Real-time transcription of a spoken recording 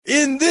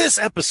In this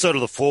episode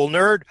of The Full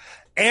Nerd,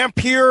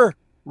 Ampere,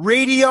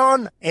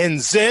 Radeon, and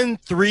Zen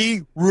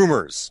 3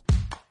 rumors.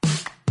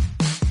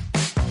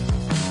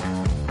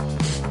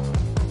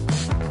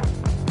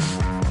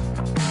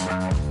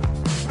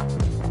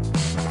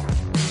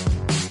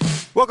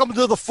 Welcome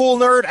to The Full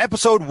Nerd,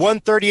 episode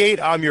 138.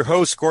 I'm your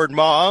host, Gordon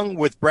Maung,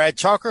 with Brad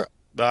Chalker.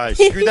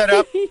 Screw that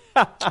up.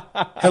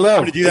 Hello.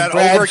 I'm going to do that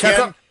over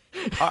again.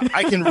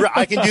 I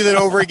can do that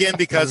over again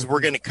because we're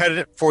going to cut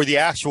it for the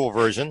actual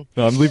version.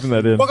 No, I'm leaving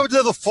that in. Welcome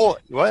to the full.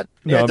 What?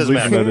 No, Yeah, it doesn't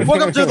matter.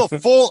 Welcome to the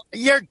full.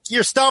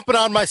 You're stomping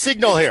on my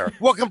signal here.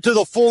 Welcome to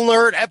the Full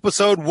Nerd,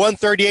 episode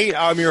 138.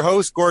 I'm your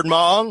host, Gordon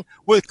Maung,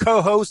 with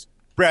co-host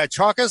Brad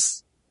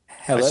Chalkus.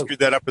 Hello. I screwed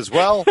that up as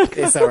well.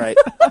 It's all right.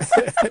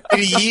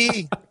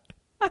 Yee.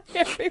 Hi,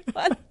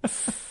 everyone.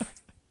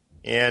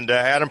 And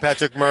Adam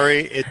Patrick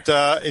Murray.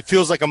 It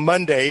feels like a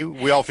Monday.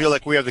 We all feel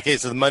like we have the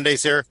case of the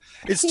Mondays here.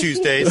 It's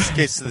Tuesdays.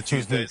 Case of the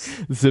Tuesdays.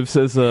 Ziv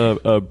says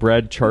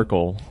Brad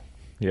Charcoal.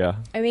 Yeah.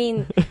 I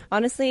mean,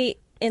 honestly,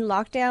 in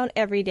lockdown,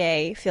 every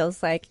day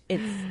feels like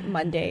it's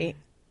Monday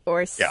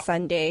or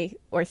Sunday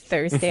or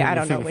Thursday. I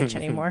don't know which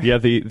anymore. Yeah,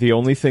 the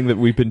only thing that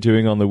we've been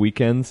doing on the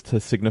weekends to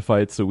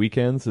signify it's the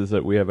weekends is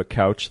that we have a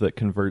couch that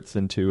converts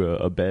into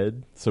a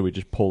bed. So we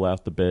just pull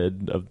out the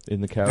bed in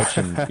the couch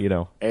and, there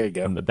you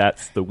go. And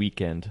that's the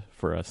weekend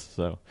for us.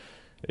 So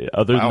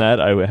other than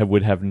that, I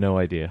would have no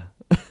idea.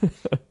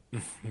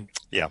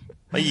 Yeah.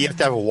 You have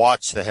to have a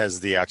watch that has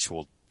the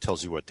actual,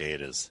 tells you what day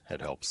it is. It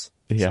helps.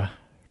 Yeah.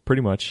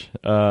 Pretty much.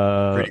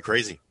 Pretty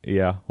crazy.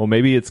 Yeah. Well,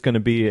 maybe it's going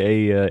to be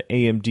a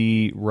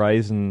AMD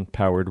Ryzen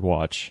powered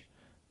watch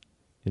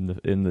in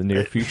the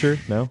near future.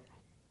 No.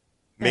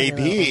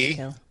 Maybe.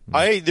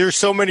 There's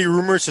so many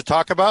rumors to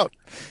talk about.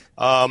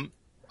 I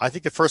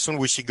think the first one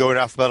we should go in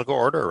alphabetical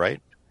order,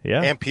 right?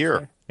 Yeah.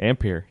 Ampere.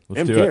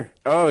 Let's do it.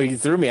 Oh, you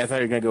threw me. I thought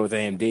you were going to go with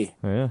AMD.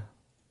 Yeah.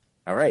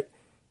 All right.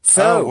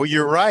 So, well,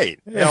 you're right.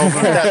 No,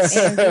 but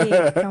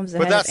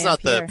that's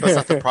not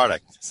the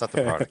product. It's not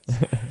the product.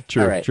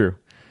 True. All right. True.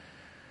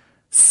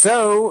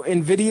 So,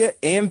 NVIDIA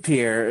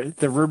Ampere,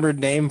 the rumored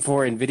name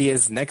for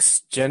NVIDIA's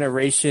next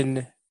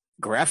generation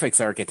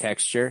graphics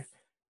architecture.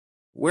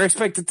 We're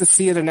expected to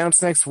see it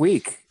announced next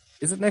week.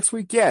 Is it next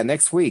week? Yeah,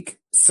 next week.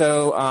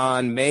 So,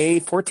 on May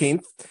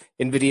 14th,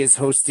 NVIDIA is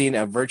hosting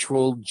a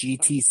virtual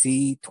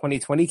GTC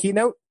 2020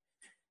 keynote.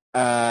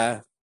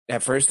 At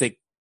first, they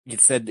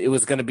said it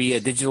was going to be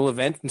a digital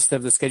event instead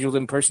of the scheduled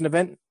in-person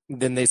event.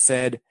 Then they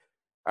said,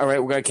 all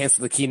right, we're going to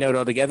cancel the keynote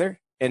altogether.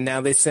 And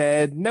now they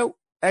said, nope.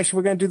 Actually,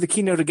 we're going to do the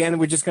keynote again.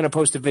 We're just going to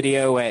post a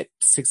video at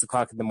 6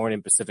 o'clock in the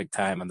morning Pacific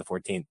time on the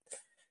 14th.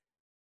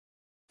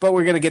 But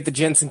we're going to get the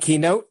Jensen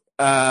keynote.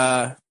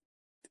 In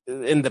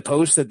the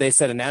post that they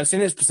said announcing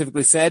it,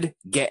 specifically said,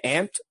 get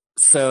amped.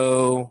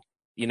 So,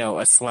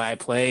 a sly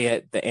play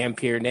at the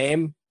Ampere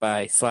name.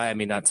 By sly, I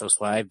mean not so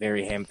sly,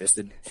 very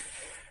ham-fisted.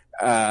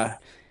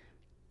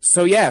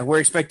 So, yeah,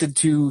 we're expected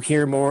to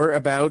hear more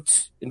about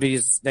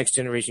NVIDIA's next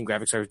generation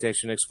graphics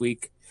architecture next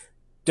week.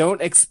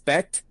 Don't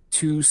expect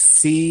to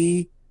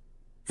see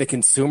the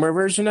consumer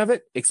version of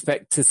it.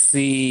 Expect to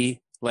see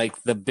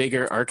like the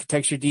bigger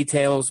architecture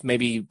details,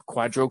 maybe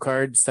quadro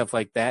cards, stuff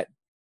like that.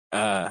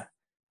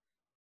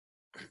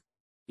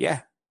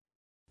 Yeah.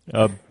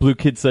 Blue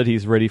Kid said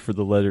he's ready for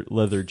the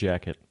leather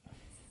jacket.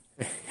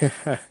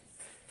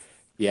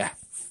 Yeah.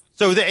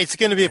 So it's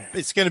going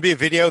to be a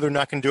video. They're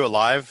not going to do it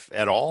live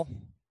at all.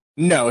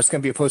 No, it's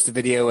going to be a posted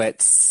video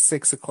at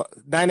 6 o'clock,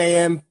 9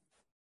 a.m.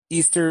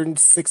 Eastern,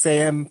 6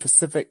 a.m.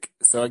 Pacific.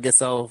 So I guess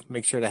I'll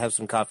make sure to have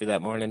some coffee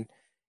that morning.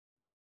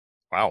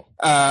 Wow.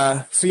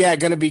 So yeah,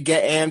 going to be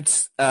get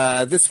amped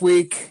this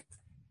week.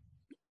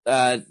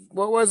 What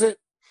was it?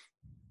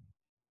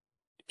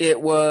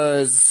 It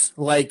was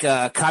like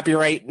a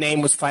copyright name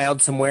was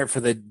filed somewhere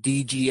for the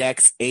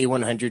DGX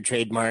A100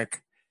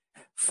 trademark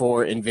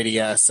for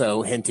NVIDIA.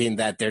 So hinting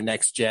that their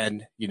next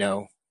gen,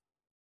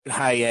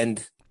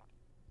 high-end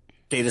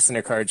data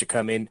center cards are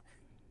coming.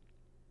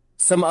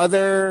 Some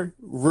other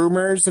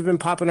rumors have been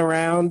popping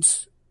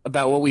around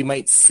about what we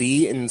might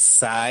see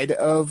inside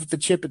of the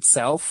chip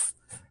itself.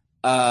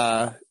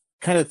 Kind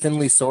of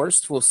thinly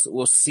sourced.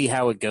 We'll see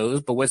how it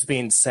goes. But what's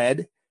being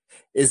said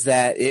is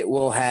that it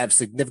will have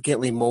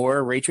significantly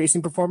more ray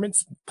tracing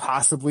performance,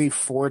 possibly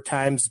 4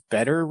 times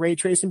better ray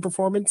tracing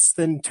performance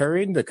than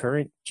Turing, the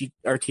current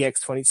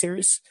RTX 20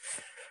 series,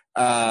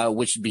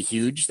 which would be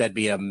huge. That'd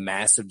be a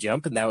massive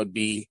jump, and that would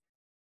be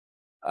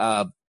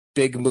a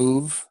big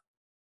move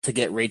to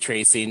get ray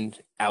tracing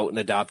out and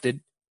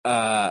adopted.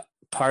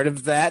 Part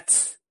of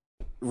that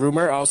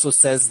rumor also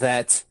says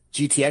that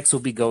GTX will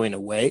be going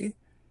away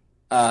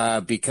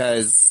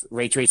because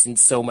ray tracing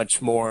is so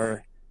much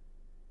more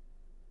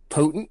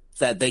potent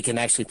that they can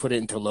actually put it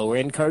into lower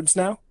end cards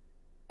now.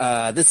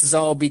 This is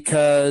all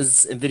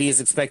because NVIDIA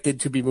is expected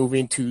to be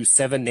moving to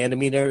 7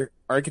 nanometer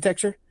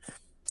architecture.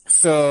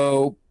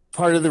 So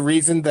part of the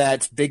reason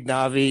that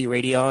Navi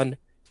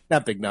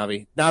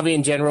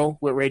in general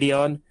with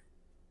Radeon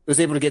was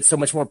able to get so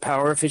much more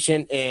power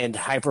efficient and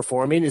high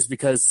performing is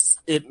because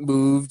it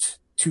moved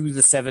to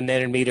the 7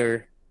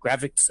 nanometer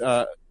graphics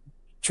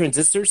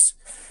transistors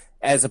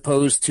as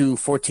opposed to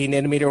 14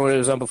 nanometer when it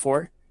was on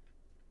before.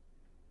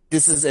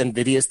 This is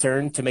NVIDIA's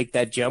turn to make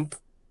that jump.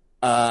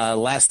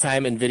 Last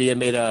time NVIDIA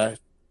made a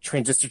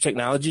transistor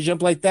technology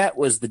jump like that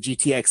was the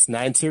GTX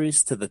 9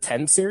 series to the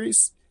 10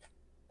 series,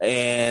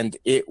 and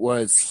it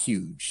was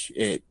huge.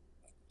 It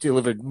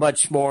delivered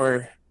much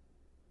more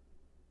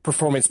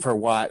performance per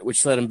watt,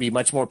 which let them be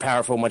much more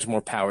powerful, much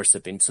more power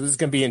sipping. So this is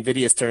going to be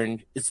NVIDIA's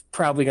turn. It's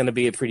probably going to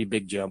be a pretty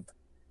big jump.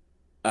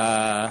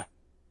 Turing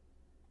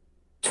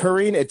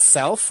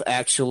itself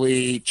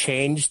actually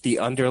changed the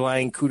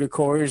underlying CUDA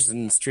cores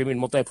and streaming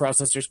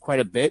multiprocessors quite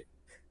a bit.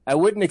 I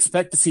wouldn't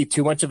expect to see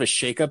too much of a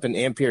shakeup in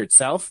Ampere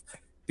itself,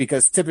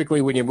 because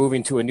typically when you're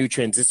moving to a new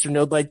transistor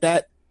node like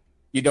that,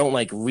 you don't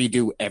like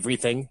redo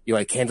everything. You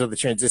like handle the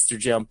transistor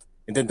jump,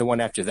 and then the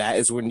one after that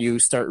is when you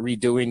start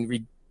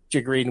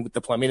rejiggering with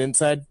the plumbing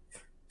inside.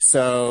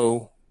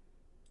 So,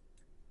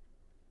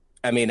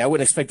 I mean, I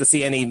wouldn't expect to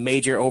see any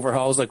major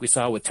overhauls like we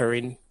saw with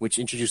Turing, which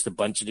introduced a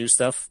bunch of new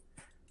stuff.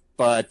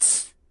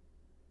 But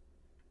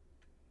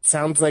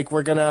sounds like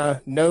we're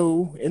gonna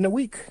know in a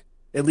week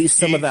at least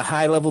some of the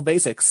high level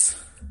basics.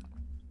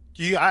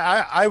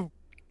 I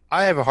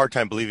have a hard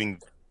time believing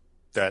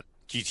that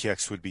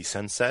GTX would be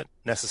sunset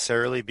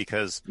necessarily,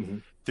 because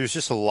there's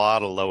just a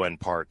lot of low end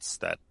parts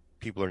that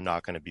people are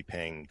not going to be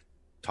paying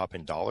top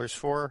end dollars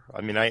for.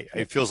 I mean,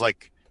 it feels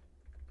like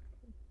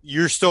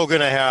you're still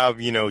going to have,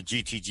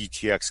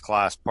 GTX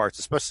class parts,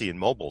 especially in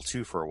mobile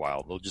too, for a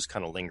while. They'll just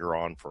kind of linger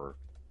on for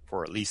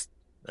at least,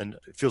 and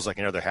it feels like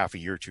another half a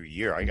year to a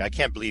year. I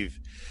can't believe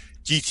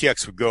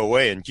GTX would go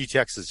away, and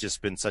GTX has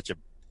just been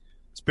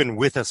it's been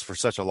with us for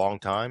such a long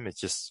time. It's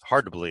just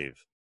hard to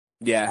believe.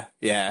 Yeah.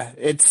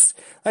 It's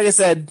like I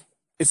said,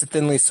 it's a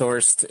thinly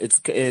sourced.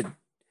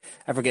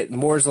 I forget,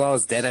 Moore's Law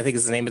is Dead, I think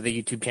is the name of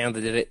the YouTube channel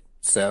that did it.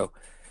 So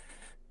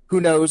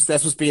who knows?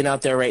 That's what's being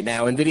out there right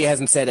now. NVIDIA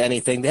hasn't said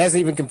anything. They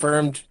hasn't even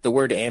confirmed the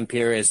word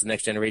Ampere as the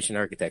next generation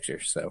architecture.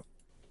 So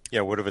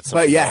yeah, what if it's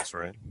something else,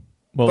 right?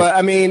 Well, but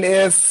I mean,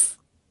 if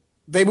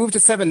they move to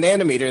 7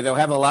 nanometer, they'll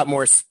have a lot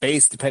more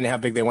space, depending on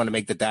how big they want to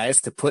make the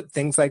dies, to put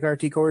things like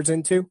RT cores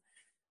into.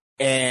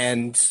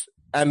 And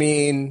I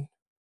mean,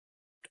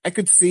 I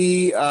could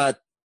see,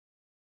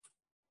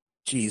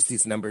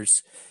 these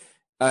numbers,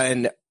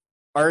 an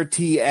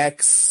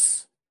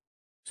RTX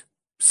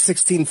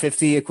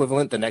 1650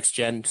 equivalent, the next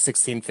gen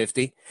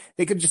 1650.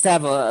 They could just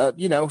have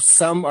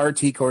some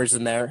RT cores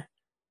in there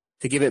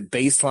to give it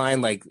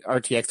baseline, like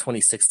RTX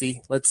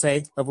 2060, let's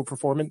say, level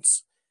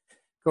performance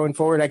going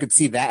forward. I could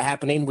see that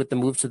happening with the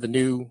move to the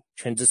new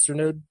transistor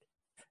node.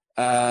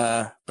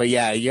 But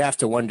yeah, you have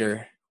to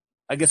wonder.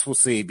 I guess we'll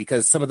see,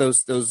 because some of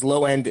those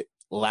low end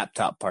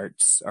laptop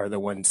parts are the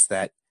ones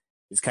that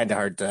it's kind of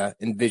hard to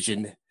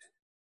envision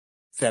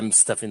them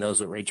stuffing those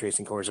with ray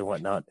tracing cores or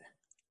whatnot.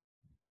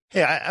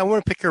 Hey, I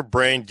want to pick your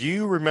brain. Do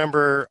you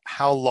remember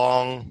how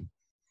long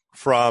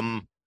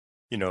from,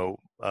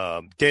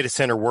 data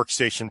center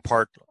workstation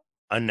part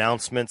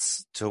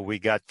announcements till we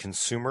got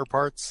consumer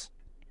parts?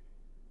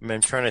 I mean,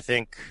 I'm trying to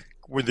think.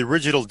 When the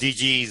original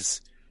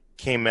DGs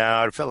came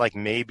out, it felt like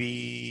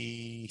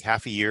maybe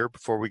half a year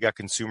before we got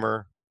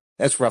consumer.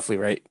 That's roughly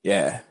right.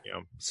 Yeah.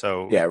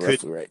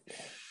 Roughly right.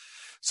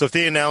 So if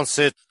they announce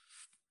it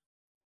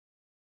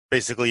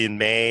basically in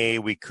May,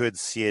 we could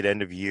see it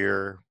end of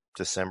year,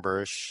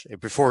 December-ish.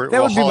 Before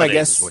that would be my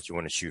guess. Is what you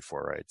want to shoot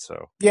for, right?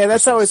 So yeah,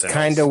 that's always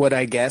kind of what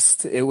I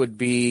guessed. It would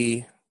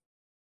be,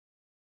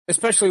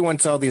 especially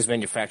once all these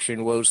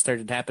manufacturing woes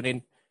started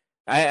happening.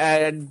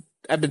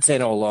 I've been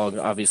saying all along,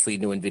 obviously,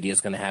 new NVIDIA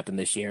is going to happen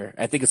this year.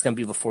 I think it's going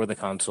to be before the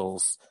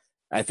consoles.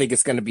 I think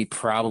it's going to be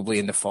probably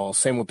in the fall.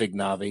 Same with Big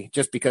Navi,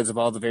 just because of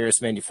all the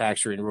various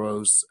manufacturing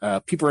woes.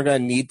 People are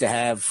going to need to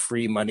have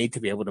free money to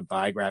be able to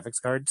buy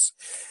graphics cards.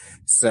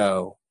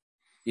 So,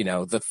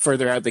 the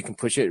further out they can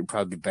push it would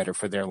probably be better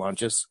for their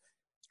launches.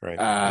 Right.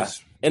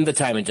 And the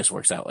timing just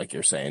works out, like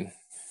you're saying.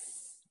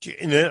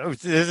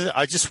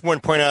 I just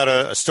want to point out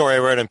a story I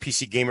read on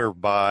PC Gamer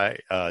by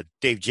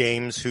Dave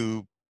James,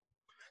 who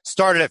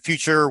started at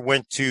Future,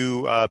 went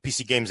to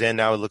PC Games, and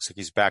now it looks like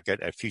he's back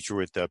at Future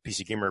with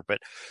PC Gamer. But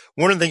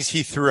one of the things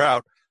he threw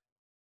out,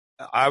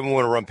 I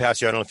want to run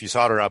past you, I don't know if you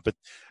saw it or not, but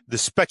the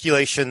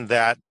speculation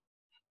that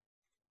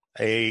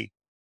a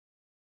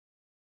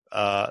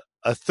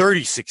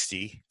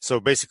 3060,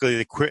 so basically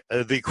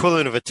the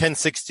equivalent of a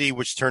 1060,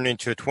 which turned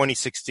into a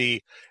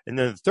 2060, and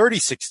then the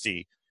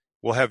 3060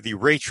 will have the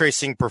ray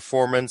tracing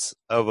performance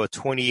of a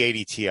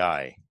 2080 Ti.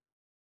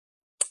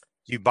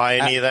 Do you buy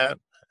any of that?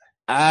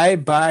 I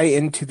buy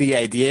into the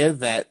idea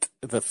that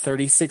the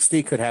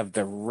 3060 could have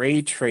the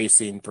ray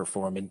tracing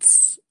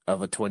performance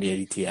of a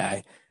 2080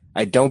 Ti.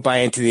 I don't buy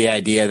into the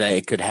idea that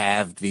it could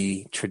have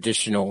the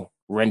traditional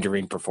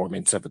rendering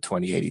performance of a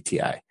 2080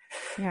 Ti.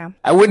 Yeah.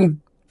 I wouldn't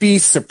be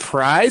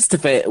surprised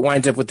if it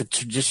winds up with the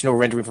traditional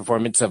rendering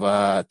performance of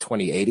a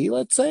 2080,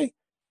 let's say,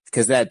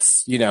 because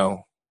that's,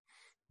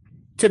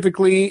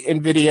 typically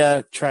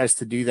NVIDIA tries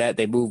to do that.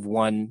 They move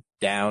one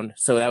down,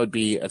 so that would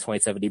be a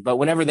 2070. But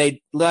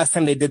last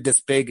time they did this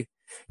big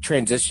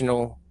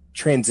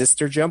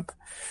transistor jump,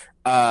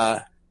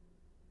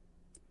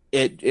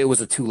 it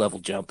was a 2-level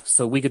jump.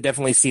 So we could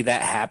definitely see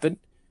that happen.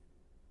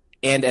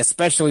 And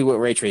especially with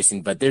ray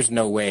tracing, but there's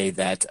no way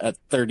that a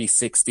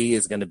 3060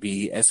 is going to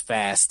be as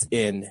fast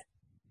in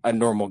a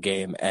normal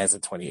game as a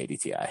 2080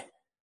 Ti.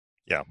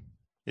 Yeah.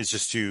 It's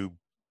just too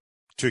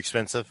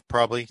expensive,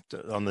 probably,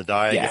 on the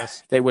die, I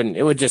guess. They wouldn't.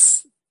 It would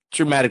just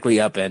dramatically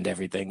upend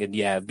everything. And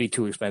it'd be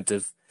too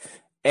expensive.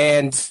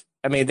 And,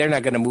 I mean, they're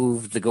not going to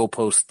move the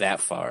goalpost that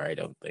far, I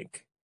don't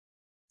think.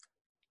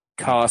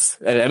 Cost.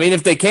 I mean,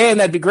 if they can,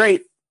 that'd be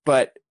great.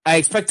 But I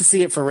expect to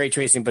see it for ray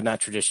tracing, but not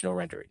traditional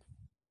rendering.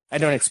 I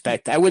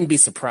wouldn't be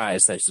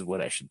surprised, that's what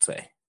I should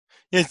say.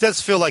 Yeah, it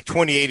does feel like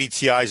 2080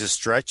 Ti is a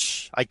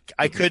stretch.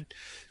 I could,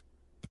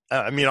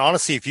 I mean,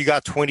 honestly, if you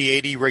got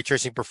 2080 ray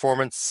tracing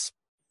performance,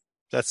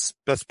 that's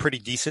pretty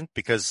decent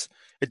because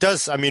it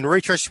does. I mean, ray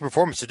tracing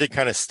performance, it did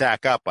kind of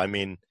stack up. I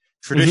mean,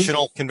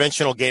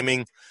 conventional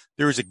gaming,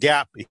 there was a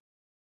gap,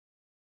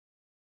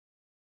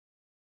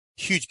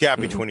 huge gap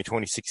between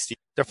 2060.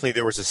 Definitely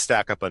there was a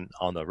stack up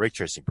on the ray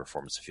tracing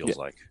performance, it feels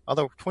like.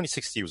 Although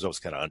 2060 was always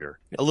kind of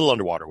a little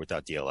underwater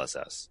without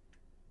DLSS.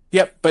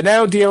 Yep, but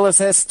now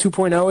DLSS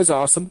 2.0 is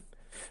awesome.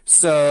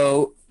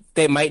 So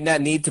they might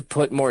not need to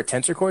put more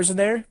tensor cores in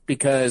there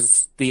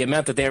because the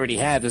amount that they already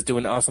have is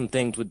doing awesome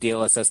things with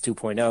DLSS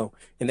 2.0.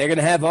 And they're going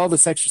to have all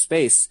this extra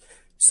space.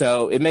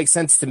 So it makes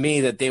sense to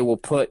me that they will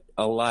put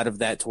a lot of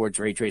that towards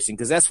ray tracing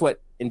because that's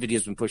what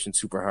NVIDIA's been pushing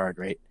super hard,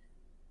 right?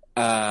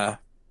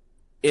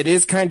 It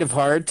is kind of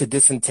hard to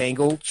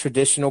disentangle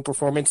traditional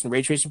performance and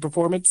ray tracing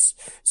performance.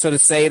 So to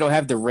say it'll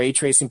have the ray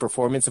tracing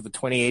performance of a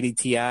 2080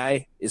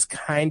 Ti is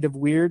kind of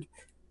weird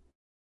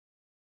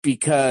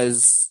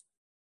because,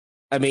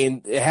 I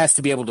mean, it has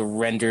to be able to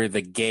render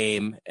the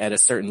game at a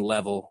certain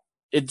level.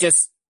 It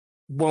just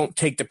won't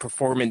take the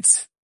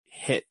performance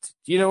hit.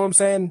 You know what I'm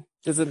saying?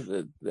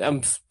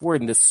 I'm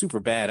wording this super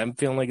bad. I'm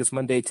feeling like it's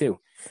Monday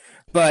too.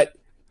 But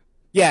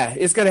yeah,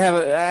 it's going to have,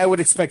 I would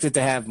expect it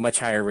to have much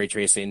higher ray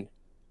tracing.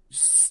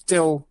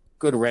 Still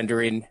good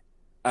rendering.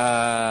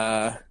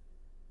 Yeah,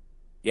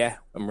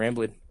 I'm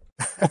rambling.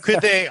 Well,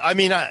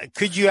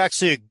 could you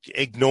actually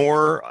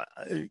ignore,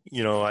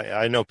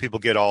 I know people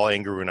get all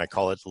angry when I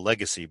call it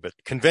legacy, but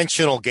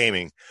conventional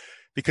gaming,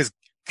 because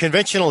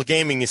conventional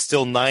gaming is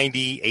still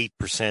 98%,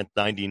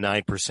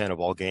 99% of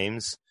all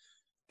games.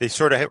 They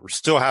sort of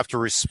still have to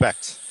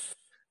respect.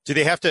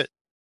 They have to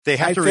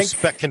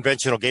respect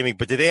conventional gaming,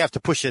 but do they have to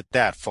push it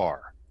that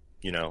far,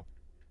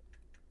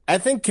 I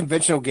think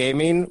conventional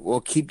gaming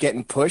will keep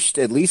getting pushed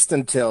at least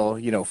until,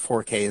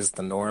 4K is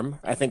the norm.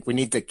 I think we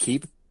need to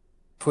keep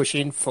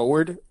pushing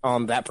forward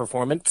on that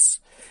performance.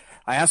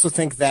 I also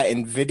think that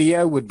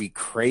NVIDIA would be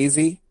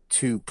crazy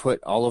to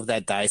put all of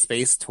that die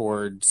space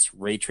towards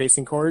ray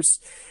tracing cores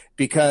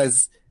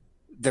because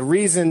the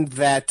reason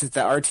that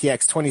the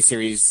RTX 20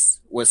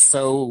 series was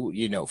so,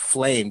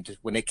 flamed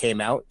when it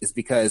came out is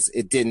because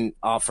it didn't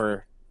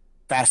offer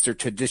faster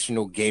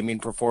traditional gaming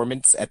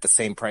performance at the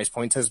same price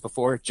points as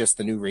before, just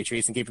the new ray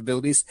tracing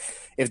capabilities.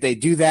 If they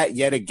do that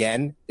yet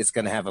again, it's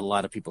going to have a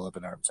lot of people up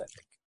in arms, I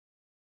think.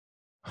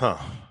 Huh.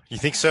 You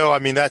think so? I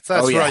mean, that's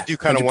what I do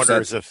kind of 100%. Wonder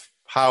is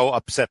how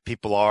upset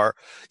people are,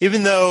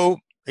 even though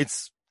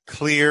it's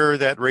clear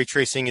that ray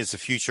tracing is the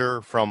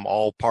future from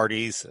all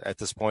parties at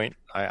this point.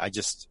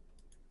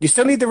 You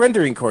still need the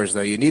rendering cores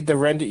though. You need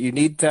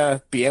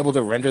to be able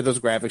to render those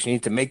graphics. You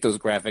need to make those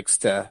graphics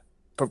to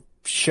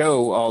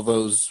show all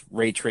those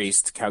ray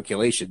traced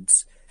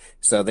calculations.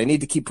 So they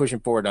need to keep pushing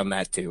forward on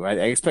that too. I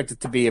expect it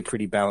to be a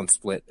pretty balanced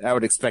split. I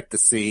would expect to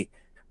see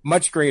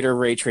much greater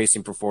ray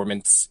tracing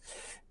performance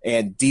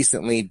and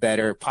decently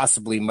better,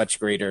 possibly much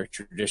greater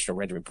traditional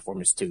rendering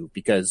performance too.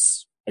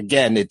 Because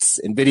again, it's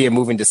NVIDIA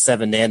moving to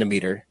 7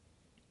 nanometer.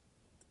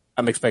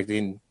 I'm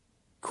expecting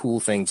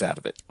cool things out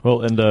of it.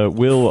 Well, and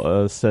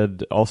Will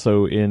said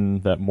also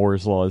in that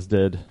Moore's Law is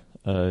Dead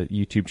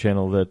YouTube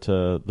channel that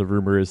the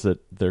rumor is that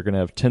they're going to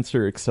have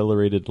tensor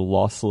accelerated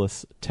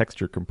lossless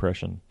texture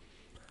compression,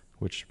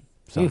 which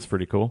sounds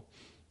pretty cool.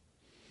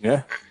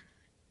 Yeah.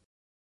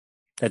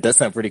 That does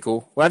sound pretty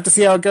cool. We'll have to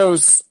see how it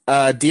goes.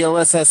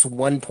 DLSS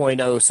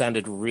 1.0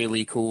 sounded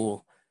really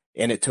cool,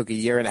 and it took a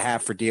year and a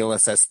half for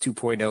DLSS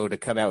 2.0 to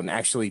come out and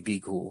actually be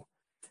cool.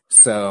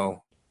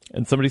 So,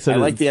 and somebody said I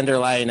like the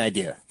underlying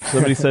idea.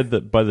 Somebody said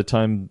that by the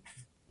time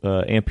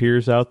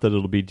Ampere's out, that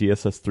it'll be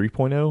DSS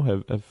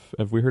 3.0.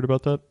 Have we heard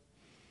about that?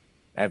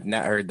 I've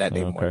not heard that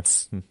name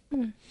once.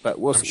 But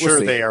I'm sure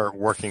see. They are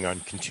working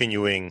on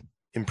continuing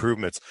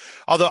improvements.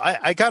 Although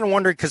I kind of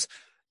wonder because,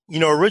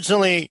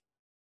 originally,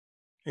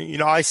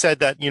 I said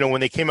that,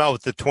 when they came out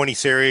with the 20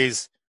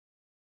 series,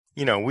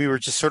 we were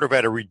just sort of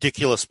at a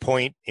ridiculous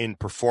point in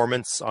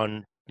performance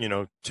on,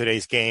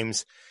 today's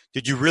games.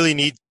 Did you really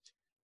need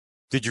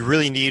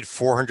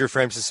 400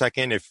 frames a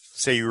second? If,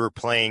 say, you were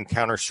playing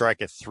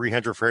Counter-Strike at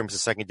 300 frames a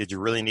second, did you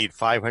really need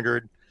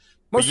 500?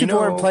 Most people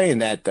aren't playing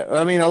that.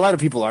 I mean, a lot of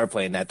people are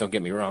playing that, don't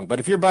get me wrong. But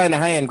if you're buying a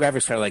high-end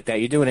graphics card like that,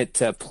 you're doing it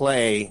to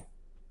play.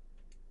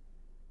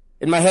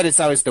 In my head, it's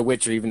always The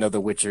Witcher, even though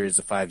The Witcher is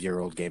a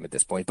 5-year-old game at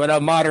this point. But a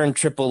modern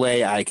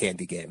AAA eye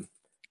candy game.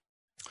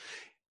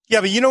 Yeah,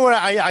 but you know what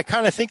I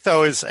kind of think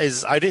though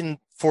is I didn't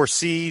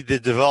foresee the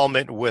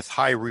development with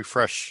high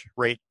refresh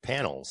rate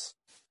panels.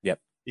 Yep.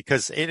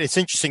 Because it's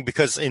interesting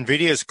because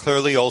NVIDIA is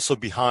clearly also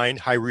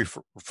behind high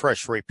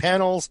refresh rate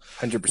panels.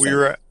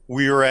 100%.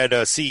 We were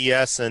at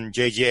CES and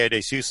JJ at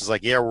ASUS is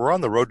like, yeah, we're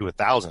on the road to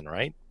 1,000,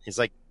 right? He's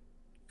like,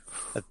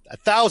 a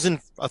 1,000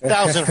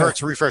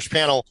 hertz refresh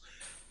panel.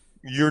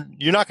 You're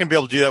not going to be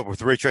able to do that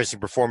with ray tracing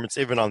performance,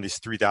 even on these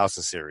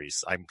 3000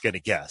 series. I'm going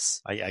to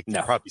guess. I can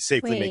probably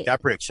safely make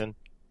that prediction.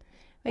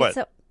 Wait,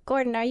 so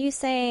Gordon, are you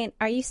saying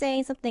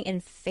something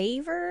in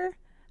favor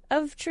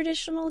of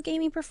traditional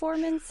gaming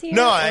performance here?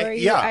 No, are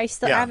you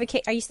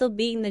still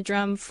beating the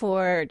drum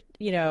for,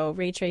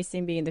 ray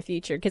tracing being the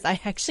future? Because I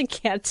actually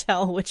can't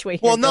tell which way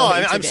you're going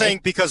I'm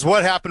saying because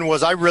what happened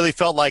was it really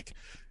felt like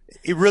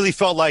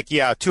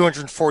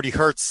 240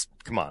 hertz.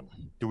 Come on.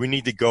 Do we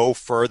need to go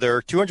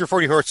further?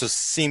 240 hertz just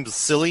seems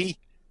silly.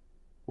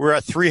 We're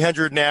at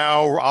 300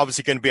 now. We're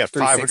obviously going to be at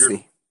 500,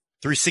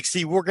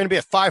 360. We're going to be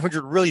at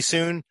 500 really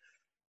soon.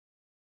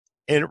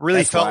 And it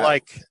really felt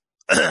like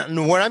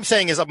what I'm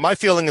saying is my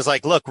feeling is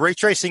like, look, ray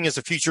tracing is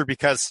the future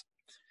because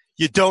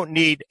you don't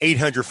need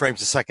 800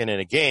 frames a second in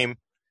a game.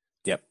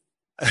 Yep.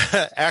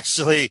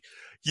 Actually,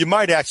 you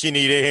might actually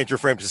need 800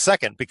 frames a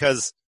second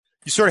because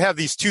you sort of have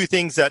these two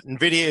things that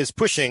NVIDIA is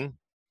pushing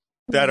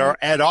that are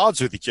at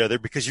odds with each other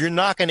because you're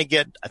not going to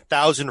get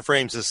 1,000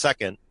 frames a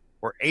second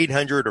or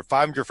 800 or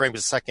 500 frames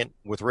a second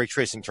with ray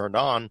tracing turned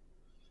on.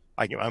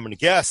 I'm going to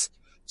guess.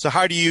 So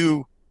how do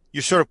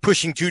you're sort of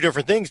pushing two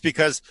different things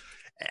because,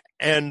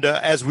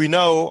 as we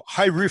know,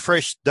 high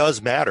refresh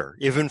does matter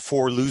even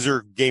for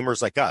loser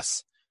gamers like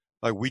us.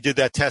 Like we did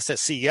that test at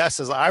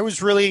CES. I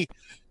was really,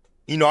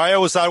 I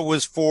always thought it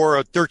was for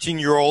a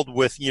 13-year-old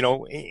with,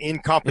 in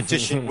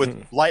competition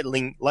with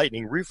lightning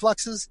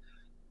reflexes.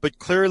 But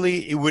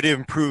clearly, it would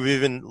improve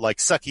even like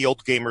sucky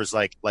old gamers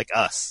like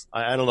us.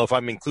 I don't know if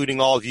I'm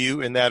including all of you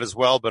in that as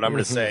well, but I'm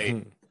going to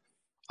say,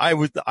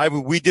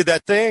 we did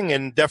that thing,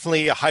 and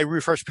definitely a high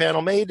refresh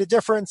panel made a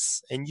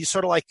difference. And you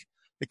sort of like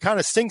it kind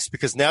of stinks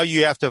because now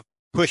you have to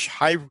push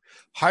high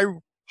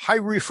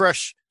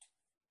refresh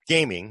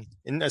gaming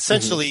and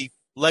essentially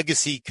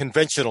legacy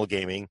conventional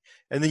gaming,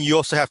 and then you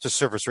also have to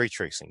service ray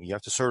tracing. You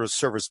have to sort of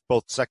service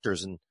both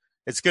sectors and.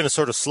 It's going to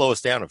sort of slow us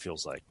down, it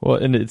feels like. Well,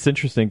 and it's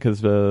interesting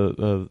because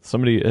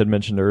somebody had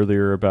mentioned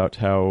earlier about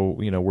how,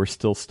 we're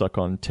still stuck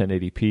on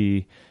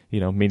 1080p,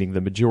 meaning the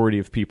majority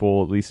of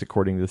people, at least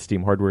according to the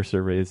Steam hardware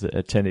surveys,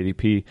 at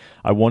 1080p.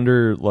 I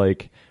wonder,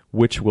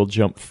 which will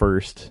jump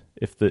first,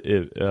 if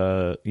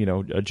a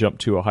jump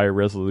to a higher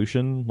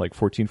resolution, like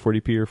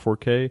 1440p or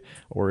 4K,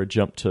 or a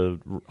jump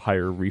to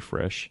higher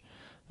refresh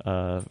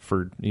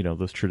for,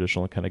 those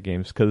traditional kind of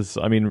games. Because,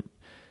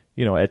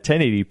 at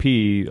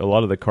 1080p, a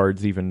lot of the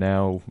cards even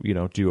now,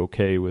 do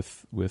okay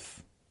with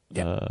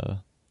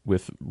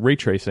ray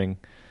tracing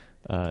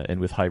and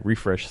with high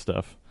refresh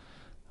stuff.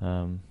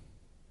 And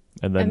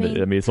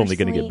then it's only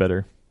going to get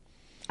better.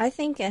 I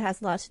think it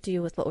has a lot to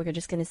do with what we're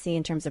just going to see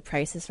in terms of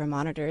prices for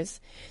monitors.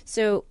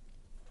 So,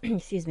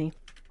 excuse me.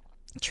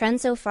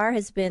 Trend so far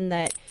has been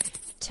that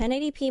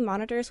 1080p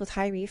monitors with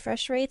high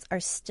refresh rates are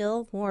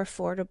still more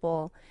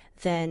affordable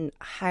than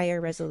higher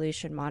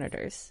resolution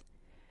monitors.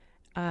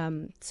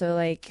 So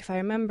if I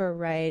remember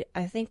right,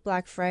 I think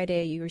Black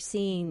Friday you were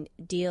seeing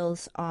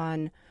deals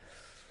on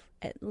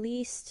at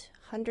least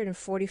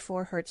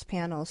 144 hertz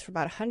panels for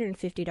about $150,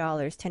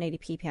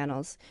 1080p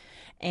panels,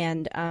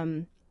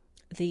 and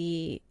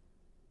the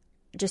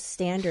just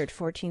standard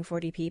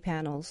 1440p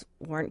panels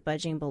weren't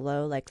budging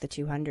below the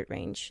 200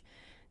 range.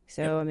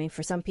 So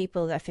for some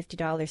people that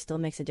 $50 still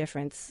makes a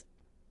difference.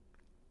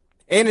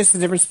 And it's the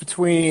difference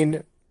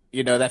between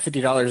that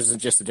 $50 isn't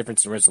just the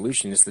difference in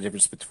resolution; it's the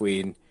difference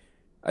between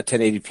a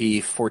 1080p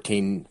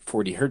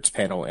 1440 hertz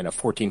panel and a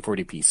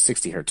 1440p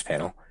 60 hertz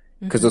panel,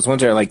 because those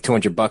ones are like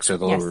 $200 or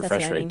the lower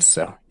refresh rates.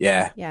 So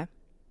yeah.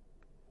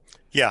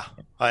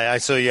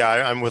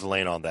 I'm with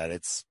Lane on that.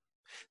 It's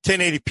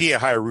 1080p at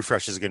higher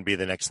refresh is going to be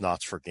the next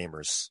notch for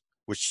gamers,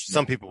 which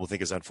some people will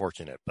think is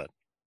unfortunate, but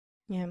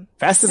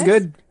fast is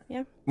good.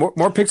 Yeah, more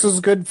pixels is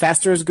good.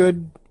 Faster is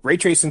good. Ray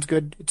tracing is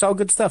good. It's all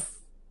good stuff.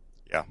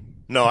 Yeah.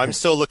 No, I'm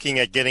still looking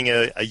at getting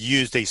a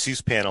used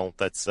ASUS panel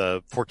that's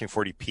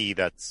 1440p,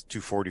 that's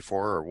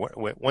 244 or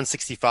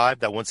 165,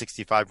 that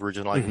 165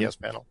 original IPS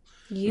panel.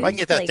 If I can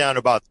get that down to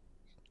about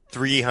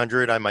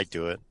 300, I might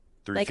do it.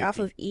 Off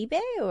of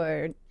eBay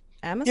or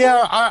Amazon?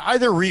 Yeah,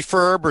 either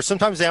refurb or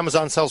sometimes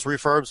Amazon sells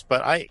refurbs,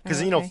 but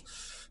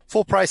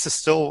full price is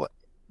still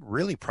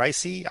really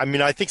pricey.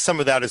 I think some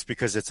of that is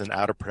because it's an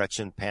out of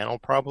production panel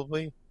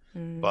probably,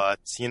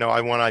 but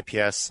I want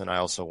IPS and I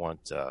also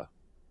want a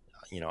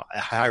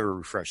higher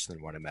refresh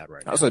than what I'm at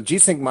right now. Also,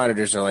 G-Sync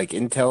monitors are like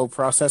Intel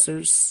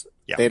processors.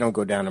 Yeah. They don't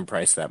go down in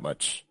price that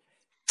much.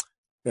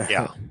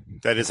 Yeah,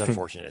 that is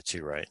unfortunate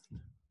too, right?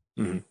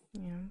 Mm-hmm.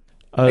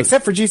 Yeah.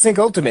 Except for G-Sync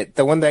Ultimate,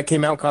 the one that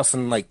came out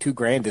costing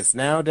 $2,000 is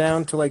now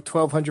down to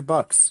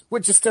 $1,200,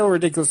 which is still a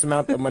ridiculous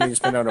amount of money to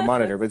spend on a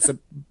monitor, but it's a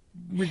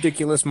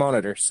ridiculous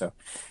monitor. So,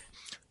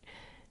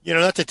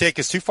 Not to take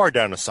us too far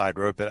down the side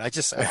road, but I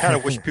kind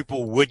of wish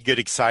people would get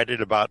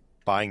excited about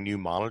buying new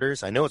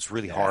monitors. I know it's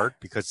really hard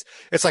because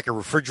it's like a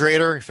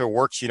refrigerator. If it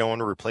works, you don't want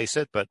to replace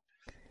it, but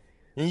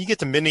you get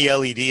the mini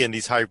LED, and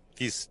these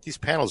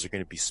panels are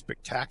going to be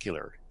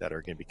spectacular that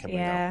are going to be coming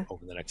out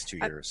over the next 2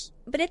 years.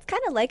 But it's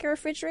kind of like a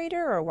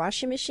refrigerator or a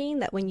washing machine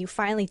that when you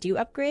finally do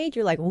upgrade,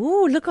 you're like,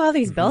 ooh, look at all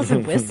these bells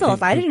and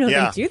whistles. I didn't know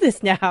they do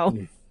this now.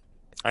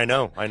 I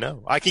know.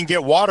 I can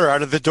get water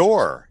out of the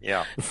door.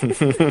 Yeah.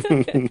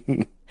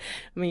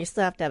 I mean, you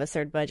still have to have a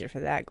certain budget for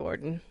that,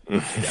 Gordon.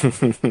 Yeah.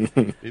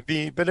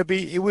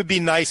 It would be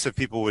nice if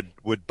people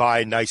would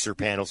buy nicer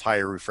panels,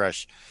 higher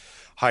refresh,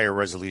 higher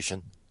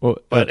resolution. Well,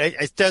 but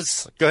it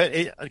does. Go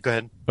ahead.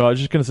 Well, I was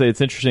just going to say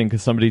it's interesting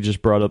because somebody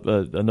just brought up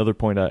another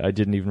point I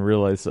didn't even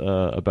realize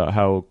about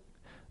how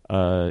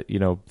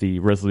the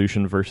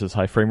resolution versus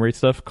high frame rate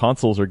stuff.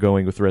 Consoles are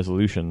going with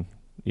resolution.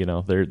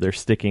 They're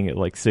sticking at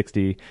like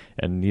 60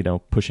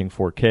 and pushing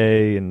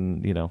 4K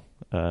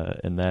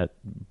and that.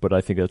 But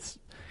I think that's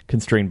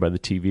constrained by the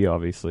TV,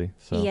 obviously.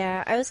 So.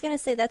 Yeah, I was going to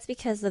say that's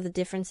because of the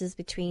differences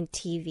between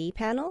TV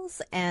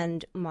panels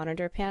and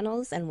monitor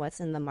panels and what's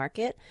in the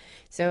market.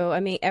 So,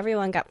 I mean,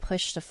 everyone got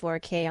pushed to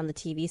 4K on the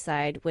TV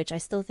side, which I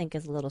still think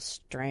is a little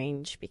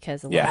strange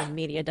because a lot of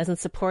media doesn't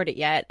support it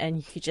yet, and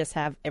you just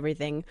have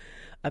everything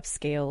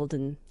upscaled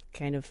and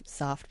kind of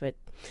soft, but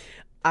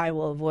I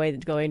will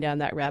avoid going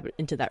down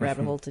into that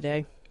rabbit hole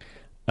today.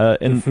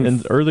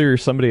 And earlier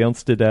somebody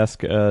else did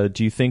ask, do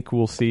you think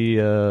we'll see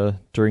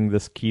during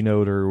this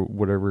keynote or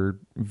whatever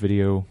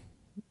video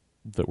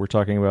that we're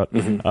talking about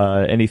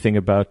anything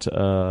about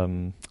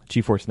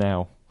GeForce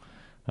Now?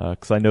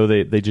 Because I know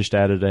they just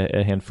added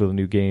a handful of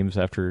new games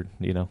after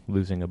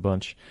losing a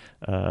bunch.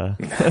 I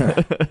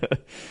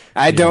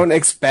don't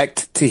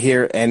expect to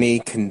hear any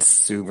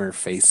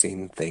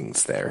consumer-facing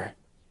things there.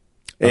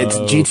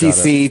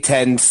 GTC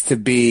tends to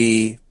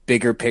be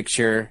bigger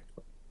picture.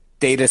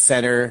 Data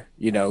center,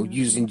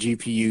 using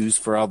GPUs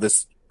for all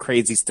this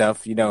crazy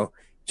stuff.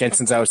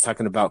 Jensen's always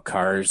talking about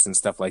cars and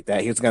stuff like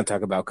that. He was going to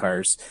talk about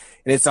cars.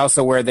 And it's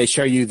also where they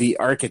show you the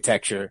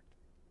architecture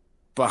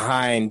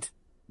behind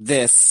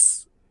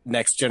this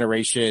next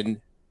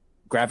generation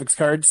graphics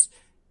cards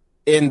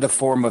in the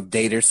form of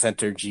data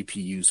center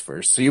GPUs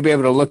first. So you'll be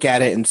able to look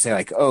at it and say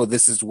like, oh,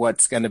 this is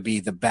what's going to be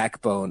the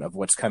backbone of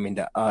what's coming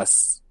to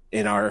us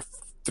in our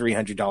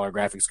 $300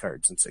 graphics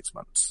cards in 6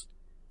 months.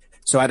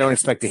 So I don't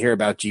expect to hear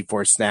about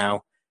GeForce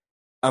Now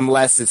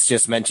unless it's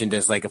just mentioned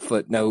as like a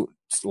footnote,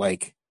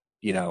 like,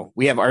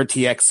 we have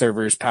RTX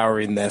servers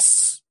powering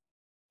this,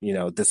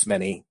 this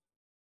many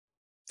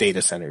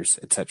data centers,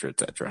 et cetera, et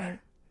cetera.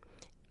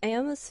 I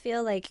almost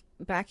feel like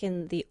back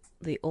in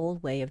the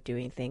old way of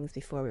doing things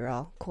before we were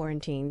all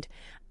quarantined,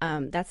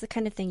 that's the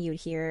kind of thing you would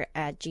hear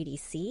at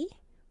GDC,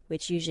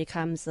 which usually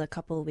comes a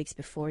couple of weeks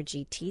before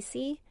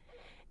GTC.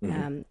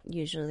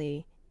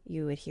 Usually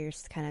you would hear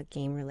kind of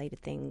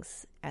game-related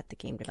things at the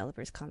Game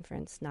Developers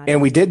Conference.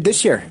 And we did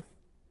this year.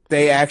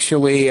 They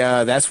actually,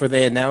 that's where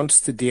they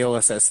announced the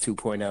DLSS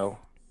 2.0.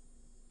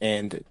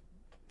 And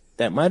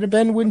that might have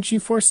been when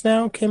GeForce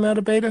Now came out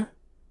of beta.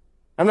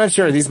 I'm not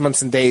sure. These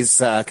months and days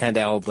kind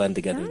of all blend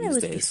together these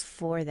days. It was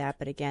before that,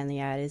 but again,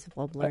 it is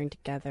all blurring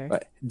together.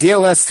 But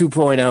DLS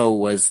 2.0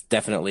 was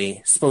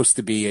definitely supposed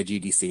to be a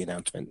GDC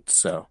announcement,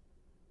 so.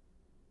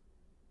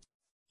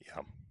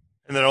 Yeah.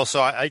 And then also,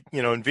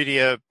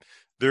 NVIDIA,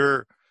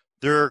 their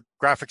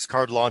graphics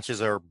card launches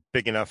are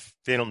big enough.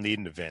 They don't need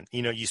an event.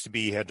 It used to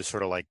be you had to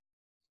sort of like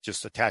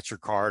just attach your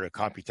card at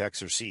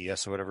Computex or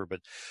CES or whatever,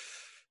 but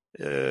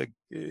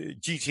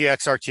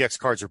GTX, RTX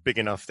cards are big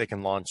enough. They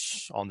can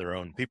launch on their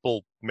own.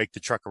 People make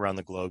the trek around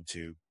the globe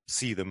to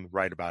see them,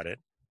 write about it,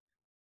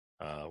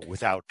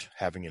 without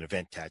having an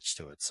event attached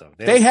to it. So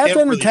they have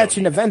been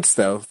attaching events,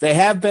 though. They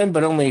have been,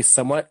 but only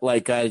somewhat.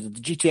 Like the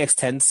GTX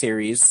 10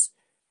 series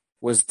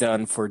was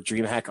done for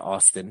DreamHack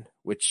Austin,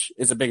 which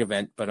is a big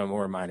event, but a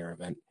more minor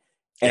event.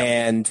 Yep.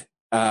 And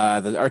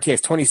the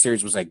RTX 20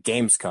 series was like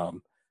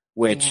Gamescom,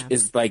 which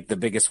is like the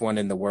biggest one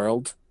in the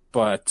world,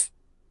 but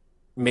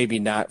maybe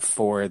not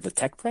for the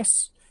tech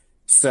press.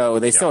 So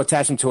they still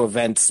attach them to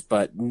events,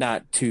 but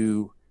not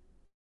to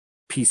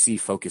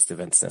PC-focused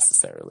events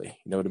necessarily.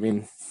 You know what I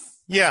mean?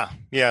 Yeah,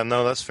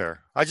 no, that's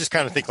fair. I just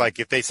kind of think like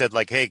if they said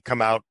like, hey,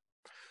 come out,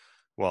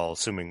 well,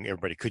 assuming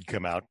everybody could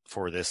come out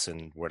for this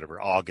in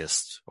whatever,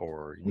 August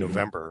or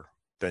November,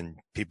 then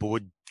people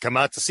would come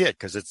out to see it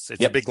because it's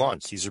a big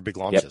launch. These are big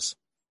launches.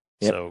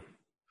 Yep. So,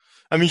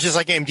 I mean, just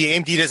like AMD.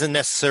 AMD doesn't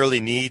necessarily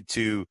need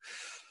to,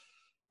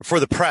 for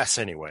the press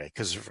anyway,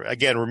 because,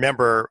 again,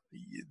 remember,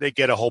 they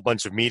get a whole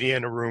bunch of media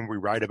in a room. We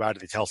write about it.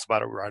 They tell us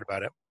about it. We write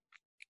about it.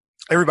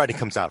 Everybody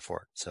comes out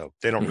for it, so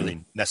they don't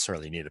really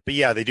necessarily need it. But,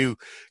 yeah, they do.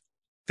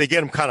 They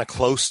get them kind of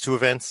close to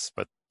events,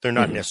 but they're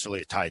not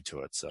necessarily tied to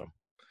it. So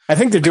I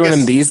think they're doing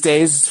them these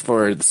days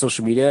for the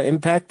social media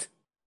impact.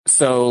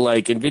 So,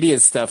 like,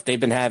 NVIDIA's stuff, they've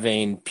been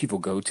having people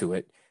go to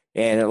it.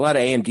 And a lot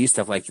of AMD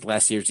stuff, like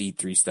last year's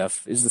E3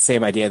 stuff, is the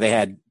same idea. They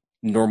had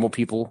normal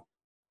people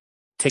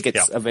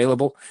tickets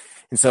available.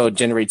 And so it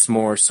generates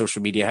more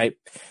social media hype.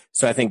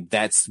 So I think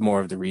that's more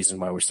of the reason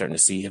why we're starting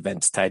to see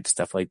events tied to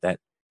stuff like that.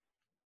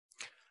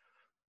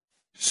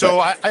 So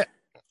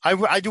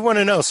I do want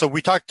to know. So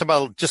we talked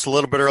about just a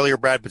little bit earlier,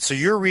 Brad, but so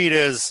your read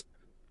is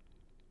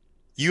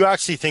you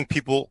actually think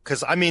people,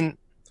 because I mean,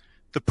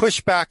 the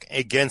pushback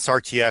against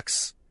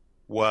RTX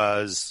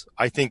was,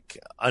 I think,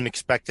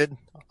 unexpected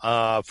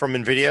from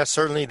NVIDIA.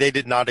 Certainly, they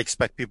did not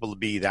expect people to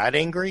be that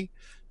angry.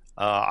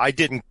 I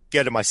didn't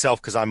get it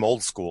myself because I'm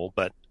old school,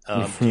 but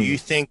do you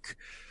think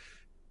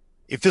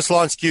if this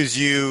launch gives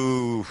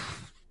you,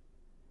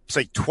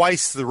 say,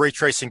 twice the ray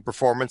tracing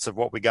performance of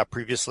what we got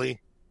previously,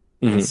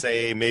 and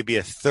say maybe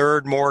a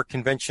third more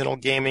conventional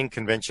gaming,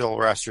 conventional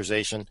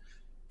rasterization,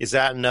 is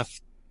that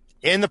enough?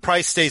 And the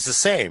price stays the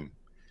same,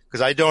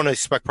 because I don't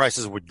expect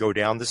prices would go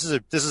down. This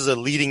is a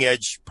leading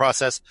edge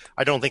process.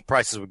 I don't think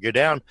prices would go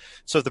down.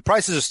 So if the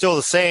prices are still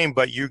the same,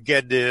 but you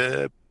get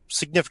a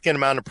significant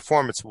amount of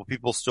performance, will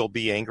people still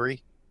be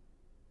angry?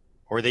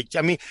 Or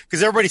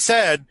because everybody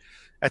said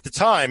at the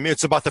time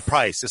it's about the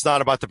price. It's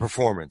not about the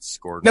performance,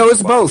 Gordon. No,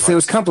 it's both. It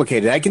was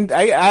complicated.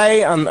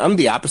 I'm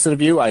the opposite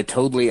of you. I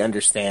totally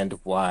understand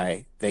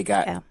why they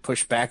got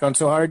pushed back on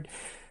so hard.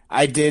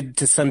 I did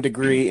to some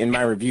degree in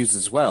my reviews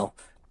as well.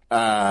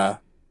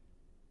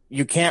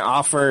 You can't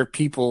offer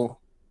people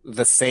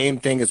the same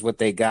thing as what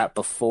they got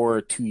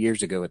before 2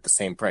 years ago at the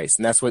same price.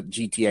 And that's what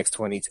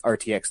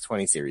RTX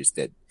 20 series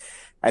did.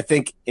 I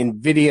think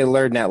NVIDIA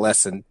learned that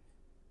lesson.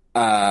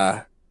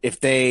 If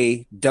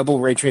they double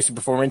ray tracing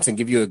performance and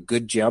give you a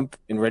good jump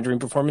in rendering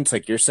performance,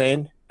 like you're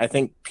saying, I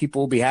think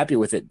people will be happy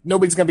with it.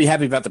 Nobody's going to be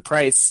happy about the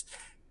price.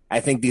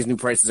 I think these new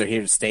prices are here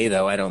to stay,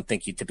 though. I don't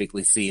think you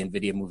typically see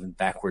NVIDIA moving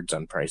backwards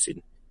on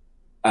pricing.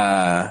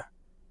 But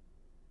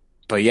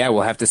yeah,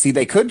 we'll have to see.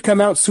 They could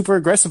come out super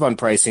aggressive on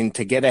pricing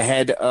to get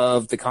ahead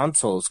of the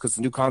consoles, because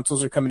the new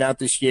consoles are coming out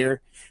this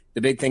year.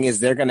 The big thing is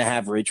they're going to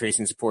have ray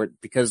tracing support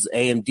because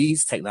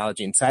AMD's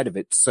technology inside of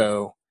it.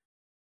 So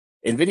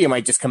NVIDIA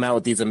might just come out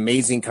with these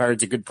amazing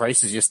cards at good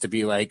prices just to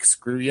be like,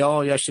 screw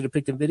y'all should have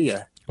picked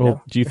NVIDIA.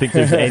 Well, do you think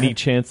there's any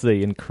chance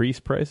they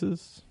increase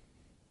prices?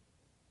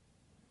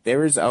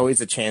 There is always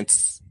a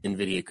chance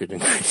NVIDIA could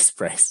increase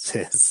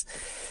prices.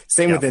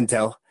 Same with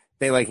Intel.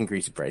 They like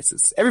increasing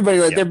prices.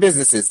 Everybody, their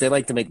businesses, they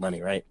like to make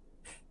money, right?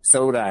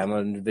 So would I. I'm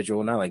an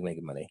individual and I like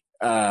making money.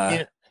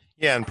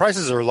 Yeah, and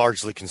prices are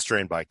largely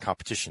constrained by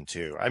competition,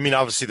 too. I mean,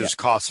 obviously, there's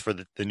costs for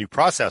the new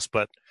process,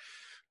 but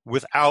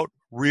without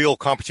real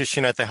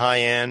competition at the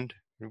high end,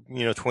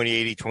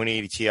 2080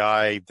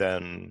 Ti,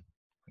 then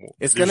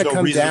it's going to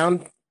come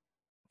down.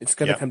 It's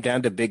going to come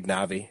down to Big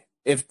Navi.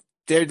 If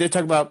they're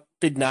talking about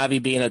Big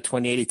Navi being a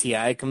 2080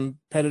 Ti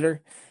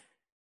competitor,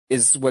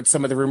 is what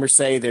some of the rumors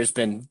say. There's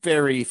been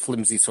very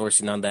flimsy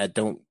sourcing on that.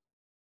 Don't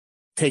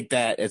take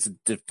that as a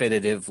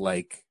definitive,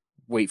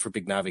 wait for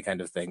Big Navi kind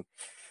of thing.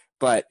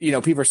 But,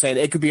 people are saying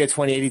it could be a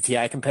 2080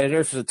 Ti competitor.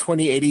 If it's a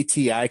 2080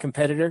 Ti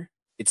competitor,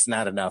 it's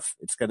not enough.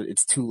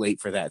 It's too late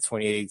for that.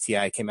 2080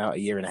 Ti came out a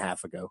year and a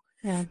half ago.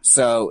 Yeah.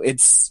 So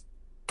it's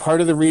part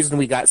of the reason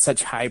we got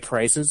such high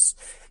prices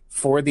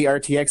for the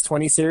RTX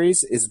 20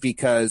 series is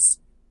because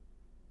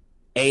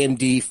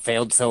AMD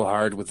failed so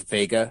hard with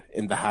Vega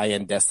in the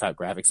high-end desktop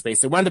graphics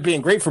space. It wound up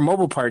being great for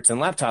mobile parts and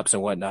laptops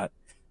and whatnot,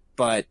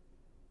 but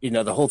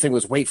the whole thing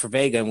was wait for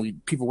Vega,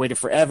 and people waited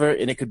forever,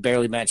 and it could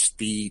barely match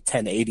the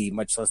 1080,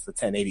 much less the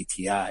 1080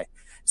 Ti.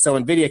 So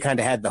NVIDIA kind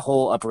of had the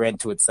whole upper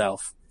end to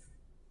itself.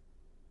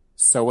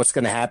 So what's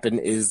going to happen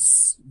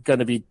is going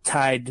to be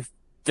tied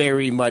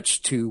very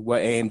much to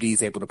what AMD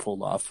is able to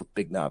pull off with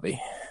Big Navi.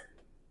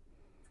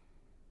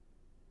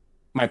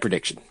 My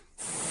prediction.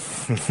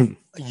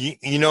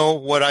 You know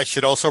what I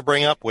should also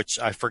bring up, which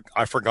I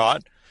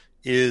forgot,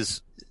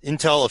 is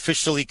Intel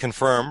officially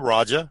confirmed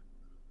Raja,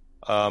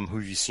 who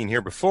you've seen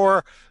here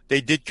before.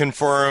 They did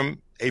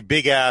confirm a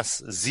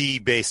big-ass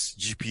Z-based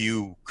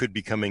GPU could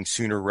be coming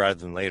sooner rather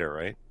than later,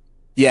 right?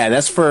 Yeah,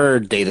 that's for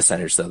data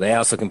centers, though. They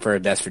also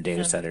confirmed that's for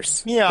data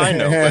centers. Yeah, I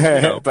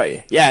know.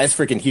 But yeah, it's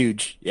freaking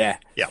huge. Yeah.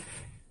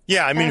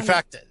 Yeah, I mean, in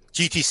fact,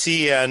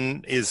 GTC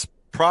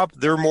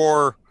they're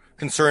more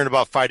concerned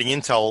about fighting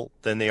Intel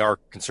than they are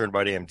concerned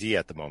about AMD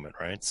at the moment,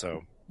 right?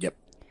 So, yep.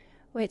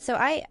 Wait, so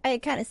I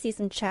kind of see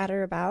some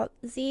chatter about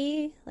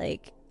Z.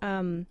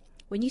 When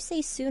you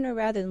say sooner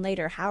rather than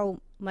later, how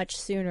much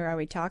sooner are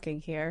we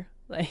talking here?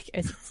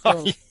 Is it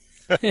still...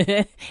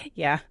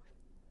 Yeah.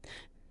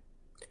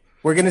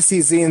 We're going to see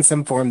Z in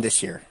some form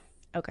this year.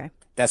 Okay.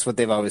 That's what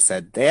they've always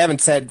said. They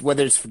haven't said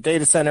whether it's for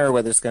data center or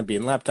whether it's going to be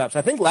in laptops.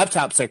 I think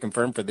laptops are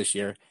confirmed for this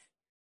year.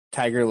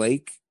 Tiger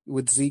Lake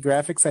with Z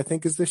graphics, I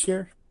think, is this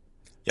year.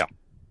 Yeah.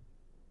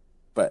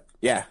 But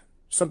yeah,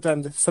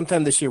 sometime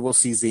this year we'll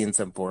see Z in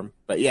some form.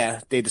 But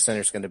yeah, data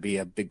center is going to be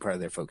a big part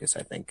of their focus,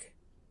 I think.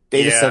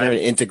 Data center and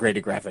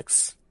integrated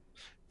graphics.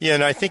 Yeah,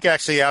 and I think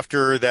actually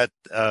after that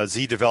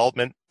Z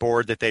development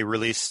board that they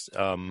released,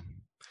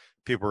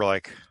 people were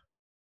like,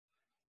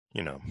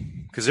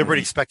 because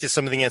everybody expected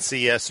something at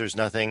CES. There's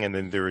nothing, and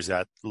then there was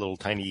that little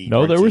tiny.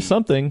 No, there was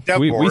something.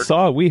 We board.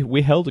 saw.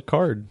 We held a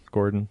card,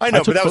 Gordon. I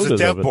know, but that was a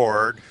dev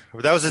board.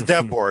 That was a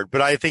dev board.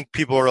 But I think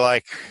people are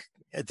like,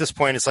 at this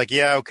point, it's like,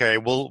 yeah, okay,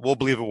 we'll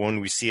believe it when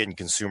we see it in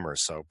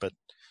consumers. So, but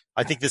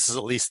I think this is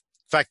at least.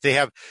 In fact, they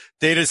have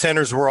data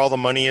centers where all the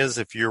money is.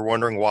 If you're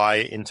wondering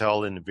why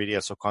Intel and NVIDIA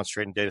are so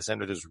concentrated in data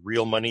center, there's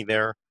real money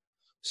there.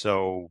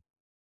 So,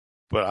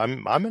 but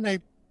I'm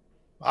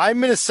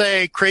gonna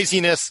say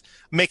craziness,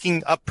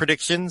 making up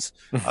predictions.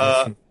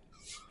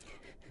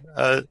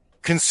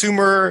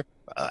 Consumer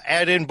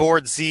add-in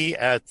board Z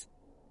at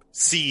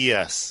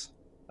CES,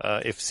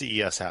 if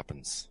CES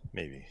happens,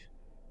 maybe.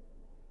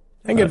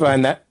 I can get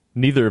behind that.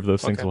 Neither of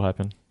those things will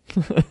happen.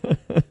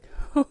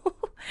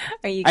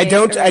 Are you? I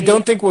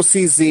don't think we'll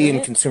see Z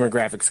in consumer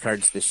graphics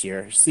cards this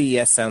year.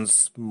 CES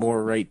sounds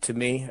more right to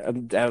me.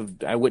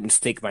 I wouldn't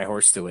stake my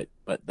horse to it,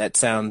 but that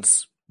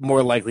sounds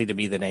more likely to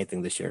me than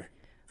anything this year.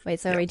 Wait,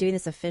 so are we doing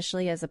this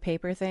officially as a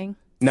paper thing?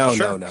 No.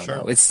 Sure.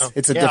 It's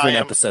a different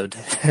episode.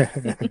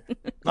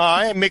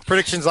 I make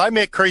predictions. I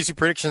make crazy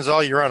predictions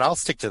all year round. I'll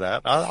stick to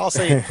that. I'll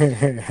say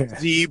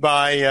Z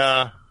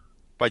by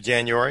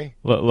January.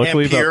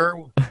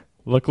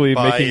 Luckily,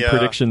 by, making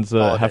predictions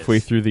halfway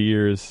through the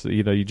years,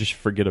 you just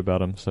forget about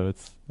them. So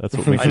that's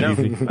what makes it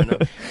easy. I know.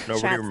 Nobody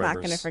Chat's remembers. not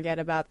going to forget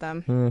about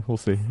them. We'll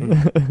see.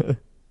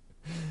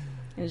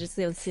 And just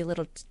you'll see a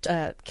little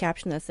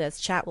caption that says,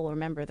 "Chat will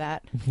remember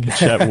that."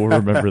 Chat will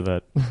remember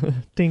that.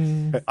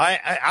 Ding.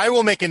 I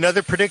will make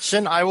another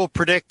prediction. I will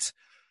predict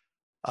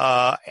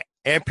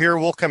Ampere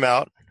will come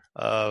out.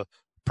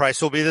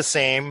 Price will be the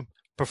same.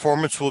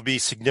 Performance will be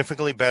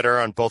significantly better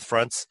on both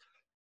fronts.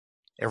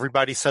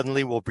 Everybody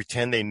suddenly will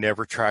pretend they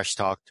never trash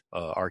talked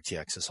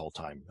RTX this whole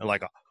time. And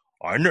like,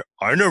 I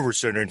never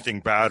said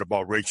anything bad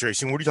about ray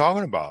tracing. What are you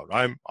talking about?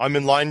 I'm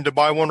in line to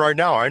buy one right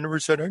now. I never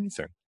said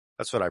anything.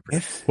 That's what I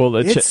predict. Well,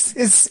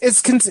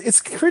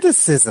 it's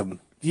criticism.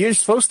 You're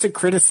supposed to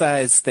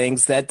criticize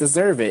things that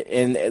deserve it.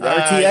 And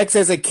RTX,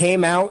 as it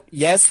came out,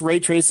 yes, ray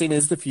tracing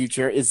is the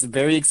future. It's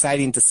very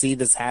exciting to see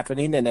this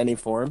happening in any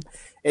form.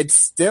 It's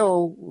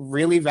still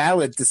really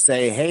valid to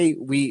say, hey,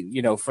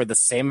 we, for the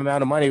same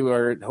amount of money,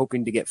 we're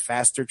hoping to get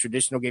faster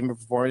traditional gamer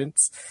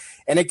performance.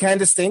 And it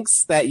kind of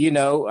stinks that,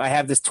 I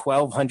have this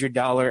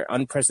 $1,200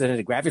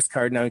 unprecedented graphics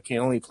card and I can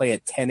only play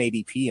at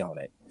 1080p on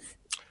it.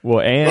 Well,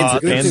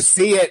 it's good to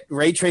see it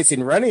ray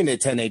tracing running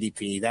at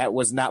 1080p. That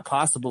was not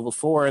possible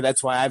before.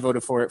 That's why I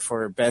voted for it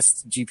for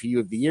best GPU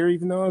of the year,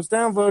 even though I was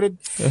downvoted.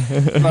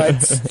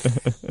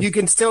 But you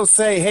can still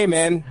say, hey,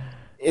 man,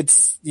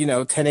 it's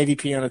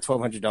 1080p on a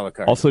 $1,200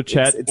 card. Also,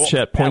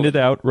 chat pointed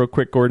out real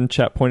quick. Gordon,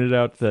 chat pointed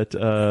out that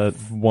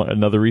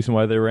another reason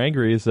why they were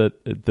angry is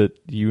that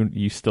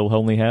you still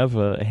only have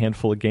a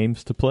handful of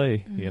games to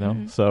play.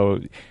 So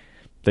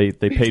they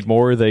paid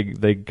more.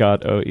 They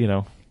got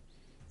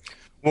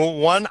Well,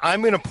 one,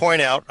 I'm going to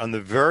point out on the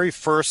very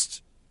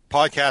first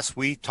podcast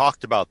we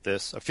talked about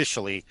this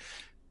officially,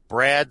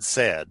 Brad's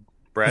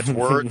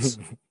words,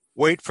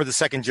 wait for the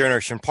second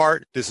generation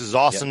part. This is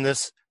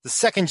awesomeness. Yep. The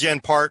second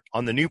gen part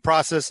on the new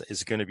process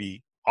is going to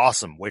be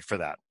awesome. Wait for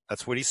that.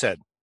 That's what he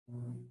said.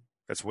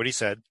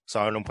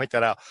 So I'm going to point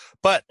that out.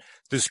 But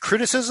there's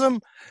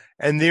criticism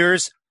and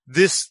this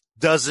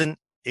doesn't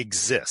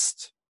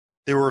exist.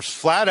 They were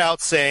flat out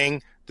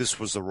saying this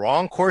was the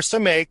wrong course to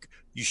make.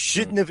 You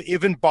shouldn't have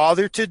even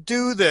bothered to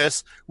do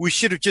this. We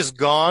should have just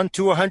gone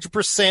to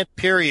 100%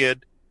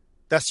 period.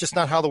 That's just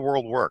not how the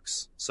world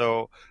works.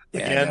 So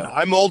again,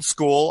 I'm old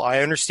school. I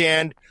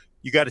understand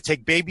you got to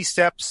take baby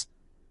steps.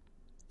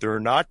 They're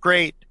not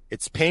great.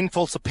 It's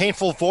painful. It's a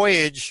painful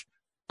voyage,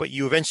 but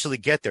you eventually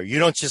get there. You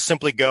don't just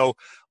simply go,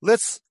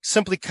 let's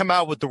simply come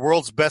out with the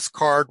world's best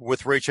card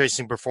with ray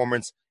tracing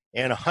performance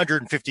and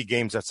 150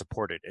 games that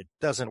support it. It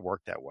doesn't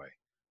work that way.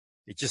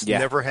 It just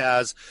never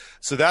has.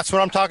 So that's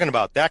what I'm talking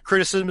about. That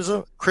criticism is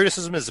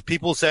the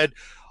people said,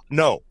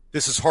 no,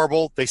 this is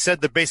horrible. They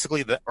said that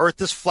basically the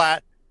earth is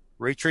flat.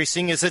 Ray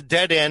tracing is a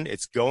dead end.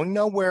 It's going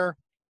nowhere.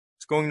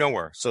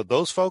 So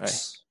those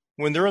folks,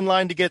 when they're in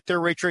line to get their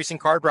ray tracing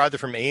card, either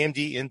from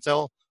AMD,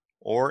 Intel,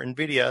 or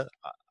NVIDIA,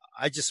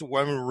 I just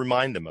want to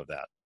remind them of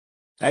that.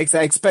 I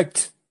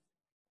expect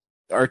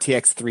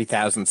RTX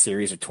 3000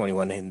 series or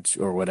 21 inch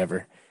or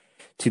whatever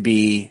to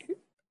be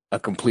a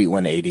complete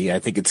 180. I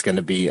think it's going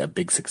to be a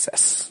big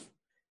success.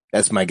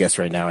 That's my guess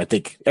right now. I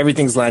think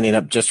everything's lining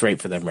up just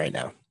right for them right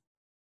now.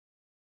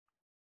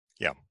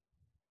 Yeah.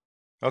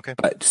 Okay.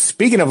 But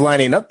speaking of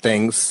lining up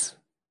things,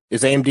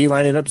 is AMD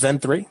lining up Zen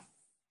 3?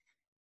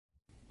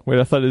 Wait,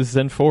 I thought it was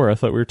Zen 4. I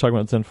thought we were talking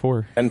about Zen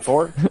 4. Zen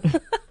 4?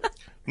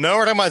 No,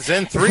 we're talking about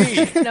Zen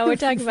 3. No, we're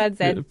talking about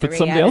Zen 3. But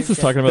somebody else is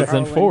talking about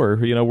Zen 4.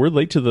 We're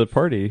late to the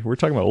party. We're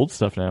talking about old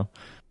stuff now.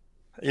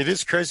 It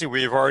is crazy.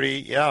 We've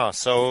already,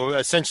 So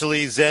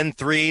essentially Zen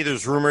 3,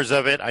 there's rumors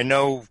of it. I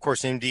know, of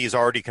course, AMD has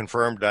already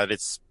confirmed that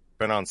it's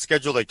been on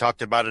schedule. They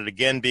talked about it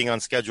again being on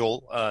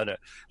schedule, the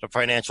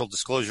financial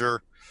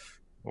disclosure,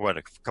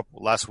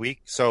 last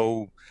week.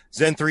 So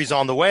Zen 3 is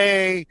on the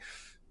way.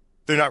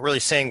 they're not really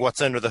saying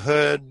what's under the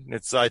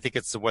hood. I think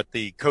it's what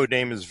the code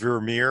name is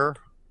Vermeer,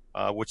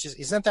 which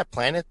isn't that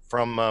planet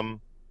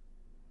from?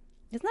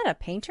 Isn't that a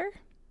painter?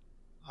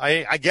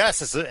 I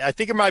guess I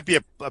think it might be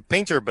a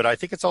painter, but I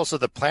think it's also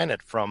the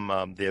planet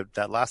from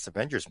that last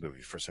Avengers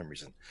movie for some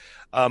reason.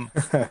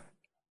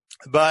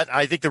 But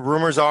I think the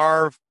rumors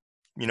are,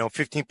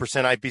 15%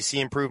 IPC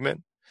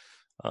improvement.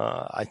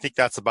 I think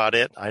that's about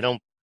it.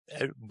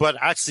 But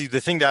actually,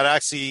 the thing that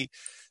actually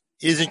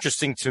is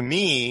interesting to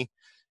me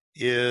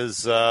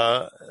is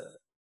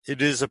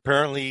it is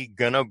apparently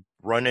going to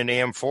run an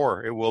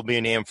AM4. It will be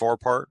an AM4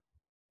 part.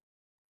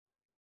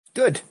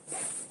 Good.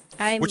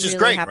 I'm which is really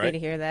great, happy right? to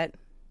hear that.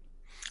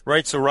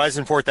 Right, so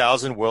Ryzen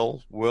 4000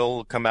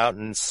 will come out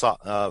and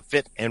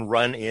fit and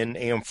run in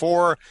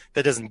AM4.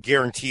 That doesn't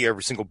guarantee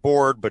every single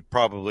board, but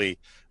probably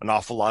an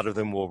awful lot of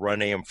them will run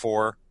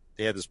AM4.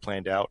 They had this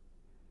planned out.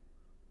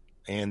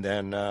 And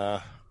then,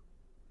 end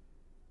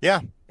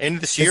of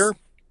this year,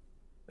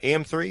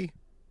 AM3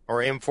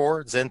 or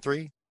AM4, Zen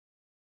 3.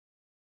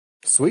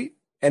 Sweet.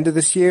 End of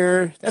this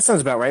year. That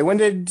sounds about right. When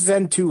did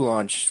Zen 2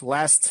 launch?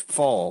 Last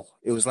fall.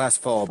 It was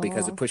last fall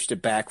because it pushed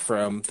it back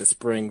from the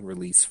spring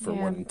release for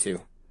 1 and 2.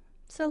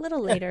 So a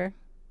little later.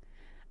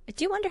 I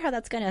do wonder how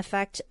that's going to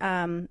affect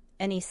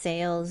any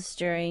sales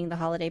during the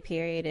holiday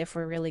period. If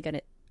we're really going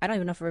to, I don't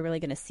even know if we're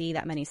really going to see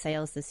that many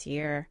sales this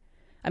year.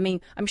 I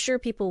mean, I'm sure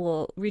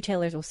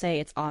retailers will say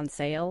it's on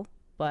sale,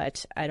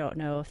 but I don't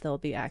know if they'll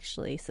be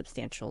actually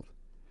substantial.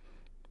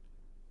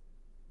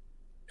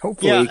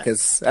 Hopefully,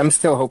 because I'm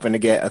still hoping to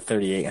get a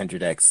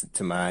 3800X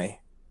to my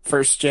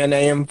first gen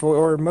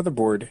AM4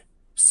 motherboard.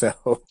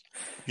 So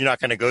you're not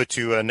going to go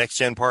to a next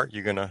gen part.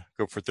 You're going to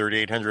go for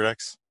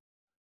 3800X.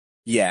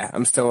 Yeah,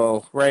 I'm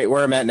still right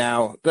where I'm at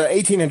now. The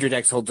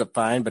 1800X holds up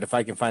fine, but if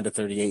I can find a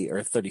 38 or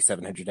a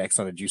 3700X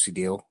on a juicy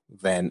deal,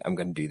 then I'm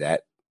going to do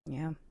that.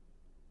 Yeah.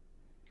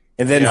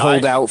 And then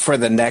hold out for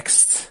the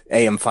next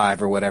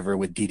AM5 or whatever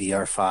with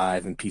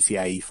DDR5 and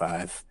PCIe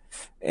 5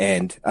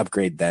 and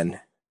upgrade then.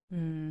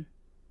 Mm.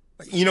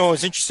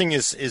 What's interesting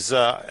is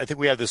I think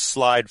we have this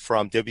slide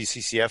from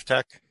WCCF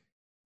Tech.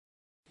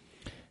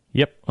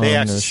 Yep. They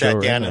actually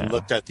sat down and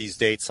looked at these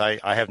dates. I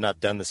have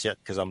not done this yet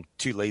because I'm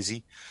too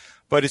lazy.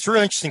 But it's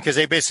really interesting because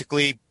they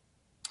basically,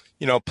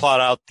 plot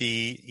out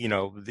the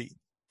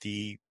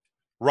Ryzen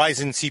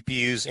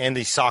CPUs and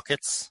the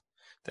sockets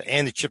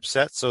and the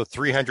chipset. So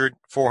 300,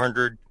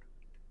 400,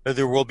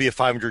 there will be a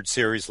 500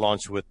 series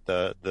launched with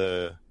so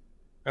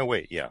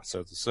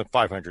it's a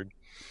 500.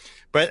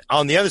 But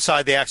on the other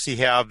side, they actually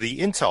have the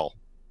Intel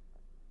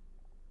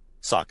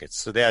sockets.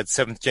 So they had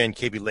 7th gen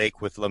Kaby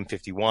Lake with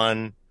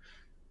 1151.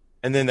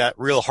 And then that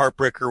real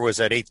heartbreaker was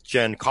that 8th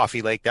gen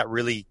Coffee Lake that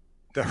really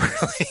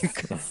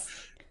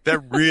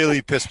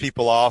pissed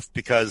people off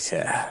because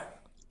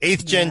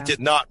 8th gen did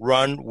not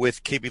run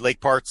with Kaby Lake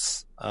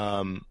parts.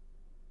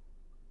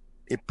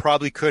 It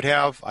probably could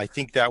have. I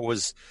think that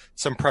was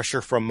some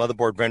pressure from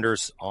motherboard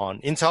vendors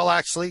on Intel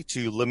actually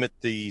to limit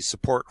the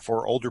support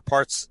for older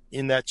parts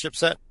in that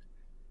chipset.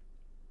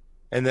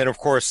 And then of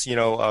course,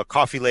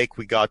 Coffee Lake,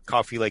 we got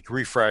Coffee Lake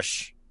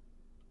Refresh.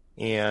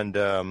 And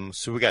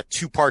so we got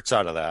 2 parts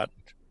out of that.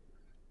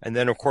 And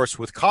then of course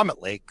with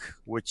Comet Lake,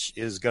 which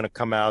is going to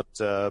come out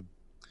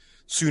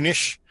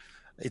soonish.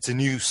 It's a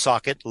new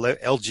socket,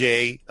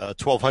 LJ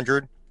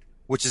 1200,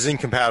 which is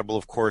incompatible,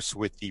 of course,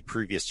 with the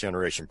previous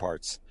generation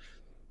parts.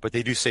 But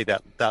they do say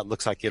that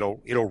looks like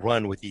it'll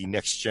run with the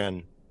next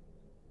gen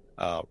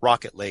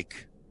Rocket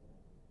Lake.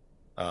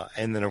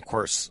 And then, of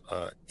course,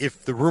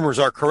 if the rumors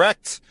are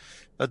correct,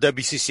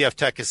 WCCF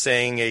Tech is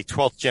saying a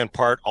 12th gen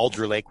part,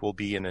 Alder Lake, will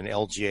be in an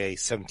LGA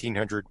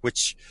 1700,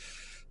 which,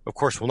 of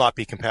course, will not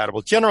be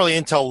compatible. Generally,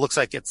 Intel looks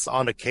like it's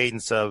on a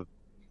cadence of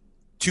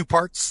 2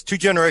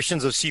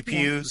 generations of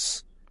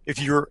CPUs.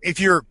 Yeah. If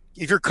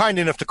you're kind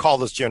enough to call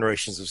those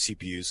generations of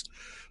CPUs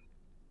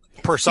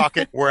per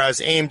socket, whereas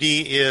AMD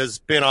is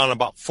been on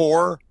about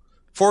 4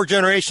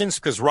 generations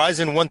because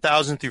Ryzen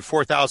 1000 through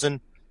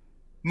 4000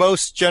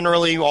 most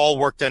generally all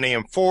worked on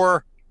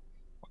AM4.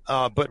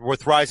 But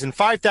with Ryzen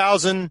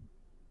 5000,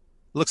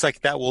 looks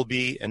like that will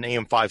be an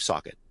AM5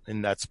 socket.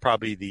 And that's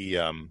probably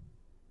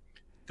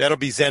that'll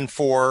be Zen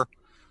 4.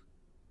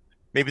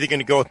 Maybe they're going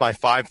to go with my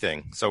 5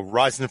 thing. So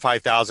Ryzen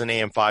 5000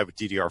 AM5 with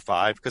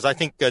DDR5, because I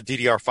think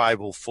DDR5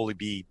 will fully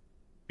be,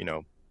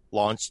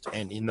 launched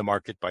and in the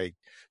market by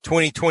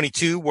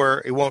 2022,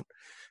 where it won't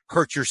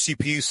hurt your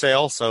CPU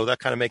sale. So that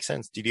kind of makes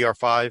sense.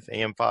 DDR5,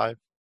 AM5,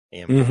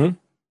 AM5.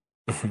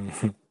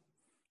 Mm-hmm.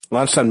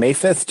 Launched on May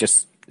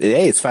 5th.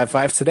 It's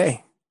 5.5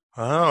 today.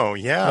 Oh,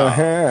 yeah.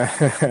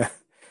 Uh-huh.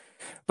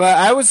 But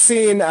I was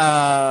seeing,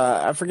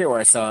 I forget where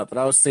I saw it, but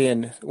I was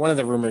seeing one of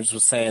the rumors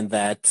was saying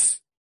that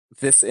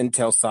this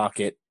Intel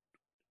socket,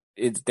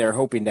 they're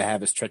hoping to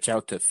have it stretch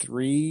out to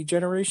 3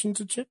 generations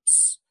of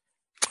chips.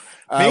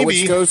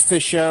 Which goes to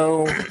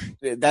show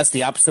that's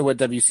the opposite of what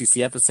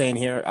WCCF is saying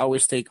here. I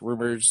always take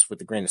rumors with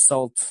a grain of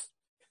salt,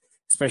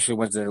 especially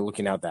ones that are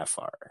looking out that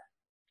far.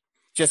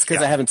 Just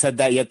because I haven't said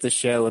that yet this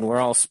show, and we're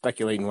all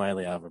speculating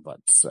widely out of our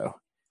butts. So,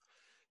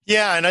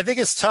 Yeah, and I think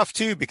it's tough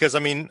too because I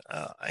mean,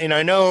 and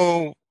I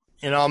know,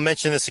 and I'll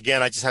mention this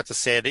again. I just have to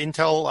say it.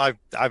 Intel,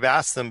 I've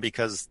asked them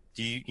because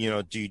do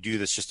you do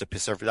this just to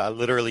piss everybody? I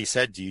literally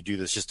said, do you do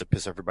this just to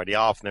piss everybody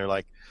off? And they're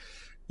like,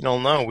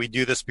 no, we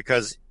do this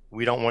because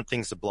we don't want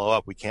things to blow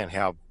up. We can't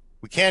have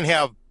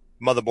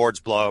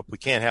motherboards blow up. We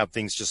can't have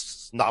things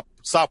just not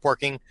stop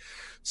working.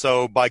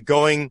 So by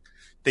going,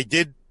 they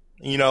did,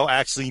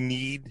 actually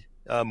need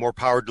more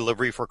power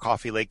delivery for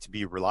Coffee Lake to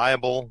be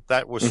reliable.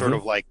 That was sort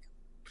of like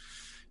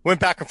went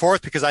back and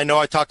forth because I know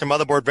I talked to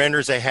motherboard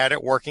vendors. They had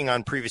it working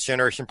on previous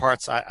generation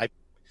parts.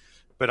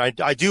 But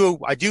I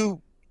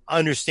do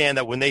understand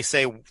that when they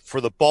say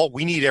for the bulk,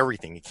 we need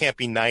everything. It can't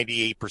be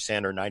 98%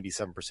 or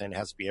 97%. It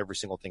has to be every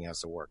single thing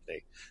has to work.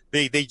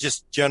 They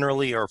just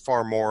generally are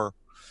far more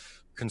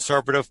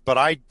conservative, but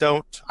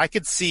I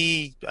could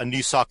see a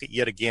new socket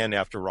yet again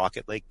after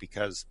Rocket Lake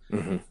because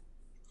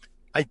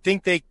I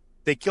think they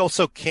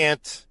also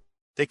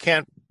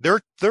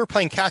they're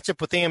playing catch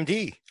up with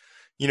AMD.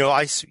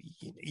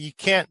 You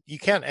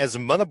can't as a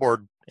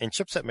motherboard and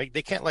chipset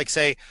they can't like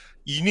say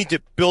you need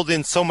to build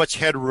in so much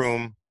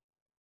headroom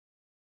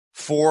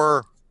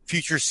for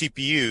future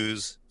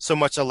CPUs, so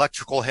much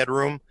electrical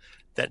headroom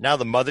that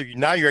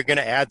now you're going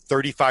to add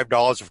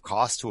 $35 of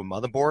cost to a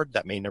motherboard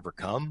that may never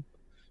come.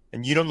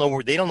 And they don't know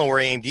where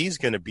AMD is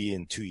going to be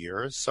in 2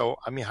 years. So,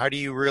 I mean, how do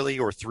you really,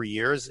 or 3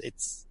 years?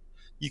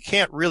 You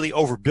can't really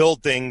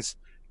overbuild things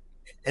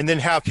and then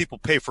have people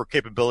pay for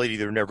capability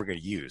they're never going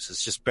to use.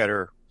 It's just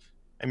better.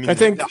 I mean, I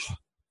think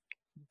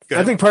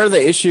part of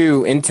the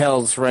issue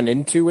Intel's run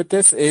into with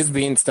this is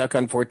being stuck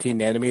on 14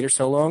 nanometers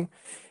so long,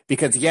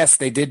 because yes,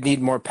 they did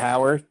need more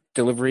power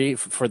delivery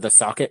for the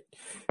socket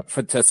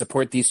to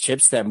support these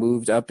chips that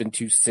moved up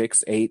into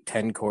 6, 8,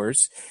 10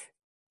 cores,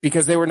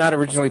 because they were not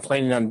originally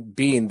planning on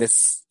being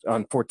this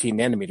on 14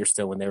 nanometers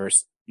still when they were,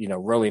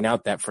 rolling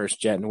out that first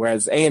gen.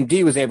 Whereas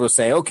AMD was able to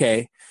say,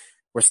 okay,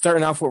 we're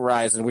starting off with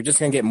Ryzen. We're just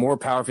going to get more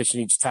power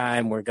efficient each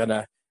time. We're going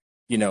to,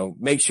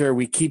 make sure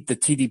we keep the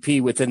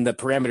TDP within the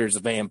parameters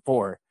of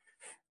AM4.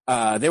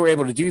 They were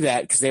able to do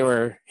that because they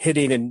were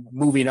hitting and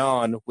moving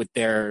on with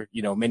their,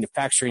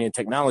 manufacturing and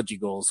technology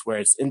goals,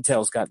 whereas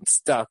Intel's gotten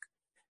stuck.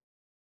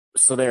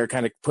 So they're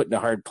kind of put in a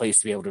hard place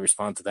to be able to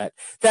respond to that.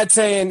 That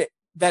said,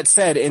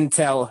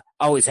 Intel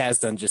always has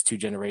done just 2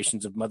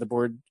 generations of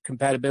motherboard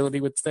compatibility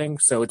with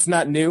things. So it's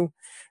not new,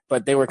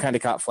 but they were kind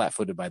of caught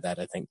flat-footed by that,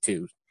 I think,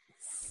 too.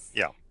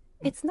 Yeah.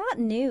 It's not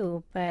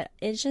new, but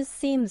it just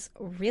seems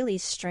really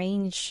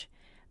strange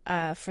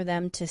for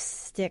them to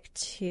stick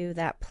to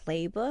that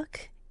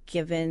playbook,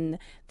 given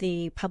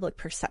the public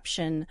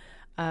perception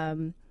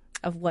of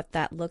what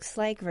that looks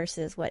like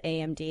versus what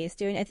AMD is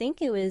doing. I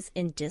think it was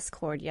in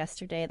Discord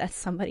yesterday that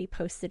somebody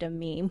posted a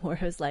meme where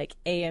it was like,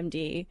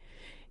 AMD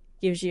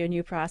gives you a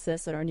new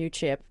processor or a new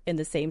chip in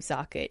the same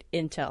socket.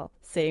 Intel,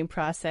 same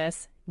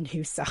process,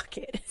 new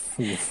socket.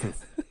 And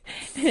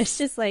it's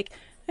just like,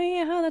 oh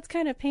yeah, that's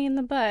kind of pain in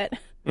the butt.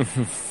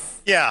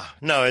 Yeah,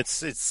 no,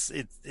 it's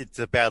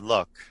a bad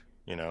look.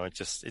 It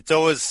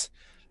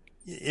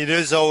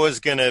is always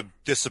going to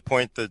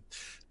disappoint the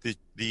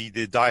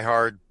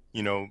diehard,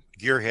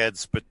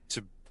 gearheads, but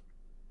to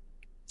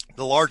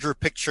the larger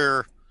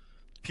picture,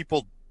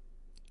 people,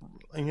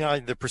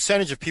 the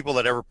percentage of people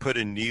that ever put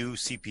a new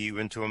CPU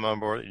into a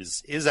motherboard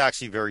is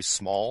actually very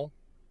small.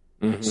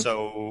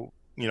 So,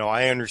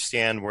 I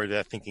understand where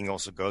that thinking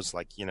also goes.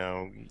 Like,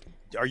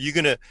 are you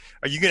gonna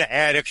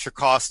add extra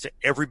cost to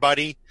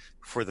everybody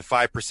for the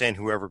 5%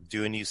 who ever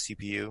do a new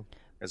CPU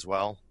as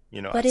well?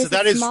 But is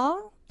it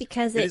small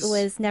because it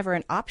was never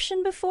an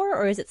option before,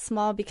 or is it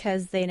small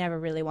because they never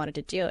really wanted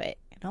to do it?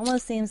 It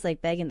almost seems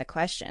like begging the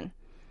question.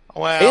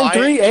 Well,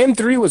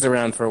 AM3 was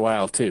around for a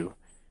while too.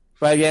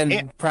 But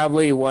again,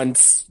 probably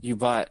once you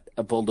bought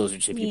a bulldozer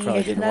chip, you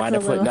probably didn't want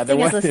to put another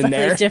one in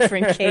there. It's a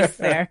different case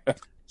there.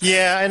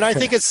 Yeah, and I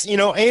think it's,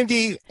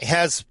 AMD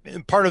has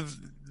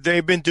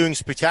they've been doing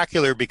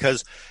spectacular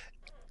because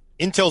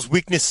Intel's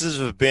weaknesses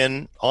have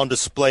been on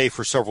display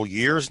for several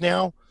years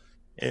now.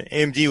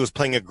 AMD was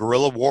playing a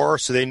guerrilla war,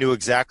 so they knew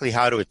exactly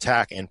how to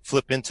attack and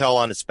flip Intel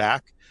on its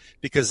back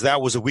because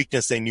that was a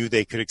weakness they knew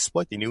they could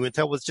exploit. They knew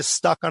Intel was just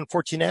stuck on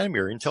 14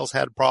 nanometer. Intel's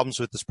had problems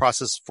with this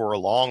process for a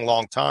long,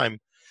 long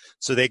time.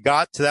 So they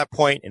got to that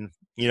point and,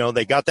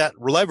 they got that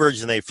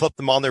leverage and they flipped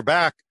them on their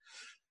back.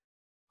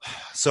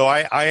 So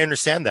I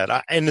understand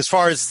that. And as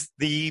far as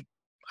I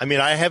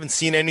haven't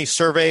seen any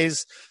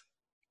surveys,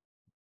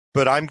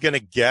 but I'm going to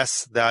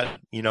guess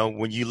that,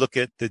 when you look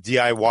at the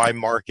DIY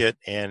market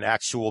and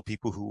actual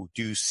people who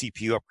do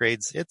CPU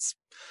upgrades, it's,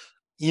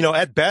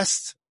 at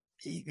best,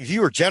 if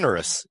you were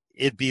generous,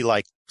 it'd be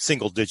like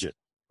single digit,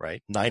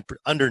 right?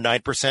 Under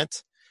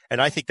 9%.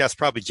 And I think that's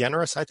probably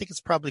generous. I think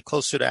it's probably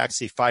closer to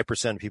actually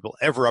 5% of people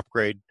ever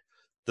upgrade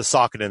the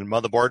socket and the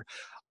motherboard.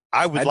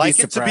 I'd like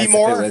it to be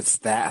more. It's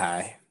that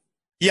high.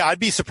 Yeah, I'd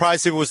be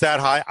surprised if it was that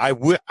high.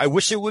 I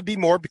wish it would be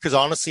more because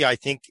honestly, I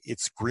think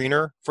it's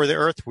greener for the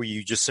earth where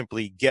you just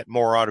simply get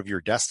more out of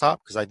your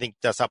desktop because I think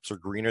desktops are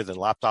greener than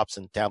laptops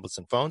and tablets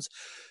and phones.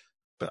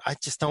 But I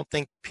just don't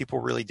think people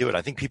really do it.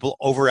 I think people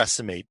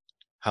overestimate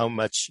how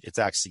much it's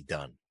actually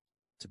done,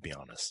 to be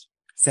honest.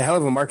 It's a hell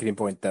of a marketing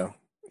point, though.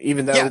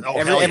 Even though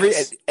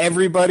yes.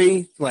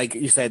 everybody, like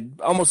you said,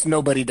 almost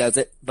nobody does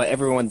it, but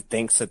everyone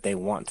thinks that they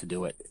want to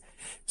do it.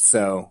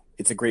 So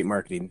it's a great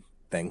marketing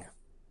thing.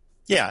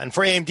 Yeah, and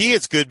for AMD,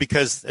 it's good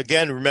because,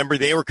 again, remember,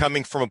 they were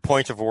coming from a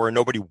point of where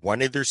nobody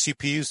wanted their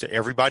CPUs, to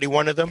everybody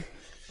wanted them.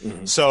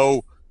 Mm-hmm.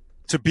 So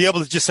to be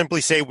able to just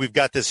simply say we've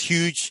got this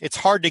huge, it's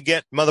hard to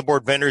get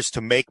motherboard vendors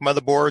to make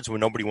motherboards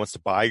when nobody wants to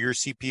buy your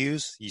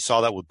CPUs. You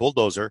saw that with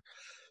Bulldozer.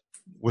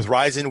 With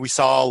Ryzen, we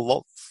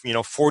saw,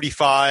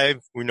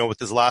 45. We know with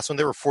this last one,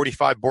 there were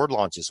 45 board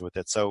launches with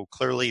it. So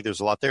clearly there's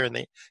a lot there.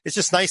 And it's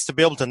just nice to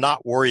be able to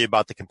not worry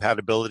about the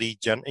compatibility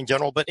in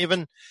general. But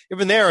even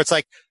there, it's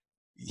like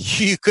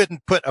you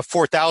couldn't put a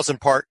 4,000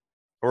 part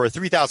or a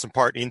 3,000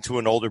 part into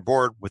an older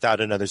board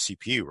without another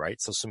CPU,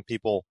 right? So some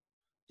people,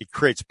 it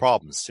creates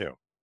problems too.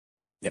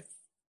 Yep.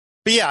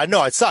 But yeah,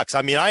 no, it sucks.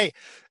 I mean,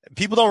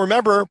 people don't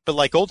remember, but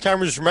like old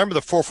timers remember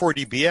the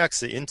 440BX,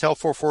 the Intel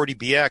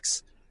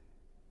 440BX.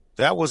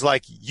 That was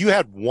like, you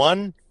had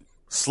one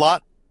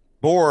slot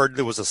board.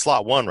 There was a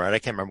slot one, right? I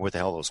can't remember what the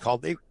hell it was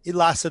called. It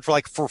lasted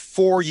for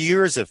 4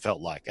 years, it felt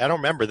like. I don't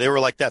remember. They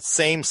were like, that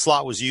same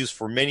slot was used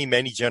for many,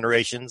 many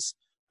generations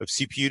of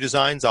CPU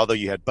designs. Although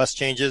you had bus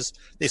changes,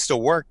 they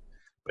still worked,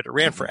 but it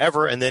ran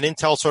forever. And then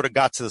Intel sort of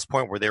got to this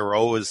point where they were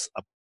always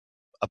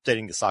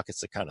updating the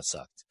sockets that kind of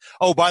sucked.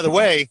 Oh, by the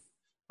way,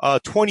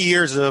 20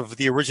 years of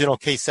the original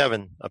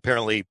K7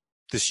 apparently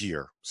this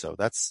year. So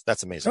that's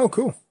amazing. Oh,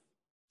 cool.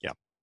 Yeah.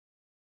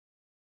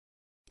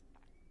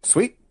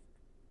 Sweet.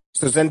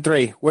 So Zen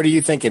 3, what are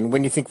you thinking?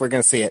 When do you think we're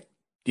going to see it?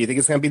 Do you think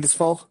it's going to be this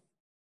fall?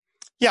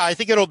 Yeah, I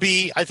think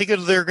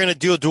they're going to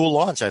do a dual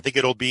launch. I think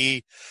it'll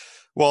be,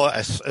 well,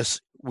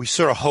 as we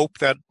sort of hope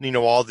that,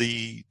 all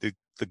the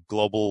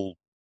global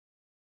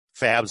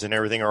fabs and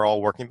everything are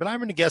all working, but I'm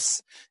going to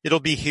guess it'll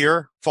be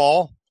here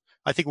fall.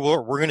 I think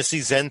we're going to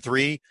see Zen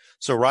 3.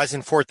 So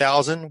Ryzen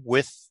 4000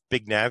 with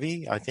Big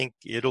Navi. I think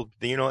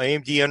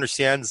AMD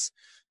understands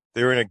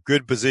they're in a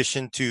good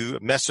position to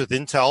mess with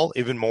Intel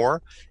even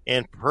more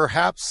and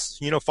perhaps,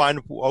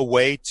 find a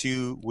way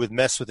to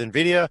mess with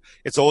NVIDIA.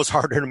 It's always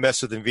harder to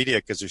mess with NVIDIA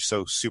because they're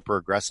so super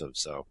aggressive.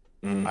 So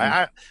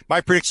my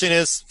prediction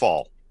is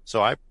fall.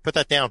 So I put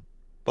that down,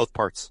 both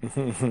parts.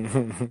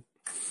 I'm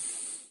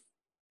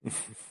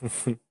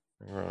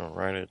going to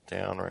write it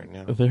down right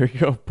now. There you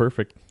go.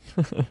 Perfect.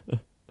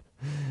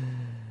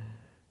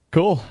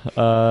 Cool.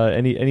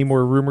 Any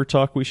more rumor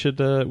talk we should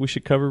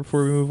cover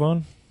before we move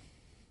on?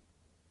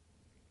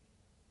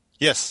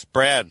 Yes,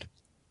 Brad.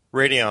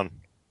 Radeon.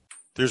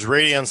 There's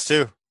Radeons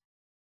too.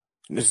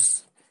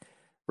 There's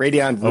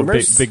Radeon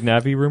rumors? Big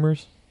Navi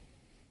rumors?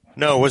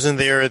 No, wasn't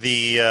there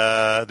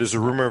there's a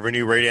rumor of a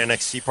new Radeon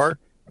XT part?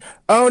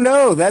 Oh,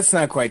 no, that's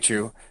not quite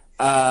true.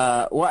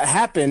 What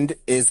happened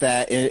is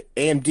that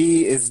AMD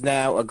is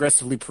now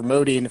aggressively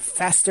promoting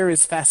faster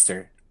is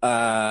faster.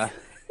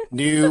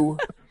 New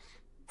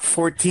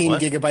 14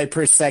 gigabyte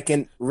per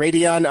second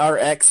Radeon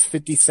RX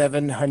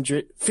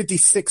 5600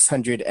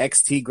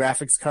 XT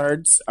graphics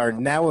cards are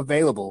now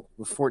available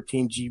with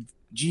 14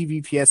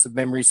 GBps of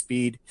memory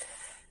speed,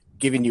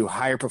 giving you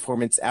higher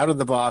performance out of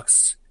the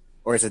box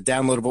or as a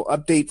downloadable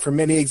update for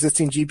many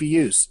existing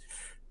GPUs.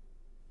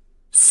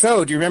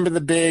 So, do you remember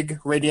the big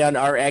Radeon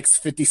RX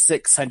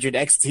 5600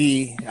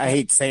 XT? I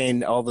hate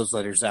saying all those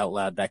letters out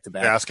loud back to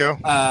back. Fiasco?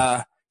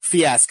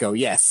 Fiasco,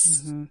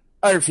 yes. Mm-hmm.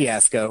 Utter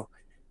fiasco.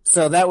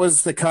 So that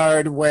was the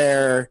card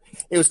where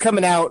it was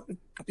coming out.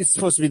 It's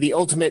supposed to be the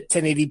ultimate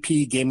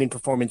 1080p gaming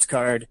performance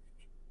card.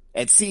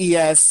 At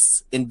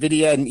CES,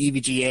 NVIDIA and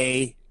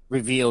EVGA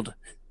revealed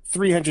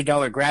 $300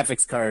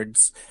 graphics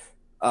cards,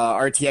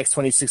 RTX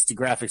 2060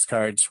 graphics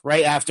cards,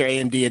 right after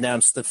AMD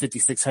announced the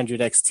 5600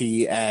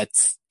 XT at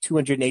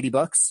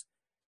 $280.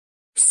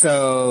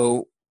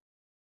 So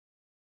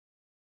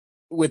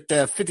with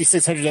the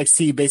 5600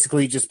 XT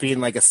basically just being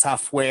like a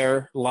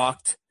software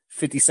locked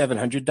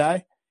 5700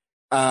 die,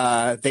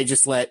 they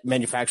just let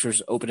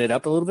manufacturers open it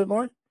up a little bit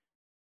more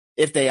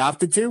if they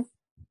opted to,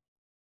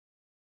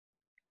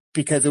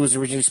 because it was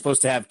originally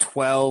supposed to have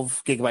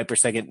 12 gigabyte per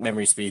second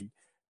memory speed.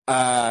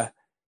 It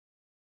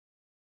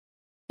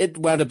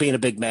wound up being a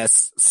big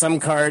mess. Some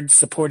cards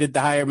supported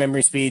the higher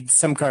memory speed,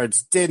 some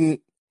cards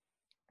didn't,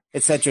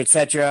 etc.,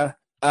 etc.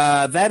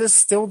 That is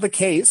still the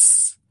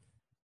case.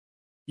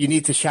 You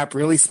need to shop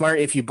really smart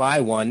if you buy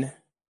one.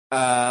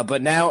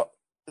 But now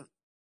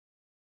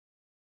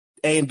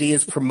AMD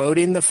is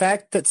promoting the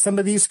fact that some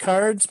of these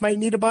cards might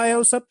need a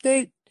BIOS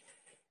update,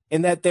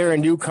 and that there are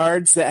new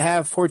cards that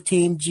have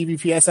 14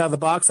 GBps out of the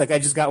box. Like I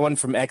just got one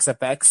from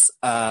XFX.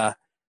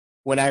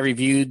 When I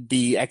reviewed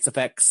the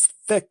XFX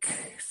Thick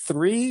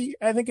 3,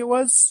 I think it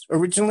was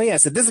originally, I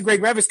said, this is a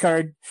great graphics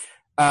card,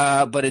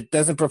 but it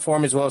doesn't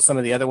perform as well as some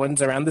of the other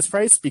ones around this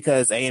price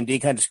because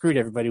AMD kind of screwed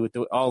everybody with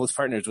all its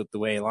partners with the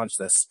way it launched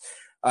this.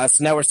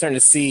 So now we're starting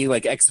to see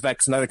like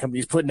XFX and other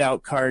companies putting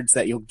out cards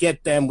that you'll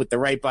get them with the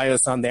right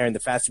BIOS on there and the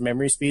faster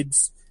memory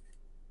speeds.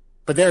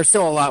 But there's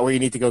still a lot where you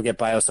need to go get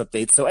BIOS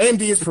updates. So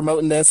AMD is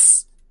promoting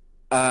this.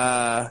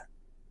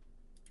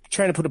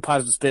 trying to put a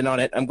positive spin on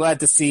it. I'm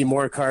glad to see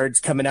more cards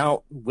coming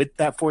out with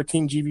that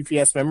 14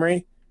 Gbps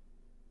memory.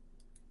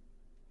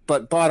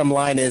 But bottom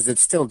line is,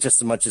 it's still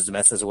just as much as a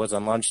mess as it was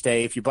on launch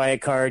day. If you buy a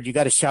card, you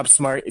got to shop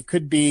smart. It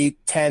could be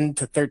 10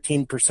 to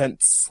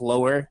 13%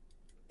 slower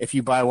if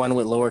you buy one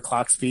with lower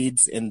clock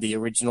speeds and the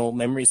original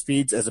memory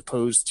speeds, as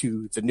opposed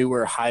to the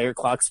newer, higher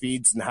clock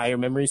speeds and higher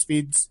memory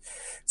speeds.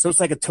 So it's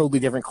like a totally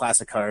different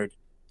class of card.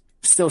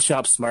 Still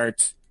shop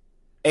smart.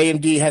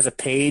 AMD has a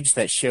page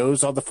that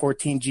shows all the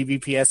 14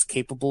 Gbps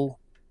capable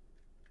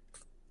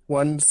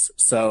ones.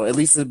 So at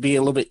least it'll be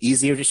a little bit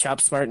easier to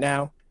shop smart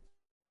now.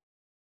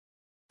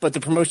 But the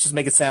promotions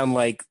make it sound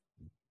like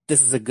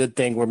this is a good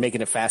thing. We're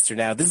making it faster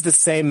now. This is the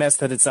same mess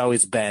that it's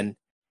always been.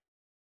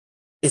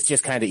 It's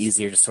just kind of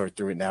easier to sort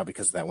through it now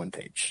because of that one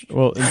page.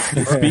 Well,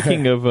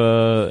 speaking of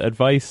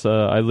advice,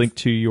 I linked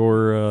to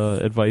your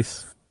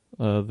advice,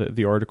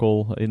 the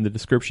article in the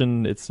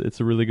description. It's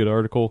a really good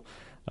article.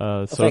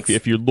 So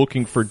if you're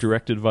looking for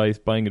direct advice,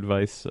 buying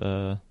advice,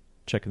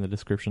 check in the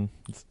description.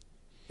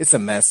 It's a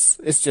mess.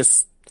 It's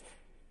just,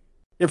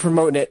 you're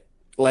promoting it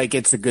like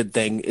it's a good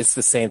thing. It's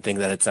the same thing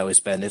that it's always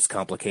been. It's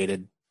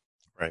complicated.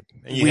 Right.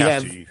 And you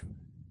have to.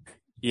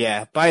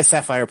 Yeah, buy a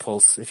Sapphire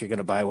Pulse if you're going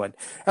to buy one.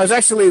 I was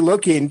actually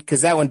looking,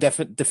 because that one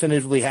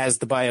definitively has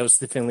the BIOS,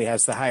 definitely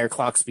has the higher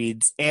clock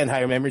speeds and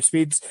higher memory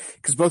speeds,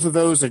 because both of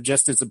those are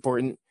just as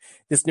important.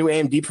 This new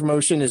AMD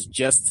promotion is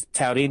just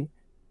touting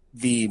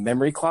the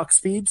memory clock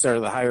speeds, or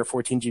the higher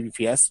 14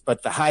 Gbps,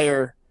 but the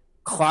higher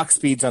clock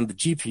speeds on the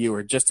GPU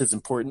are just as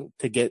important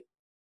to get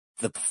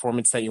the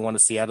performance that you want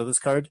to see out of this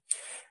card.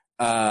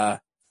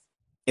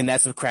 And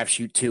that's a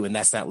crapshoot too, and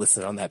that's not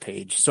listed on that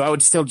page. So I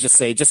would still just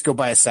say, just go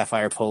buy a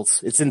Sapphire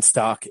Pulse. It's in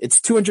stock. It's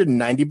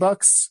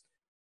 $290.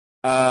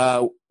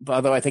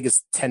 Although I think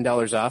it's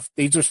 $10 off.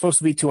 These are supposed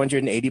to be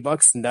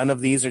 $280. None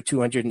of these are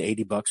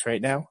 $280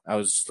 right now. I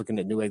was just looking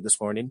at Newegg this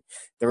morning.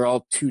 They're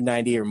all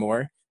 $290 or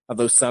more,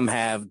 although some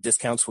have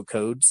discounts with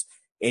codes.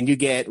 And you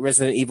get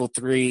Resident Evil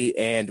 3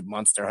 and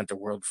Monster Hunter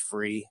World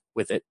free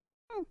with it.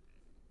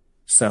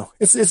 So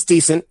it's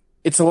decent.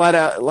 It's a lot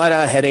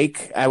of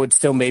headache. I would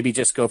still maybe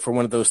just go for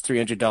one of those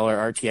 $300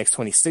 RTX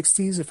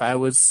 2060s if I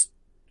was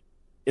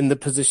in the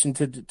position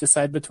to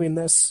decide between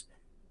this.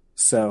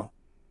 So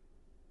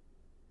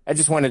I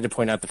just wanted to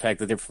point out the fact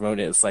that they're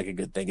promoting it as like a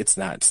good thing. It's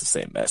not. It's the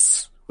same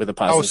mess with a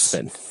positive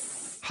spin.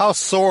 How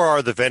sore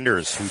are the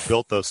vendors who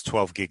built those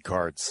 12 gig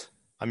cards?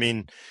 I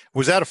mean,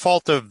 was that a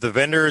fault of the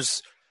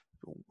vendors'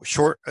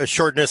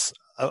 shortness,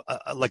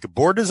 like a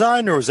board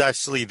design, or was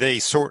actually they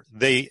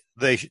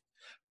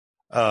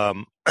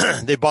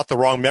they bought the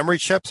wrong memory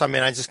chips? I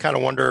mean, I just kind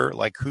of wonder,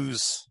 like,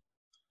 who's...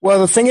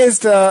 Well, the thing is,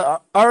 the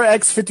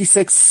RX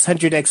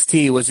 5600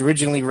 XT was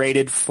originally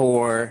rated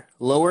for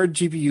lower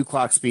GPU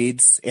clock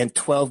speeds and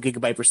 12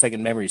 gigabyte per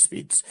second memory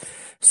speeds.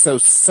 So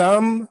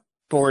some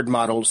board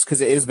models,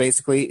 because it is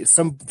basically,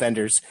 some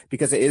vendors,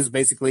 because it is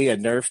basically a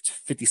nerfed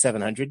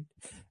 5700,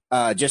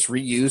 just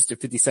reused the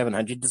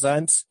 5700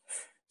 designs.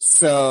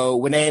 So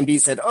when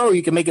AMD said, oh,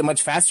 you can make it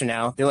much faster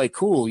now, they're like,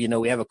 cool,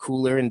 we have a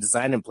cooler and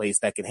design in place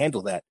that can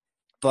handle that.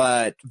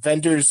 But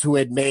vendors who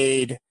had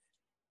made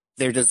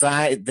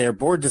their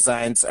board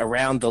designs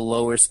around the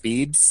lower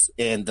speeds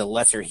and the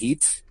lesser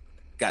heat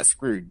got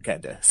screwed,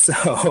 kind of.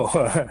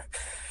 So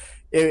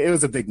it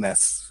was a big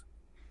mess.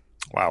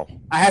 Wow.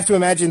 I have to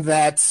imagine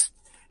that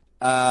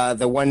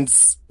the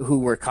ones who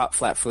were caught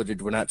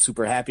flat-footed were not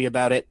super happy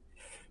about it.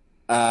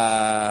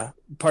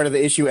 Part of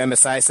the issue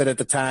MSI said at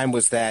the time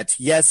was that,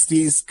 yes,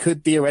 these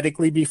could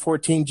theoretically be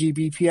 14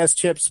 Gbps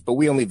chips, but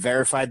we only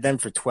verified them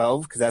for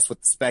 12 because that's what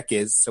the spec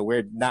is. So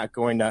we're not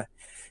going to,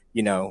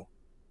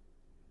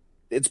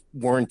 it's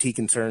warranty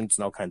concerns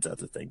and all kinds of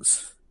other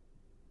things.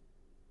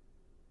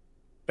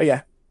 But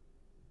yeah,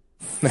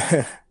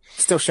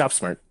 still shop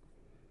smart.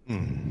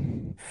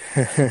 It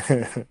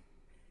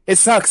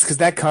sucks because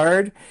that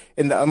card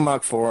in the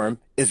unlock forum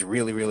is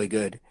really, really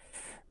good.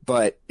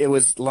 But it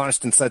was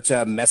launched in such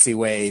a messy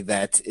way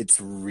that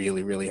it's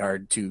really, really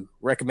hard to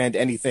recommend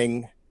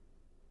anything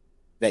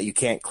that you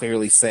can't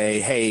clearly say,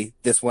 hey,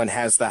 this one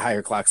has the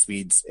higher clock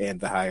speeds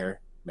and the higher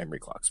memory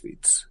clock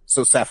speeds.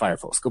 So Sapphire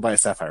Pulse. Go buy a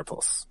Sapphire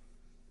Pulse.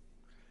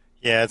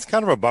 Yeah, it's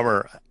kind of a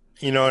bummer.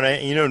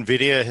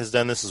 NVIDIA has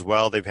done this as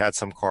well. They've had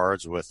some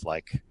cards with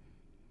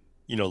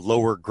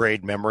lower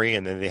grade memory,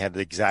 and then they had the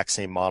exact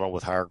same model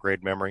with higher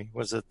grade memory.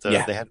 Was it? They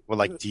had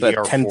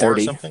DDR4 or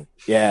something?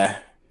 Yeah.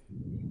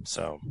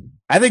 So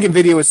I think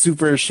NVIDIA was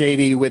super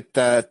shady with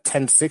the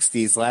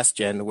 1060s last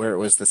gen, where it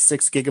was the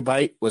 6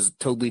 gigabyte was a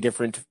totally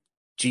different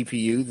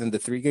GPU than the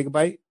 3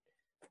 gigabyte.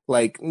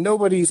 Like,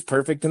 nobody's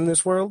perfect in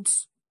this world.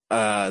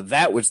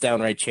 That was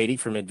downright shady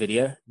from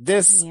NVIDIA.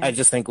 This, I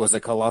just think, was a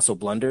colossal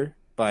blunder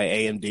by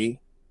AMD,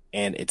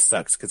 and it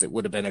sucks because it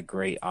would have been a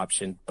great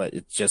option, but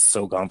it's just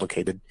so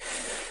complicated.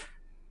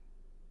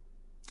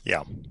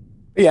 Yeah.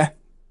 Yeah.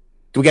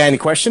 Do we got any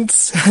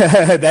questions?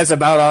 That's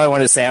about all I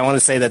want to say. I want to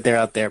say that they're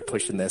out there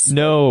pushing this.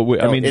 No,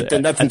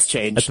 nothing's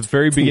changed. At the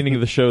very beginning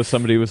of the show,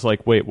 somebody was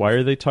like, wait, why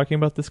are they talking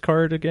about this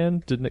card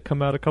again? Didn't it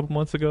come out a couple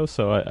months ago?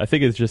 So I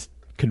think it's just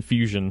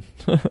confusion.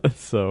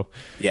 So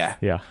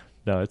Yeah.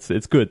 No,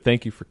 it's good.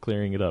 Thank you for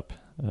clearing it up.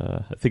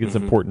 I think it's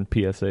important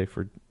PSA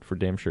for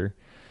damn sure,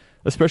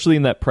 especially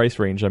in that price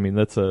range. I mean,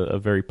 that's a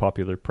very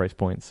popular price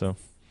point. So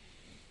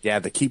Yeah,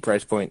 the key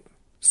price point.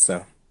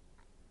 So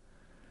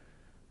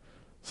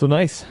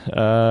nice.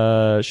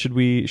 Should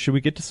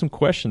we get to some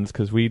questions?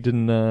 Because we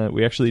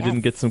actually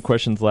didn't get some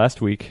questions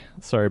last week.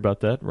 Sorry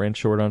about that. Ran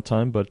short on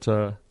time, but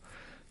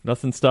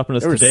nothing's stopping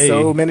us today. There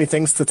were so many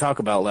things to talk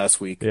about last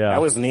week. Yeah. I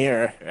wasn't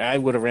here. I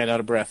would have ran out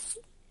of breath.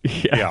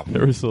 Yeah,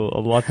 there was a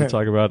lot to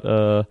talk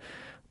about.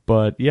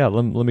 But yeah,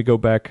 let me go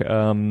back.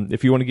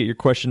 If you want to get your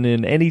question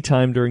in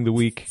anytime during the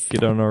week,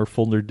 get on our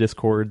Folder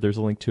Discord. There's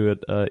a link to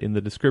it in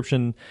the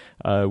description.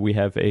 We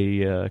have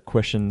a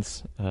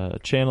questions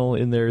channel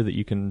in there that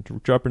you can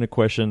drop in a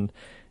question,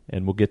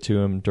 and we'll get to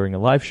them during a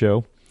live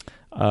show.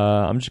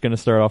 I'm just going to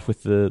start off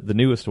with the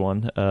newest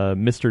one.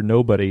 Mr.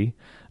 Nobody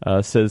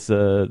says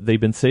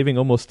they've been saving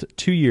almost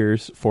 2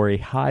 years for a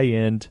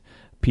high-end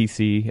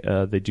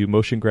PC. They do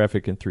motion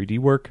graphic and 3D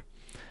work.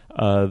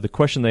 The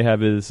question they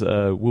have is,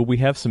 will we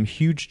have some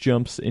huge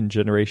jumps in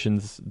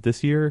generations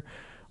this year,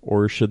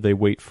 or should they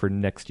wait for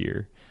next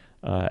year?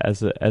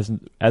 As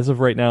of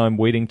right now, I'm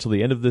waiting till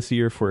the end of this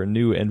year for a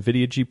new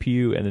NVIDIA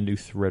GPU and a new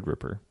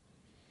Threadripper.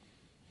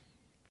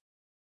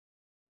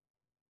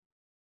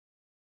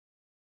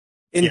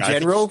 In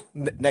general,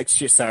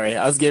 next year. Sorry,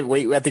 I think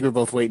we're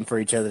both waiting for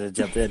each other to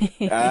jump in.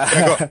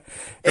 Go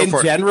in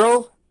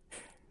general,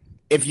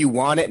 if you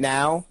want it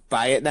now,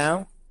 buy it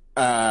now.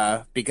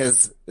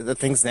 Because the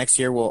things next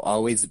year will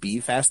always be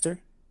faster.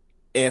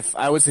 If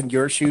I was in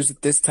your shoes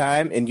at this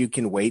time and you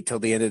can wait till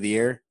the end of the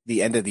year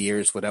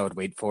is what I would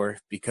wait for,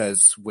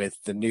 because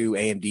with the new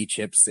AMD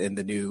chips and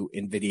the new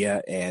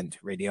NVIDIA and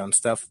Radeon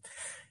stuff,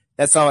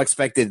 that's all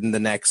expected in the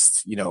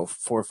next, 4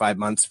 or 5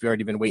 months. We've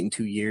already been waiting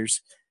 2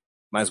 years.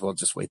 Might as well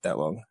just wait that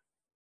long.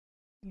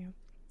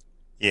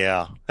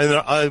 Yeah.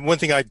 And one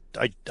thing I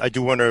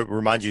do want to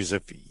remind you is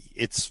if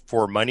it's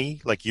for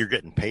money, like you're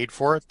getting paid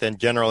for it, then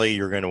generally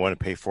you're going to want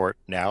to pay for it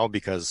now,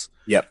 because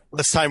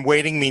less time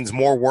waiting means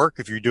more work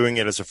if you're doing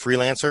it as a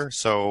freelancer.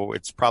 So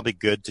it's probably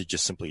good to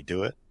just simply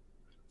do it.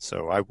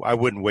 So I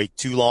wouldn't wait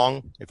too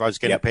long if I was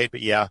getting paid. But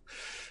yeah,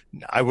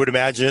 I would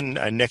imagine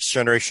a next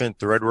generation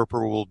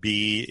Threadripper will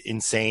be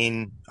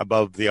insane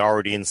above the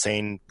already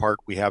insane part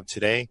we have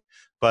today.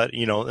 But,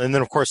 and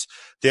then of course,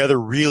 the other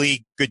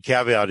really good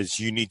caveat is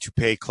you need to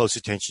pay close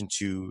attention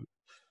to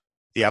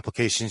the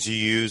applications you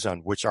use,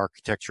 on which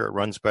architecture it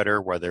runs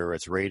better, whether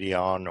it's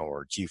Radeon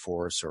or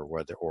GeForce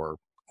or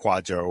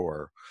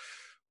Quadro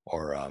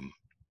or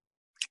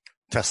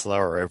Tesla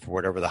or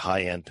whatever the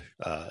high end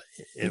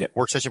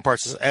workstation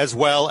parts is, as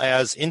well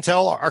as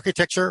Intel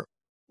architecture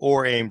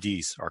or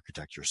AMD's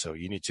architecture. So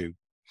you need to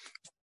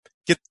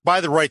buy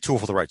the right tool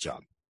for the right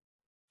job.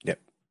 Yep.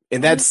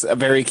 And that's a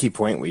very key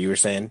point, what you were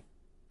saying.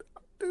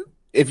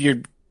 If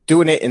you're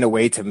doing it in a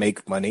way to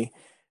make money,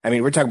 I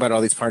mean, we're talking about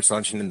all these parts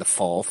launching in the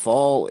fall.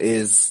 Fall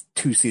is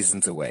 2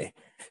 seasons away.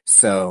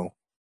 So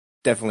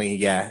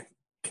definitely,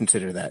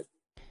 consider that.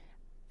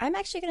 I'm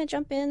actually going to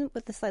jump in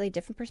with a slightly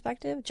different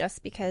perspective,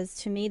 just because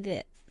to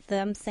me,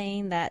 them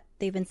saying that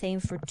they've been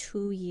saying for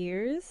 2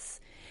 years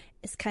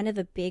is kind of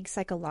a big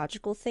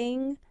psychological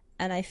thing.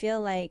 And I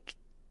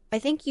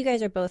think you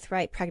guys are both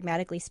right,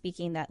 pragmatically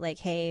speaking, that like,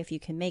 hey, if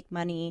you can make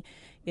money,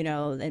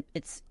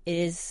 it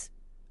is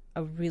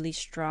a really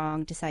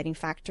strong deciding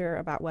factor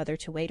about whether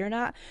to wait or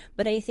not.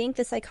 But I think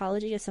the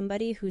psychology of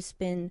somebody who's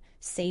been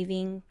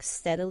saving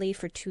steadily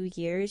for 2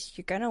 years,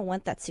 you're going to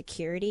want that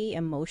security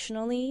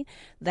emotionally,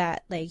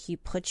 that like you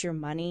put your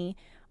money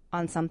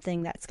on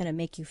something that's going to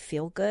make you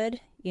feel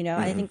good.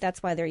 I think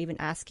that's why they're even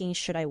asking,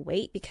 should I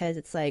wait? Because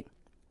it's like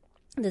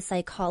the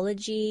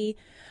psychology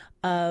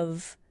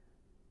of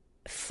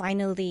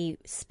finally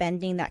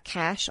spending that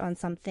cash on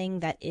something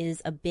that is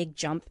a big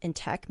jump in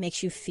tech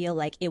makes you feel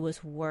like it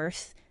was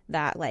worth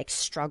that like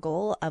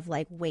struggle of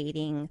like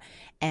waiting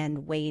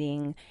and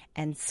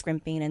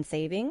scrimping and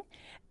saving.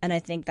 And I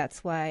think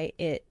that's why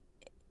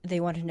they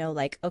want to know,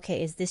 like,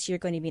 okay, is this year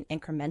going to be an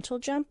incremental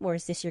jump, or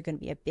is this year going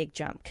to be a big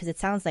jump? Because it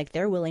sounds like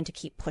they're willing to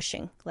keep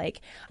pushing.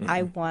 Like,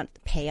 I want the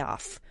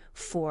payoff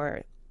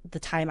for the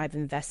time I've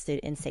invested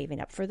in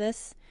saving up for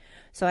this.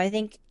 So I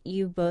think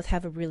you both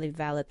have a really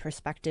valid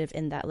perspective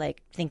in that,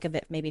 like, think of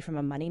it maybe from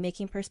a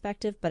money-making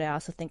perspective, but I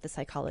also think the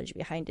psychology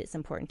behind it is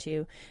important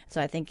too.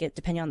 So I think it,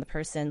 depending on the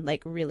person,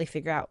 like, really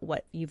figure out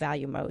what you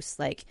value most.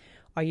 Like,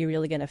 are you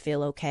really going to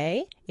feel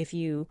okay if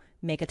you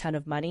make a ton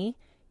of money,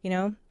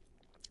 or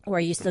are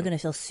you still going to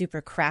feel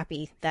super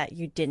crappy that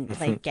you didn't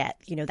like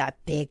get, that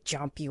big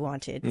jump you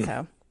wanted?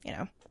 So,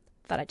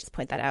 thought I'd just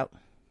point that out.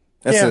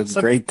 That's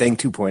a great thing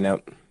to point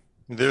out.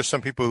 There's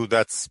some people who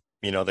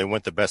they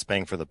want the best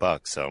bang for the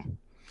buck. So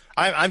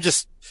I'm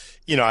just,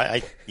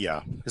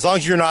 as long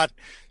as you're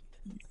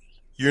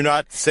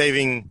not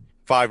saving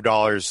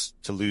 $5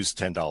 to lose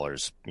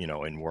 $10,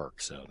 in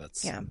work. So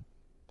that's,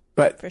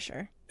 but for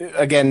sure.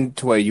 Again,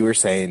 to what you were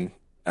saying,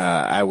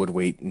 I would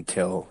wait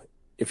until,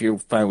 if you're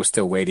fine with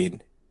still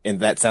waiting, and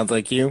that sounds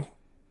like you,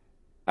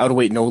 I would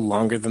wait no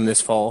longer than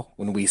this fall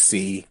when we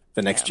see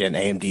the next gen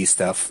AMD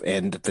stuff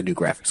and the new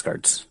graphics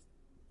cards.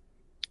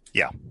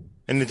 Yeah.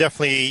 And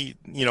definitely,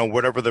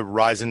 whatever the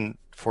Ryzen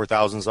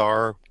 4000s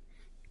are,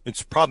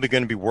 it's probably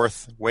going to be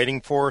worth waiting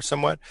for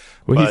somewhat.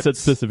 Well, he said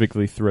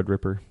specifically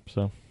Threadripper,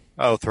 so.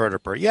 Oh,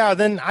 Threadripper. Yeah,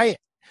 then I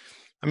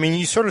mean,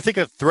 you sort of think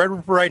of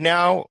Threadripper right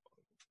now,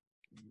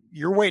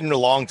 you're waiting a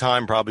long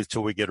time probably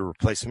till we get a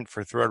replacement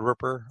for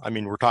Threadripper. I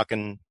mean, we're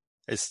talking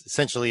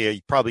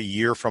essentially probably a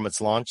year from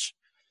its launch.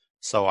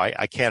 So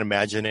I can't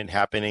imagine it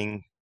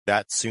happening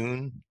that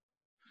soon.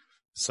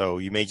 So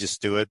you may just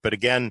do it. But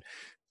again,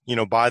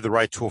 buy the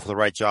right tool for the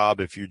right job.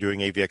 If you're doing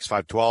AVX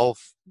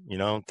 512,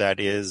 that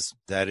is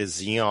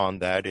Xeon,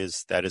 that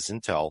is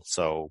Intel.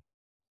 So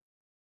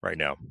right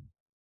now.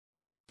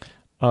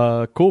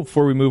 Cool.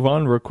 Before we move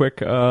on, real quick,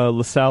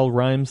 LaSalle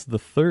Rhymes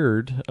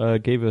III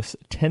gave us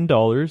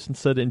 $10 and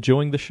said,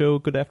 enjoying the show.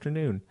 Good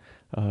afternoon.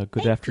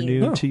 Good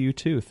afternoon to you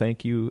too.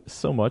 Thank you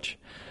so much.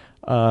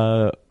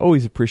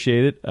 Always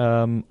appreciate it.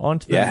 On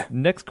to the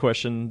next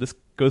question. This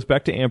goes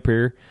back to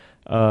Ampere.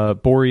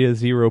 Borea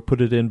Zero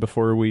put it in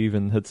before we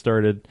even had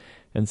started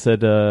and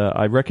said,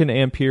 I reckon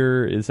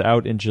Ampere is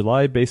out in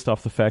July based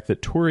off the fact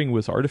that Turing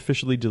was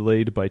artificially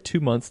delayed by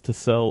 2 months to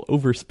sell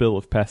overspill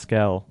of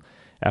Pascal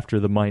after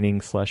the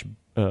mining slash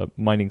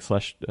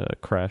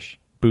crash,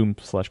 boom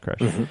slash crash.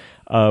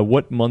 Mm-hmm.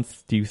 What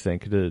month do you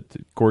think?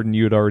 Gordon,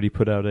 you had already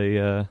put out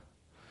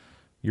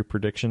your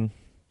prediction.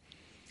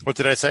 What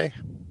did I say?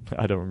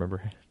 I don't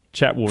remember.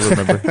 Chat will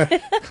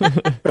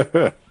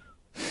remember.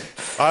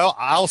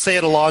 I'll say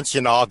it'll launch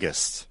in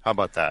August. How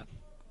about that?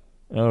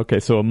 Okay,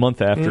 so a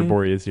month after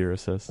Borea Zero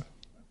says.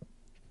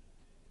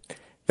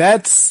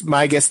 That's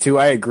my guess too.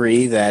 I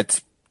agree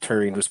that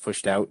Turing was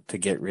pushed out to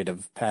get rid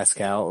of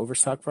Pascal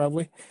overstock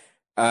probably.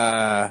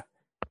 I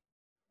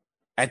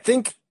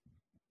think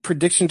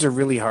predictions are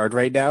really hard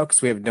right now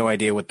because we have no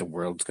idea what the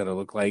world's going to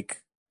look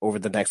like over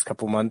the next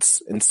couple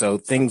months. And so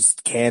things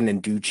can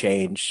and do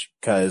change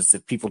because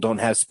if people don't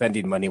have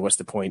spending money, what's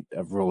the point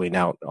of rolling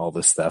out all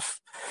this stuff?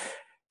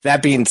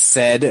 That being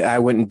said, I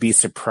wouldn't be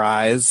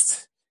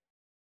surprised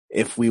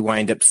if we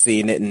wind up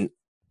seeing it in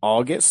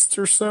August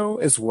or so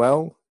as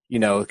well,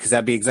 because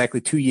that'd be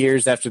exactly 2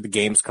 years after the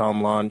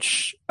Gamescom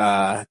launch.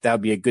 That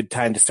would be a good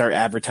time to start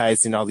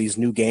advertising all these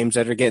new games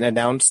that are getting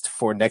announced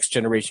for next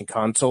generation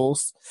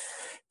consoles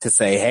to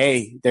say,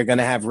 hey, they're going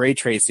to have ray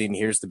tracing.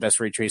 Here's the best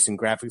ray tracing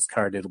graphics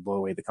card. It'll blow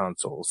away the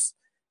consoles.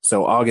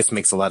 So August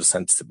makes a lot of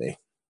sense to me.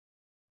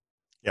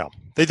 Yeah,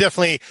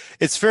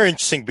 it's very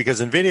interesting because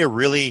NVIDIA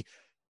really,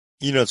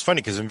 it's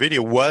funny because NVIDIA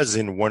was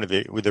in with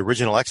the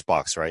original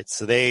Xbox, right?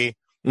 So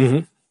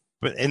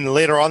but and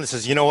later on, it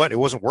says, you know what? It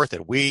wasn't worth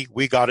it. We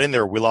got in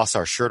there. We lost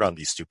our shirt on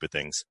these stupid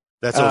things.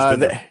 That's always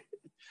been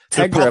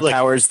Tegra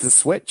powers the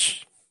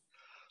Switch.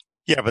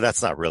 Yeah, but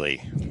that's not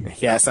really.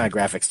 Yeah, it's not a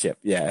graphics chip.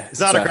 Yeah, it's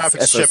not a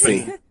graphics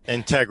chip,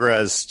 and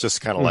Tegra is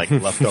just kind of like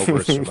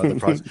leftovers from other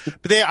products.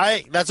 But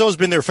that's always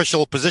been their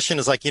official position.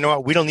 Is like, you know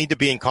what? We don't need to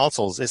be in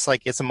consoles. It's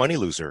like it's a money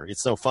loser.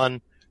 It's no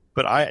fun.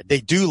 But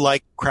they do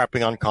like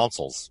crapping on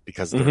consoles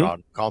because they're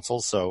on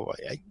consoles. So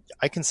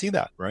I can see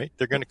that, right?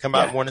 They're going to come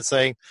out and want to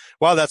say,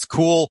 wow, that's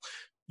cool.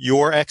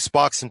 Your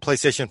Xbox and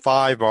PlayStation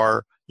 5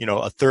 are,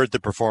 a third the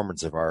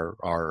performance of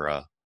our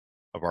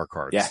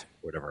cards. Yeah.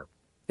 Whatever.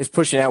 It's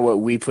pushing out what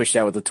we pushed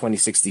out with the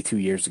 2060 2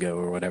 years ago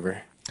or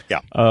whatever.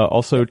 Yeah.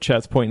 Also,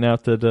 chat's pointing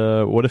out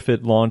that what if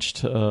it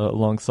launched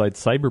alongside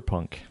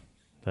Cyberpunk?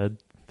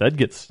 That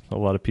gets a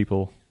lot of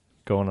people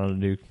going on a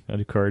new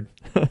card.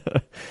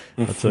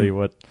 I'll tell you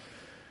what.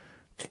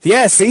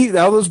 Yeah, see,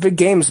 all those big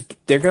games,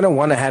 they're going to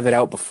want to have it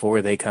out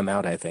before they come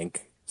out, I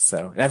think.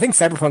 So, and I think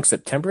Cyberpunk's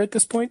September at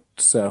this point,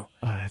 so.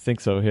 I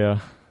think so, yeah.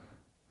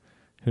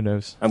 Who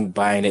knows? I'm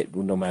buying it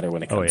no matter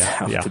when it comes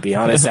out, to be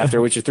honest,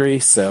 after Witcher 3,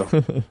 so.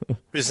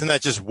 Isn't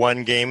that just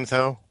one game,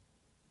 though?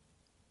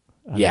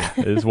 Yeah.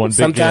 It is one big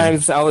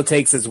Sometimes all it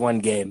takes is one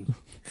game.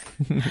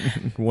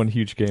 One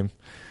huge game.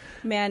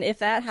 Man, if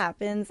that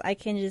happens, I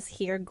can just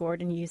hear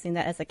Gordon using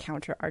that as a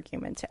counter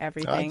argument to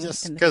everything.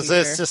 Because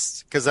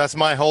that's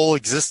my whole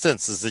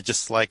existence. Is it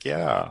just like,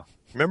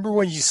 remember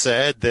when you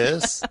said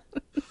this?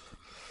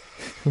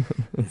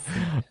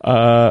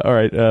 All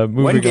right.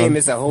 Moving One game on.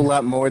 is a whole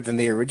lot more than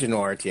the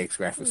original RTX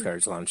graphics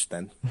cards launched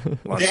then.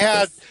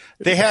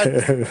 They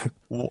had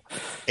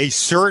a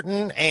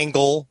certain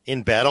angle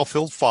in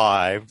Battlefield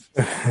 5.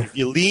 If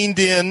you leaned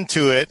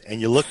into it and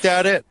you looked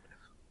at it,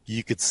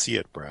 you could see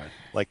it, Brad.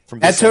 Like from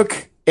that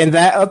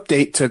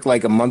update took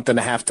like a month and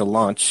a half to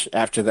launch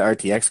after the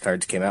RTX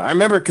cards came out. I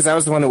remember because I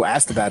was the one who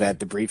asked about it at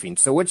the briefing.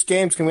 So which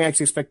games can we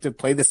actually expect to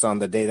play this on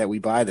the day that we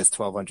buy this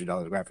 $1,200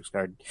 graphics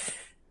card?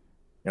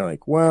 You're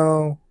like,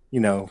 well,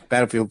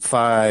 Battlefield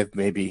 5,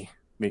 maybe.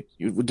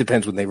 It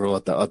depends when they roll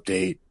out the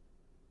update.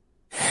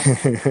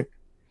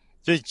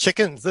 The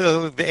chicken,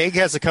 the egg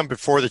has to come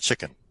before the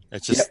chicken.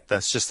 It's just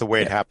that's just the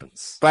way it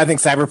happens. But I think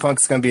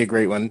Cyberpunk's going to be a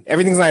great one.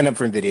 Everything's lined up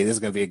for NVIDIA. This is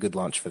going to be a good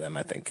launch for them,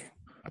 I think.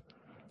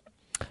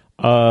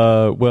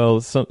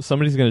 Well,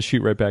 somebody's going to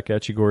shoot right back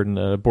at you, Gordon.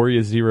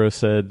 Borea Zero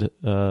said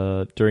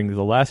during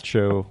the last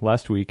show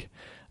last week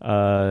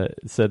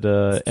Said,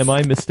 am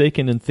I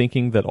mistaken in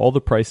thinking that all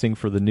the pricing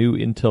for the new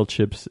Intel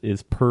chips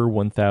is per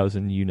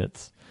 1,000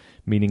 units,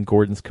 meaning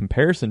Gordon's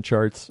comparison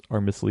charts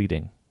are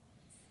misleading?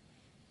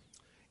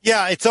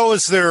 Yeah, it's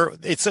always there.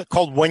 It's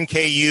called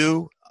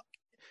 1KU.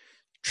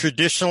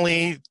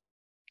 Traditionally,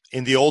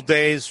 in the old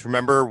days,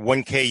 remember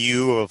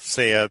 1KU of,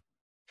 say,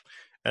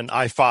 an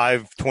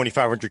i5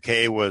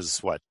 2500K was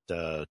what,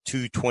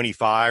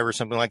 225 or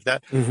something like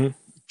that? Mm-hmm.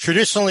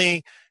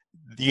 Traditionally,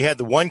 you had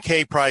the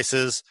 1K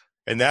prices,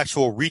 and the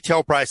actual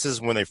retail prices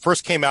when they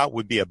first came out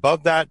would be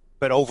above that,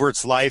 but over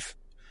its life,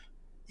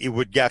 it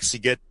would actually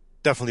get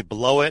definitely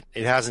below it.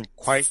 It hasn't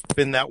quite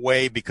been that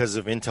way because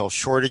of Intel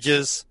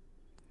shortages.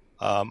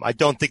 I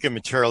don't think it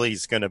materially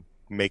is going to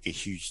make a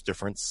huge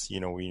difference.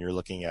 When you're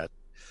looking at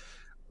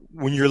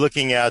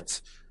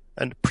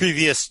a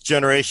previous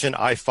generation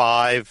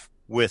i5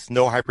 with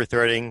no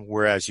hyperthreading,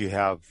 whereas you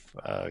have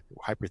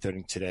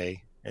hyperthreading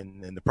today,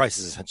 and the price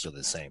is essentially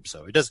the same.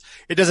 So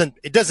it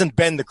doesn't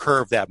bend the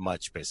curve that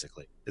much,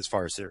 basically, as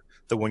far as the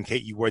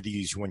 1KU, whether you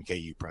use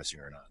 1KU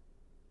pricing or not.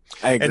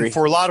 I agree. And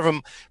for a lot of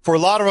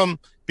them,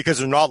 because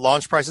they're not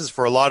launch prices,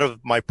 for a lot of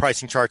my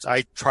pricing charts,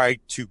 I try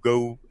to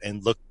go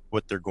and look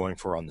what they're going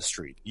for on the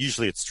street.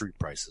 Usually it's street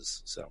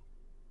prices. So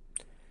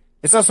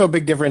it's also a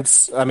big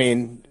difference. I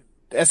mean,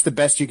 that's the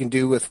best you can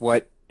do with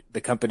what the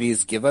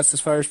companies give us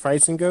as far as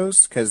pricing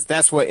goes, because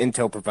that's what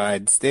Intel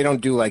provides. They don't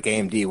do like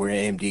AMD, where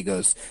AMD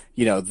goes,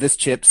 this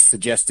chip's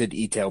suggested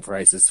retail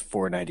price is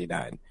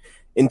 $499.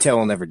 Intel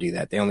will never do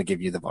that. They only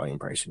give you the volume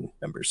pricing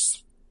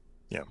numbers.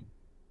 Yeah.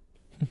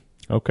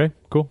 Okay,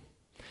 cool.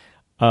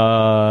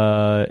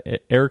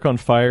 Eric on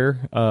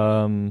fire.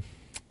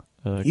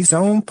 He's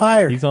on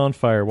fire. He's on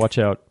fire. Watch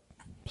out.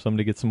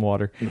 Somebody get some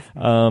water.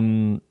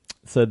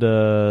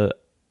 Said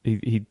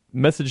he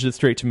messaged it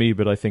straight to me,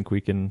 but I think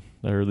we can,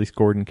 or at least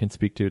Gordon can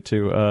speak to it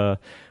too.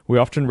 We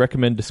often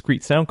recommend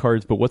discrete sound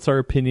cards, but what's our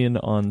opinion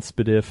on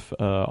SPDIF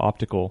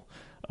optical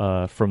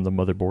from the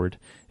motherboard?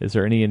 Is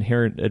there any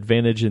inherent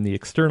advantage in the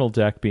external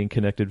DAC being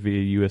connected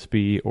via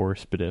USB or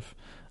SPDIF?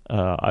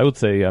 I would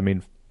say,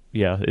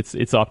 yeah,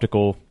 it's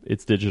optical,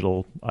 it's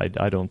digital. I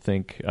don't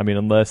think,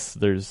 unless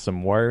there's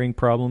some wiring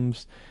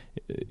problems,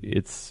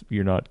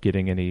 you're not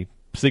getting any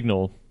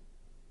signal,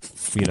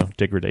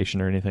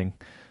 degradation or anything.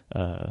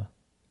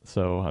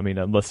 So,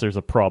 unless there's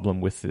a problem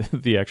with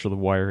the actual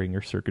wiring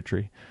or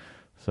circuitry.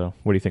 So,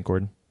 what do you think,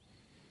 Gordon?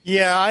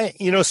 Yeah,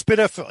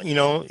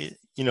 SPDIF,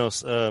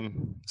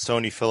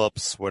 Sony,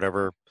 Philips,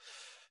 whatever.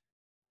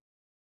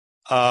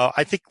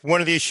 I think one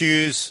of the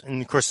issues,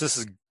 and of course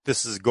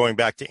this is going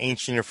back to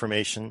ancient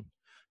information,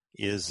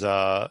 is,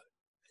 and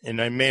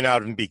I may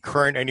not even be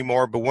current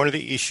anymore, but one of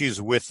the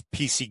issues with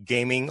PC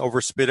gaming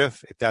over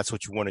SPDIF, if that's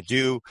what you want to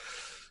do,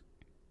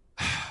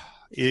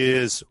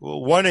 is,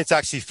 one, it's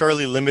actually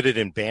fairly limited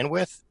in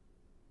bandwidth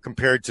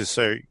compared to,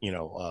 say,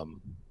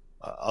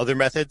 other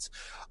methods.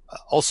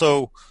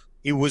 Also,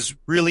 it was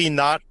really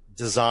not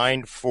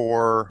designed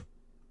for,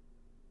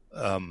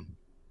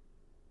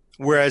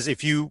 whereas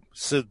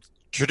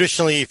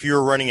traditionally, if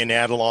you're running an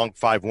analog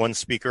 5.1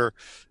 speaker,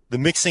 the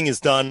mixing is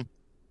done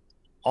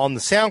on the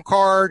sound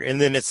card,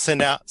 and then it's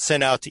sent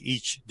out to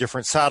each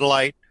different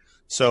satellite.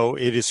 So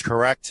it is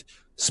correct.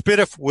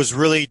 SPDIF was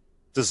really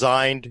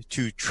designed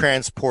to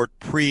transport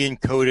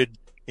pre-encoded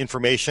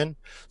information.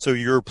 So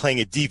you're playing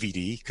a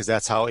DVD, because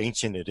that's how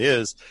ancient it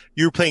is.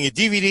 You're playing a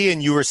DVD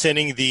and you were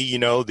sending the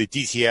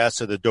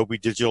DTS or the Dolby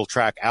Digital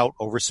track out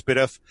over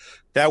SPDIF.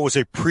 That was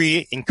a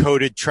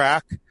pre-encoded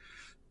track.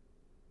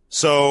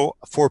 So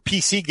for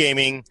PC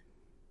gaming,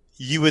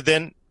 you would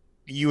have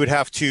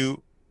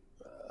to,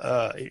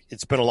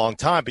 it's been a long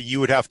time, but you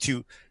would have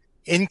to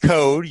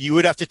encode, you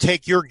would have to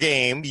take your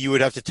game, you would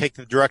have to take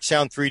the direct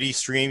sound 3D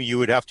stream, you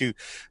would have to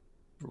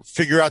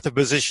figure out the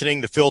positioning,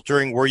 the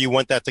filtering, where you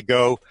want that to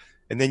go,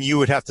 and then you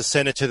would have to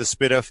send it to the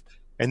SPDIF,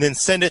 and then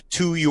send it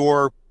to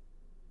your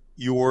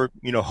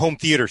home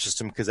theater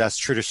system, because that's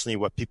traditionally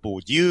what people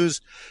would use.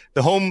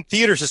 The home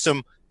theater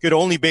system could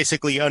only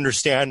basically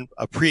understand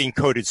a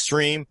pre-encoded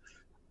stream.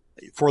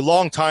 For a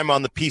long time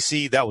on the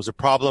PC, that was a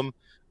problem.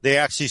 They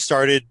actually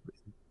started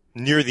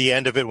near the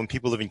end of it, when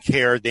people even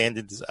cared, they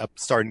ended up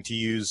starting to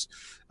use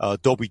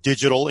Dolby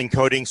Digital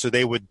encoding. So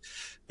they would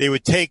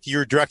take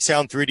your direct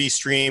sound 3D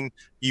stream,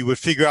 you would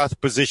figure out the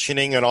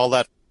positioning and all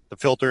that, the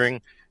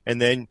filtering,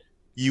 and then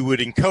you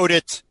would encode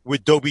it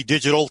with Dolby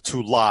Digital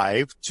to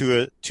live,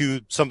 to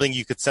something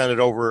you could send it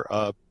over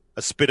a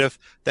SPDIF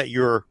that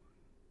your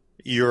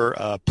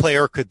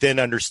player could then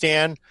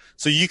understand.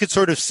 So you could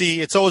sort of see,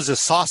 it's always a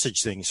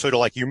sausage thing, sort of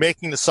like you're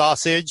making the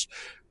sausage,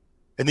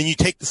 and then you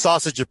take the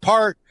sausage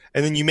apart,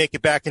 and then you make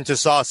it back into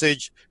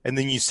sausage, and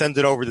then you send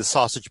it over the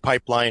sausage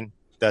pipeline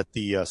that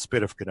the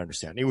SPDIF could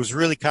understand. It was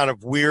really kind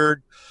of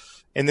weird.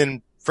 And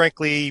then,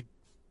 frankly,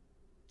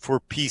 for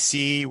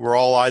PC, we're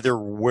all either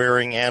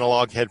wearing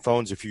analog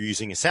headphones if you're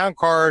using a sound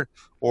card,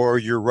 or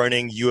you're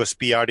running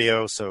USB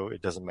audio, so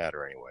it doesn't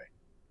matter anyway.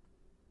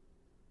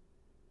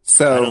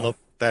 So I don't know if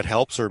that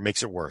helps or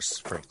makes it worse,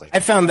 frankly.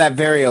 I found that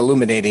very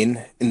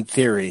illuminating in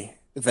theory.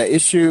 The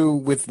issue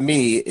with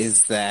me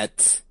is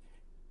that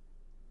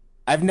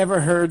I've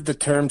never heard the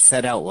term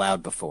said out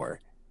loud before.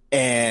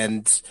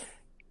 And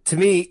to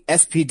me,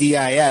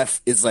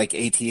 SPDIF is like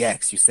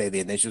ATX. You say the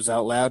initials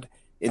out loud.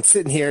 And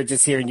sitting here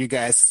just hearing you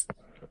guys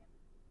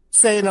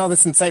saying all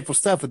this insightful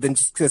stuff, but then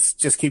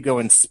just keep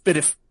going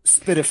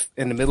spitif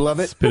in the middle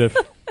of it. Spitif.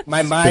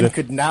 My mind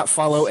could not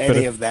follow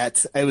any of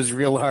that. It was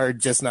real hard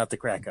just not to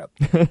crack up.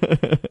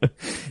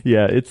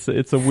 Yeah, it's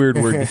a weird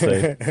word to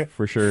say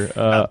for sure.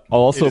 I'll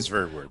also it is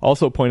very weird.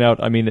 Also point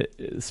out, I mean,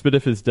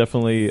 spitif is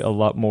definitely a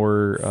lot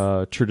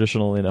more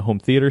traditional in a home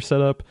theater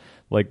setup.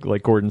 Like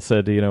Gordon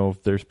said,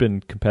 there's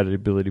been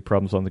compatibility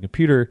problems on the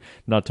computer.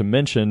 Not to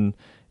mention,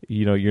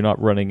 you're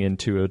not running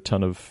into a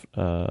ton of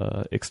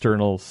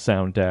external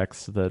sound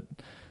DACs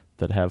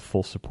that have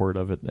full support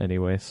of it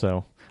anyway.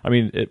 So, I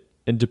mean,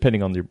 and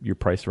depending on your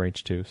price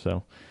range too.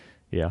 So,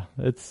 yeah,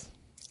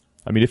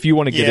 if you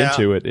want to get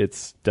into it,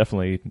 it's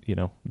definitely,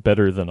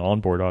 better than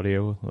onboard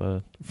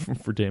audio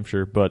for damn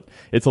sure. But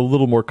it's a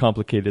little more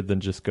complicated than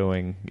just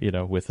going,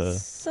 with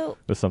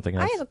something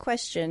else. I have a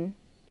question.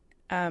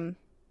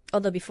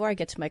 Although before I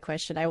get to my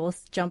question, I will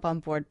jump on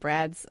board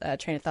Brad's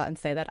train of thought and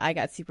say that I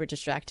got super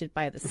distracted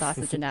by the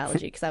sausage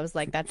analogy because I was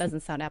like, that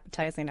doesn't sound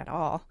appetizing at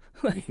all.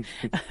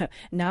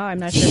 Now I'm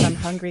not sure if I'm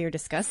hungry or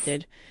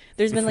disgusted.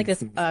 There's been like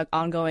this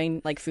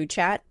ongoing like food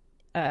chat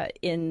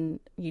in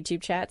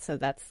YouTube chat, so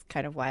that's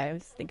kind of why I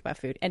was thinking about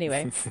food.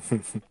 Anyway,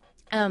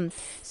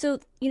 so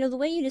the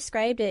way you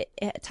described it,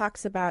 it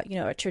talks about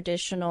a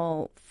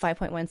traditional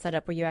 5.1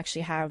 setup where you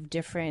actually have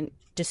different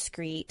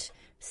discrete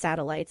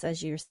satellites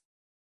as you're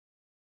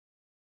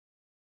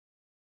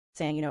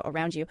saying,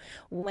 around you.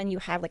 When you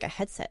have like a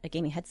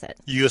gaming headset,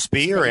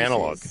 USB or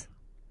analog?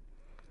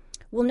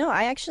 Well, no,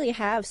 I actually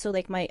have. So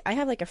like I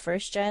have like a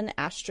first gen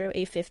Astro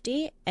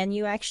A50, and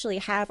you actually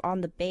have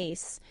on the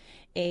base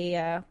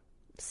a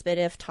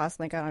SPDIF,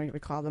 Toslink, I don't even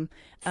recall them,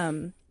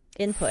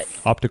 input.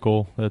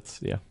 Optical.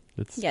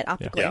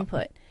 Optical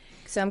input.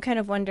 So I'm kind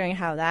of wondering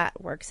how that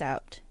works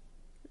out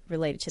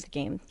related to the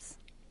games.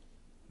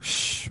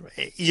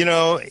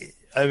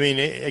 I mean,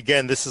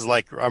 again, this is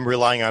like I'm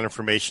relying on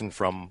information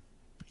from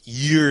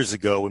years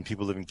ago when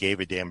people even gave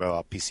a damn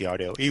about PC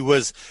audio. It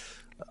was,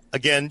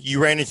 again,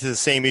 you ran into the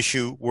same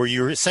issue where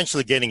you're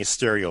essentially getting a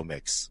stereo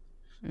mix.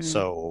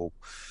 So,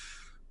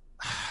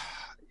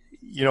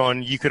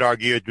 and you could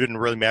argue it didn't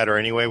really matter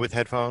anyway with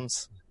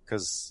headphones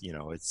because,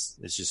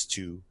 it's just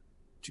too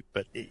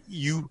but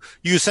you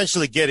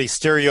essentially get a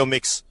stereo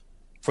mix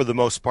for the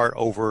most part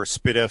over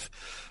SPDIF.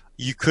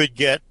 You could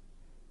get,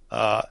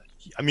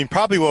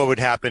 probably what would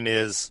happen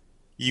is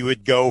you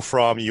would go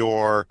from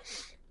your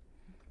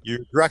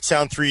direct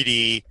sound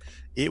 3D,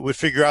 it would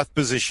figure out the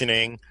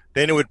positioning,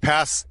 then it would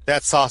pass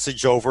that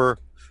sausage over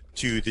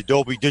to the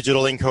Dolby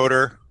Digital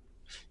encoder.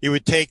 It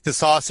would take the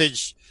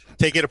sausage,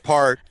 take it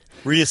apart,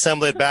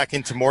 reassemble it back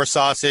into more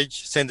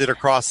sausage, send it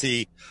across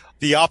the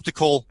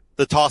optical,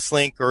 the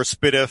Toslink or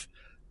SPDIF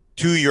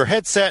to your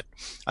headset.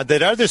 On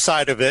that other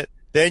side of it,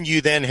 then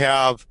you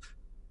have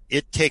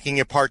it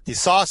taking apart the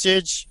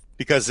sausage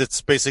because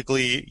it's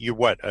basically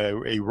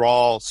a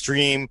raw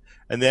stream,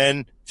 and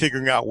then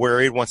figuring out where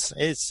it wants.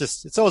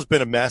 It's always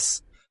been a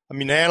mess. I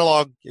mean,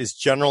 analog has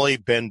generally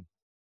been,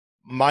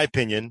 my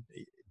opinion,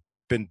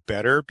 been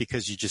better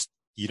because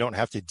you don't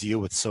have to deal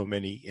with so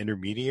many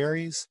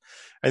intermediaries.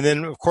 And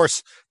then, of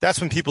course,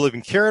 that's when people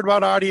even cared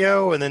about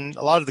audio. And then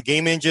a lot of the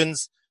game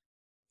engines,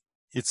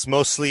 it's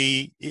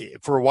mostly,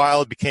 for a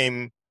while, it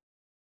became,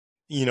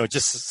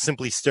 just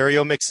simply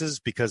stereo mixes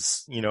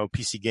because,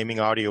 PC gaming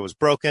audio was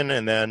broken.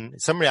 And then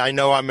I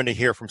know I'm going to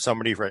hear from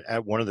somebody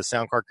at one of the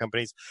sound card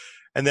companies.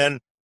 And then,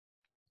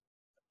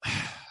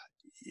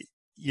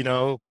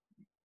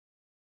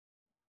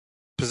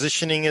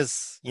 positioning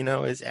is,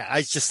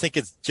 I just think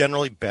it's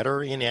generally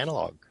better in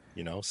analog,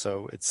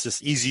 so it's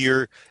just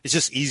easier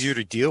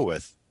to deal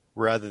with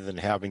rather than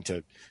having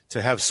to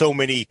have so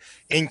many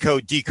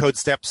encode, decode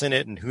steps in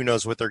it and who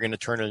knows what they're going to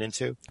turn it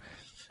into.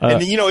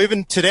 And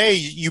even today,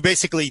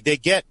 they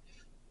get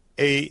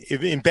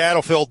in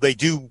Battlefield, they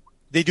do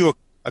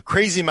a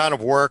crazy amount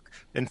of work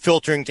and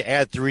filtering to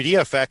add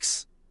 3D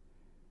effects,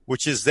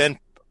 which is then,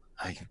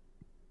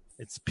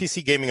 it's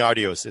PC gaming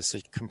audio is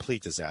a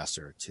complete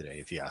disaster today,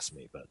 if you ask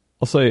me. But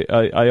I'll say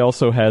I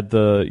also had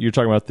you're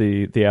talking about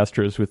the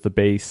Astros with the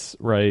bass,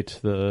 right?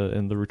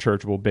 And the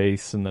rechargeable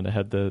bass, and then it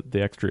had the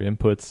extra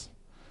inputs.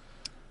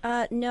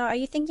 No, are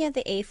you thinking of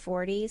the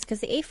A40s?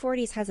 Because the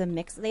A40s has a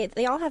mix.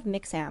 They all have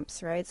mix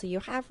amps, right? So you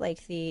have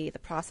like the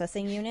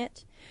processing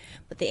unit,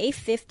 but the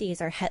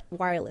A50s are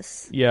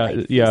wireless. Yeah,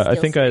 I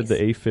think I had the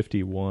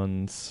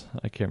A51s.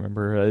 I can't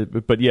remember,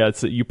 but yeah,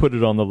 you put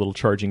it on the little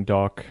charging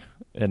dock,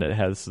 and it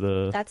has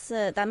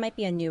that might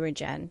be a newer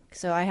gen.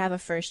 So I have a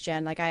first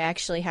gen. Like I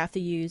actually have to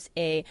use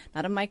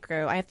not a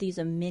micro. I have to use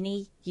a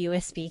mini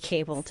USB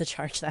cable to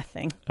charge that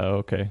thing.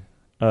 Oh, okay.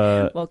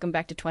 Welcome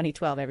back to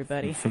 2012,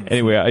 everybody.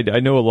 Anyway, I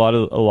know a lot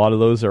of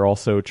those are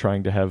also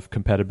trying to have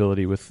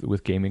compatibility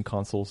with gaming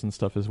consoles and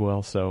stuff as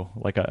well. So,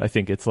 like, I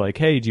think it's like,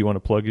 hey, do you want to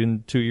plug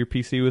into your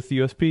PC with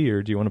USB,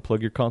 or do you want to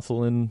plug your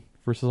console in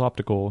versus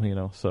optical?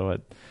 So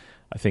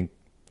I think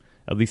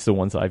At least the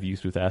ones I've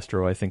used with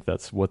Astro, I think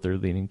that's what they're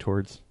leaning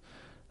towards.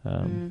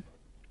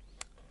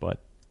 But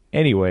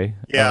anyway,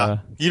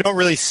 you don't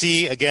really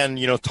see, again,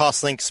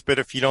 Toslink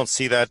SPDIF. You don't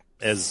see that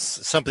as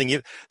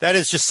something that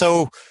is just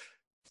so.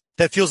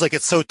 That feels like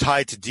it's so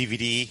tied to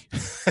DVD,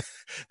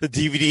 the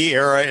DVD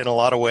era in a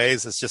lot of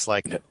ways. It's just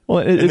like, and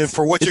then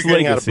for what you're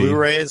getting out of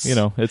Blu-rays,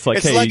 it's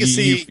like, hey,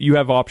 legacy. You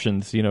have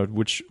options.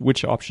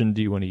 Which option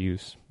do you want to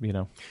use?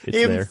 It's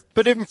there.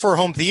 But even for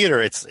home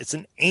theater, it's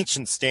an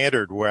ancient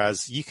standard.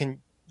 Whereas you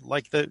can,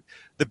 like the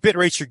bit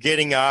rates you're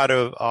getting out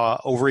of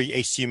over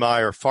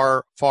HDMI are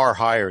far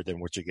higher than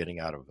what you're getting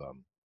out of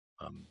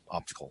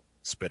optical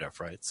SPDIF,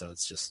 right? So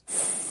it's just,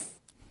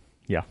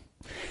 yeah.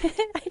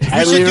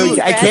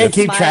 I can't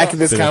keep track of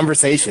this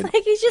conversation.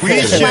 Like he's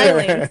just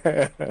smiling.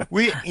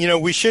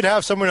 We should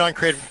have someone on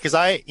creative, because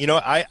I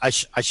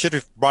should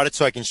have brought it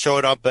so I can show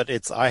it up, but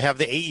I have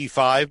the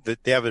AE5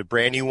 that they have a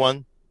brand new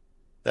one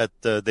that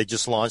they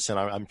just launched, and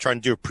I'm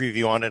trying to do a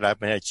preview on it. I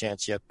haven't had a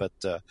chance yet, but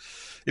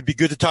it'd be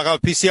good to talk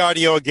about PC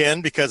audio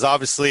again, because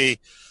obviously,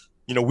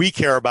 we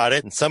care about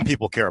it and some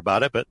people care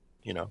about it, but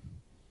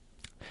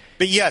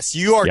yes,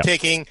 you are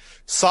taking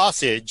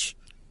sausage.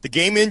 The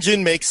game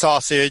engine makes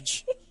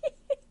sausage,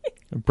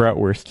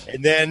 bratwurst,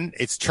 and then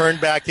it's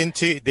turned back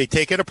into. They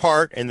take it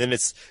apart, and then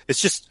it's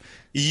just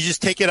you just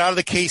take it out of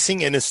the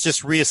casing, and it's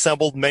just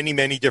reassembled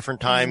many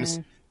different times.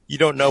 You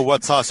don't know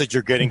what sausage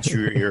you're getting to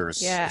your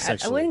ears. Yeah,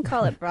 I wouldn't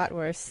call it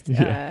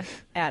bratwurst,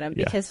 Adam,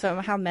 because from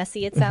how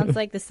messy it sounds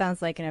like, this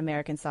sounds like an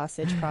American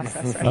sausage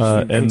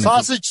processor. And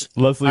sausage.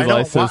 Leslie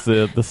Lai says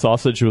the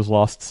sausage was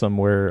lost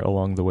somewhere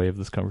along the way of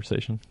this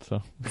conversation.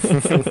 So.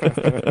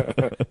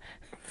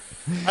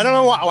 I don't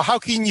know how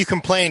can you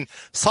complain.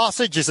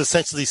 Sausage is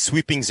essentially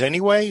sweepings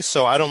anyway,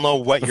 so I don't know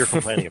what you're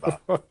complaining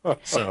about.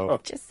 So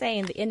just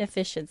saying the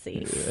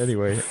inefficiency.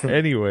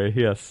 Anyway,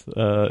 yes,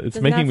 it's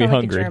making me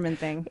hungry. Like a German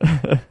thing.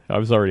 I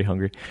was already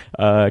hungry.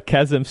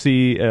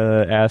 KazMC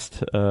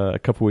asked a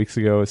couple weeks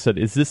ago, said,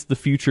 "Is this the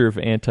future of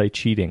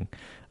anti-cheating?"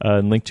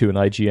 And linked to an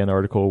IGN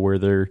article where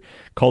their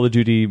Call of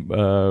Duty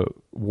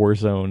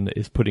Warzone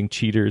is putting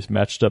cheaters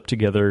matched up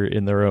together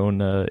in their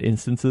own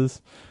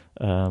instances.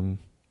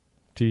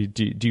 Do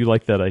you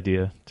like that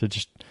idea to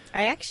just?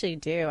 I actually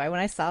do. When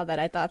I saw that,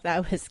 I thought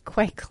that was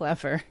quite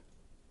clever.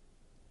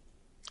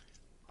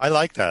 I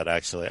like that,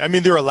 actually. I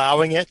mean, they're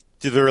allowing it.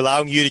 They're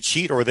allowing you to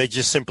cheat, or they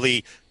just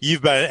simply,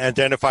 you've been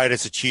identified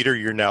as a cheater,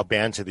 you're now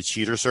banned to the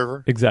cheater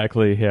server?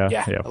 Exactly,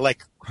 yeah.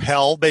 Like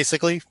hell,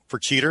 basically, for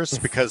cheaters,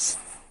 because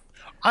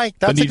that's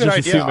but a good you just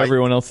idea. Assume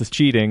everyone else is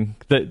cheating.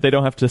 They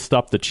don't have to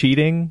stop the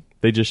cheating.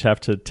 They just have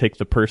to take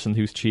the person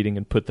who's cheating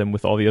and put them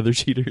with all the other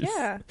cheaters.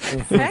 Yeah.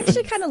 I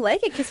actually kind of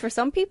like it, because for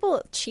some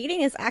people, cheating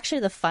is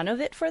actually the fun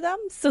of it for them,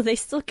 so they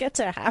still get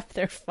to have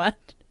their fun.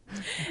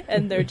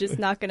 And they're just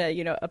not going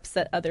to,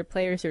 upset other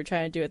players who are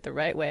trying to do it the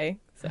right way.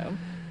 So,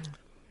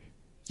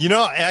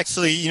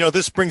 actually,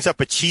 this brings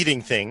up a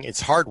cheating thing.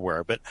 It's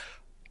hardware, but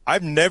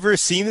I've never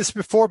seen this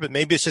before, but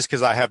maybe it's just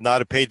because I have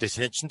not paid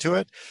attention to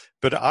it.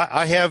 But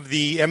I have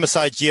the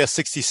MSI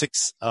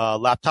GS66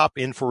 laptop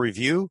in for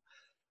review.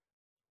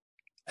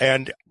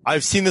 And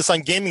I've seen this on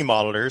gaming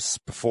monitors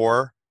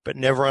before, but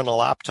never on a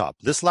laptop.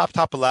 This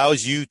laptop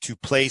allows you to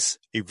place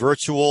a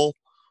virtual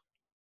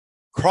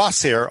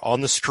crosshair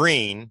on the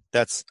screen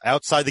that's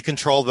outside the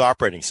control of the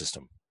operating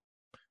system,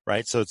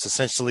 right? So it's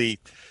essentially,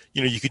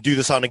 you could do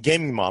this on a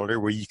gaming monitor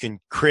where you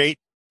can create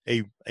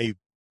a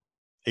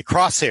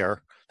crosshair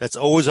that's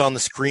always on the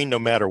screen no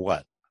matter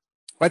what.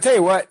 Well, I tell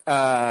you what,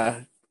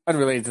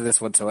 unrelated to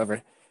this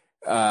whatsoever,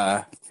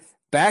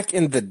 back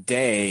in the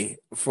day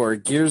for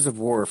Gears of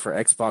War for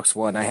Xbox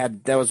One,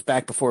 that was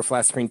back before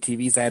flat screen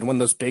TVs. I had one of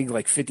those big,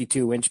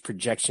 52-inch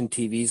projection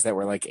TVs that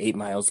were 8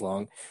 miles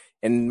long.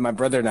 And my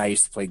brother and I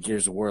used to play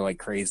Gears of War like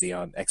crazy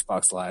on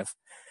Xbox Live.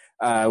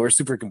 We're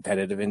super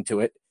competitive into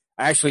it.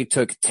 I actually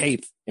took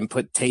tape and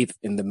put tape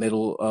in the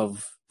middle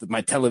of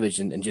my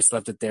television and just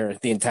left it there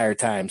the entire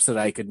time so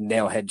that I could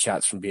nail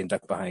headshots from being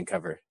ducked behind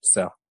cover.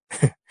 So,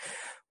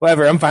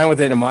 whatever, I'm fine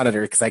with it in a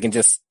monitor because I can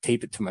just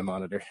tape it to my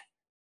monitor.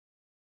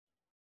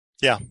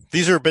 Yeah,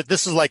 but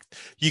this is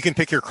you can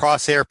pick your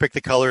crosshair, pick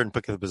the color, and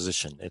pick the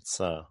position. It's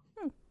I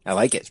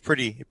like it. It's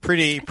pretty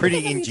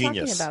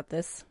ingenious. Talking about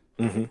this.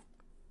 Mm-hmm.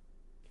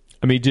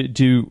 I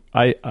mean,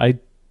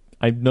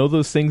 I know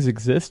those things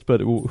exist,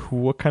 but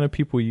what kind of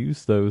people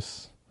use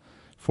those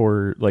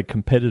for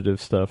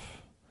competitive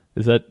stuff?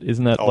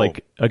 Isn't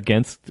that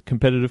against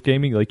competitive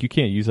gaming? You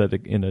can't use that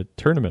in a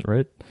tournament,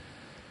 right?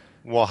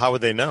 Well, how would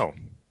they know?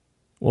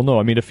 Well, no,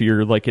 I mean, if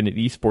you're in an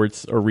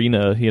esports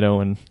arena,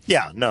 and...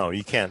 Yeah, no,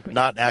 you can't.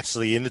 Not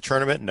actually in the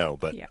tournament, no,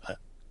 but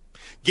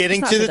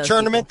getting It's to not the for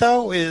tournament,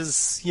 people. though,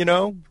 is,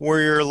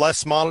 where you're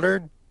less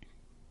monitored.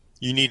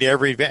 You need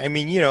every... I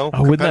mean,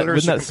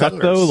 wouldn't that suck,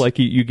 though?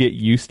 You get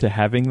used to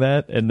having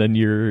that, and then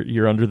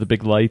you're under the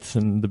big lights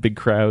and the big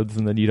crowds,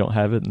 and then you don't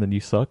have it, and then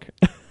you suck?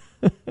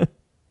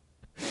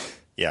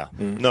 Yeah.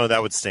 No,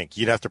 that would stink.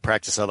 You'd have to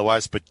practice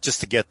otherwise, but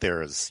just to get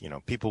there is,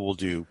 people will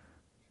do...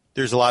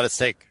 There's a lot at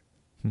stake.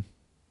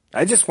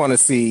 I just want to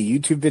see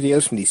YouTube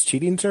videos from these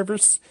cheating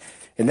servers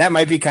And that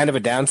might be kind of a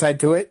downside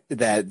to it,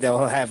 that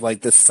they'll have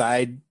like the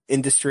side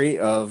industry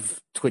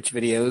of Twitch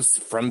videos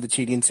from the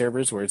cheating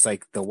servers where it's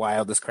like the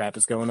wildest crap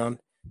is going on.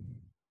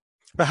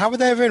 But how would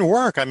that even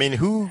work? I mean,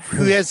 who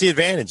has the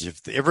advantage?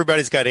 If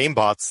everybody's got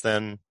aimbots,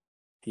 then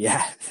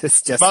Yeah,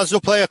 it's just might as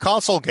well play a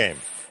console game.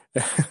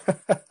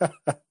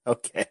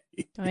 okay.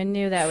 I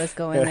knew that was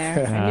going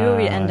there. I knew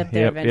we'd end up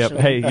there Yep.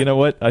 eventually. Hey, you know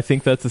what? I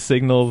think that's a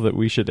signal that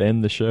we should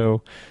end the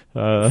show.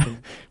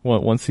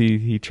 Once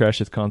he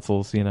trashes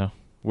consoles, you know,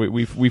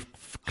 we've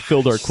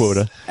filled our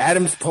quota.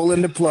 Adam's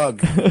pulling the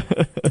plug.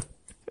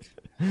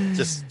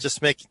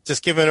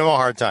 just giving him a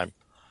hard time.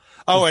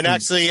 Oh, and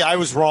actually, I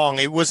was wrong.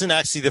 It wasn't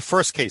actually the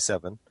first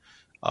K7.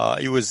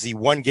 It was the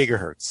 1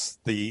 gigahertz.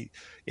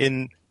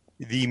 In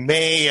the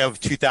May of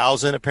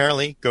 2000,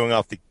 apparently, going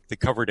off the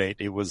cover date,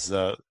 it was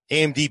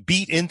AMD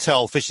beat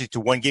Intel officially to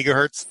 1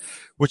 gigahertz,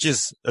 which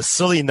is a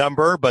silly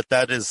number, but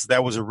that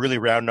was a really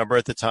round number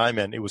at the time,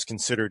 and it was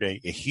considered a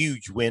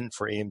huge win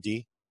for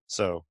AMD.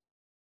 So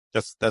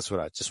that's what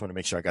I just want to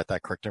make sure I got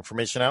that correct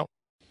information out.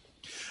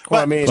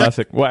 Well, I mean,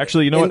 Classic. Well,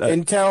 actually, you know what?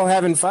 Intel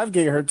having 5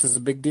 gigahertz is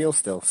a big deal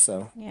still,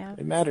 so Yeah.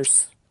 it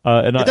matters.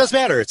 It does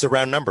matter. It's a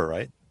round number,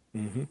 right?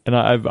 Mm-hmm. And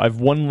I've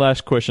one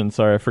last question.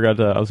 Sorry, I forgot.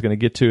 I was going to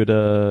get to it.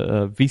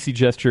 VC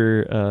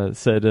Gesture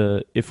said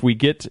if we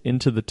get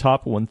into the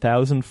top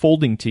 1,000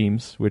 folding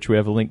teams, which we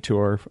have a link to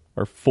our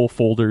full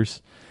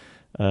folders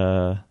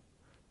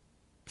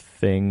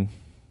thing,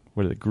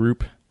 what is it,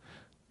 group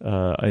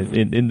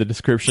in the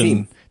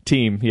description.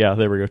 Team. Yeah,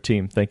 there we go.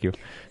 Team. Thank you.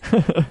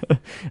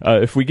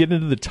 If we get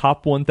into the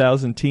top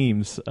 1,000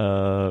 teams,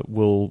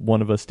 will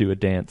one of us do a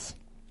dance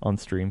on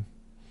stream?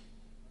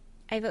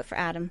 I vote for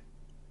Adam.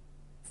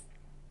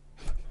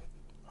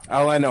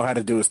 All I know how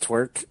to do is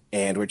twerk,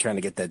 and we're trying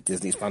to get that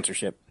Disney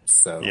sponsorship.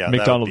 So Yeah,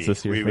 McDonald's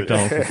this year.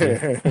 McDonald's this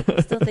year.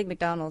 I still think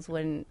McDonald's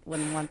wouldn't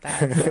want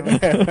that.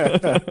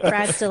 So.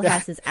 Brad still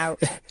has his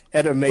out.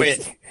 That'll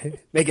make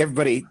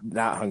everybody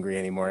not hungry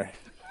anymore.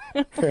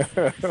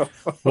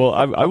 Well,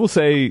 I will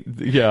say,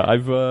 yeah,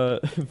 I've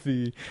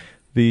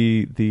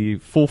the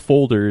full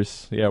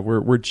folders. Yeah,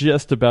 we're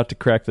just about to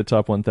crack the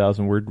top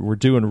 1,000. We're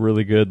doing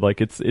really good.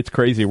 Like it's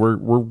crazy.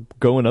 We're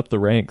going up the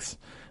ranks.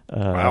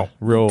 Wow.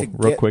 real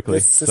quickly.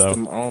 This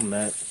system So on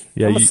that.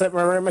 yeah, I'm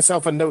gonna write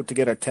myself a note to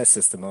get our test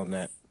system on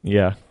that.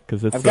 yeah,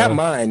 because it's I've got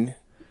mine.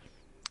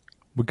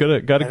 we got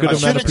a good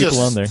amount of people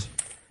on there.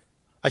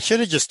 I should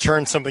have just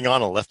turned something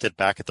on and left it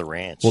back at the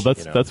ranch. Well,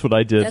 that's what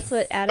I did. That's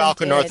what Adam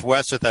Falcon did.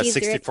 Northwest with that He's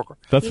 64.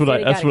 That's what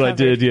I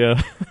did. Yeah.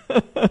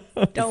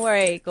 Don't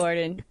worry,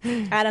 Gordon.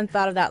 Adam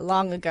thought of that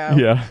long ago.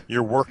 Yeah.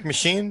 Your work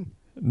machine?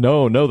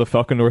 No, the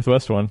Falcon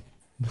Northwest one.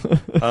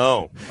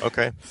 Oh,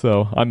 okay.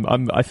 So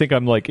I think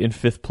I'm like in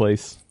 5th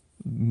place,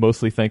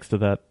 mostly thanks to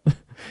that.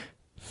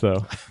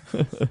 So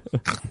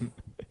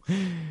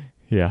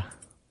yeah.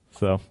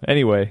 So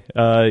anyway,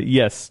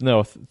 yes,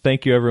 no,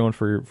 thank you everyone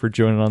for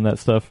joining on that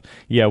stuff.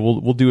 Yeah,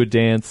 we'll do a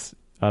dance.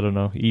 I don't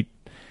know, eat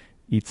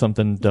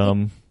something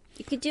dumb.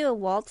 You could do a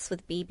waltz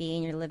with BB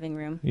in your living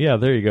room. Yeah,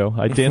 there you go.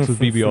 I dance with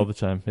BB all the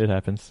time. It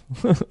happens.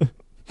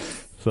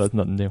 So that's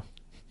nothing new.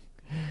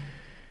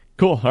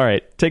 Cool. All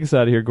right, take us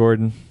out of here,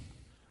 Gordon.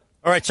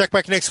 All right, check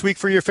back next week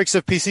for your fix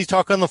of PC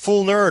Talk on the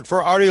Full Nerd.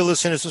 For audio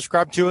listeners,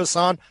 subscribe to us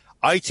on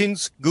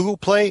iTunes, Google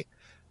Play,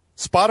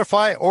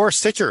 Spotify, or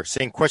Stitcher.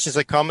 Send questions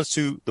and comments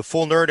to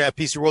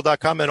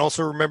thefullnerd@pcworld.com. And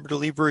also remember to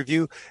leave a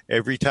review.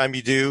 Every time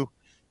you do,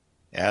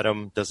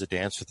 Adam does a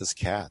dance with his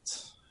cat.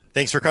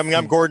 Thanks for coming.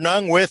 I'm Gordon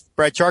Ung with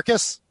Brad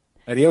Charkis,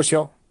 Adios,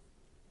 y'all.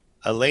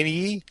 Elaine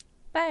Yee,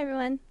 Bye,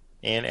 everyone.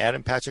 and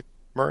Adam Patrick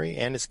Murray,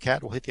 and his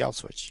cat will hit the out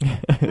switch.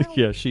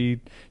 Yeah,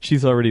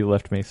 she's already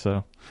left me,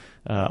 so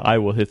I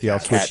will hit the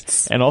out switch.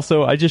 Cats. And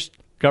also, I just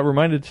got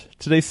reminded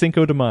today's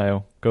Cinco de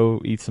Mayo.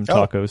 Go eat some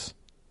tacos.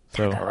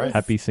 So right.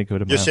 happy Cinco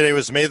de Mayo. Yesterday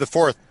was May the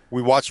 4th.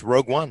 We watched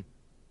Rogue One.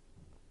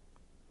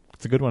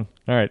 It's a good one.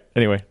 All right.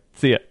 Anyway,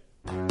 see ya.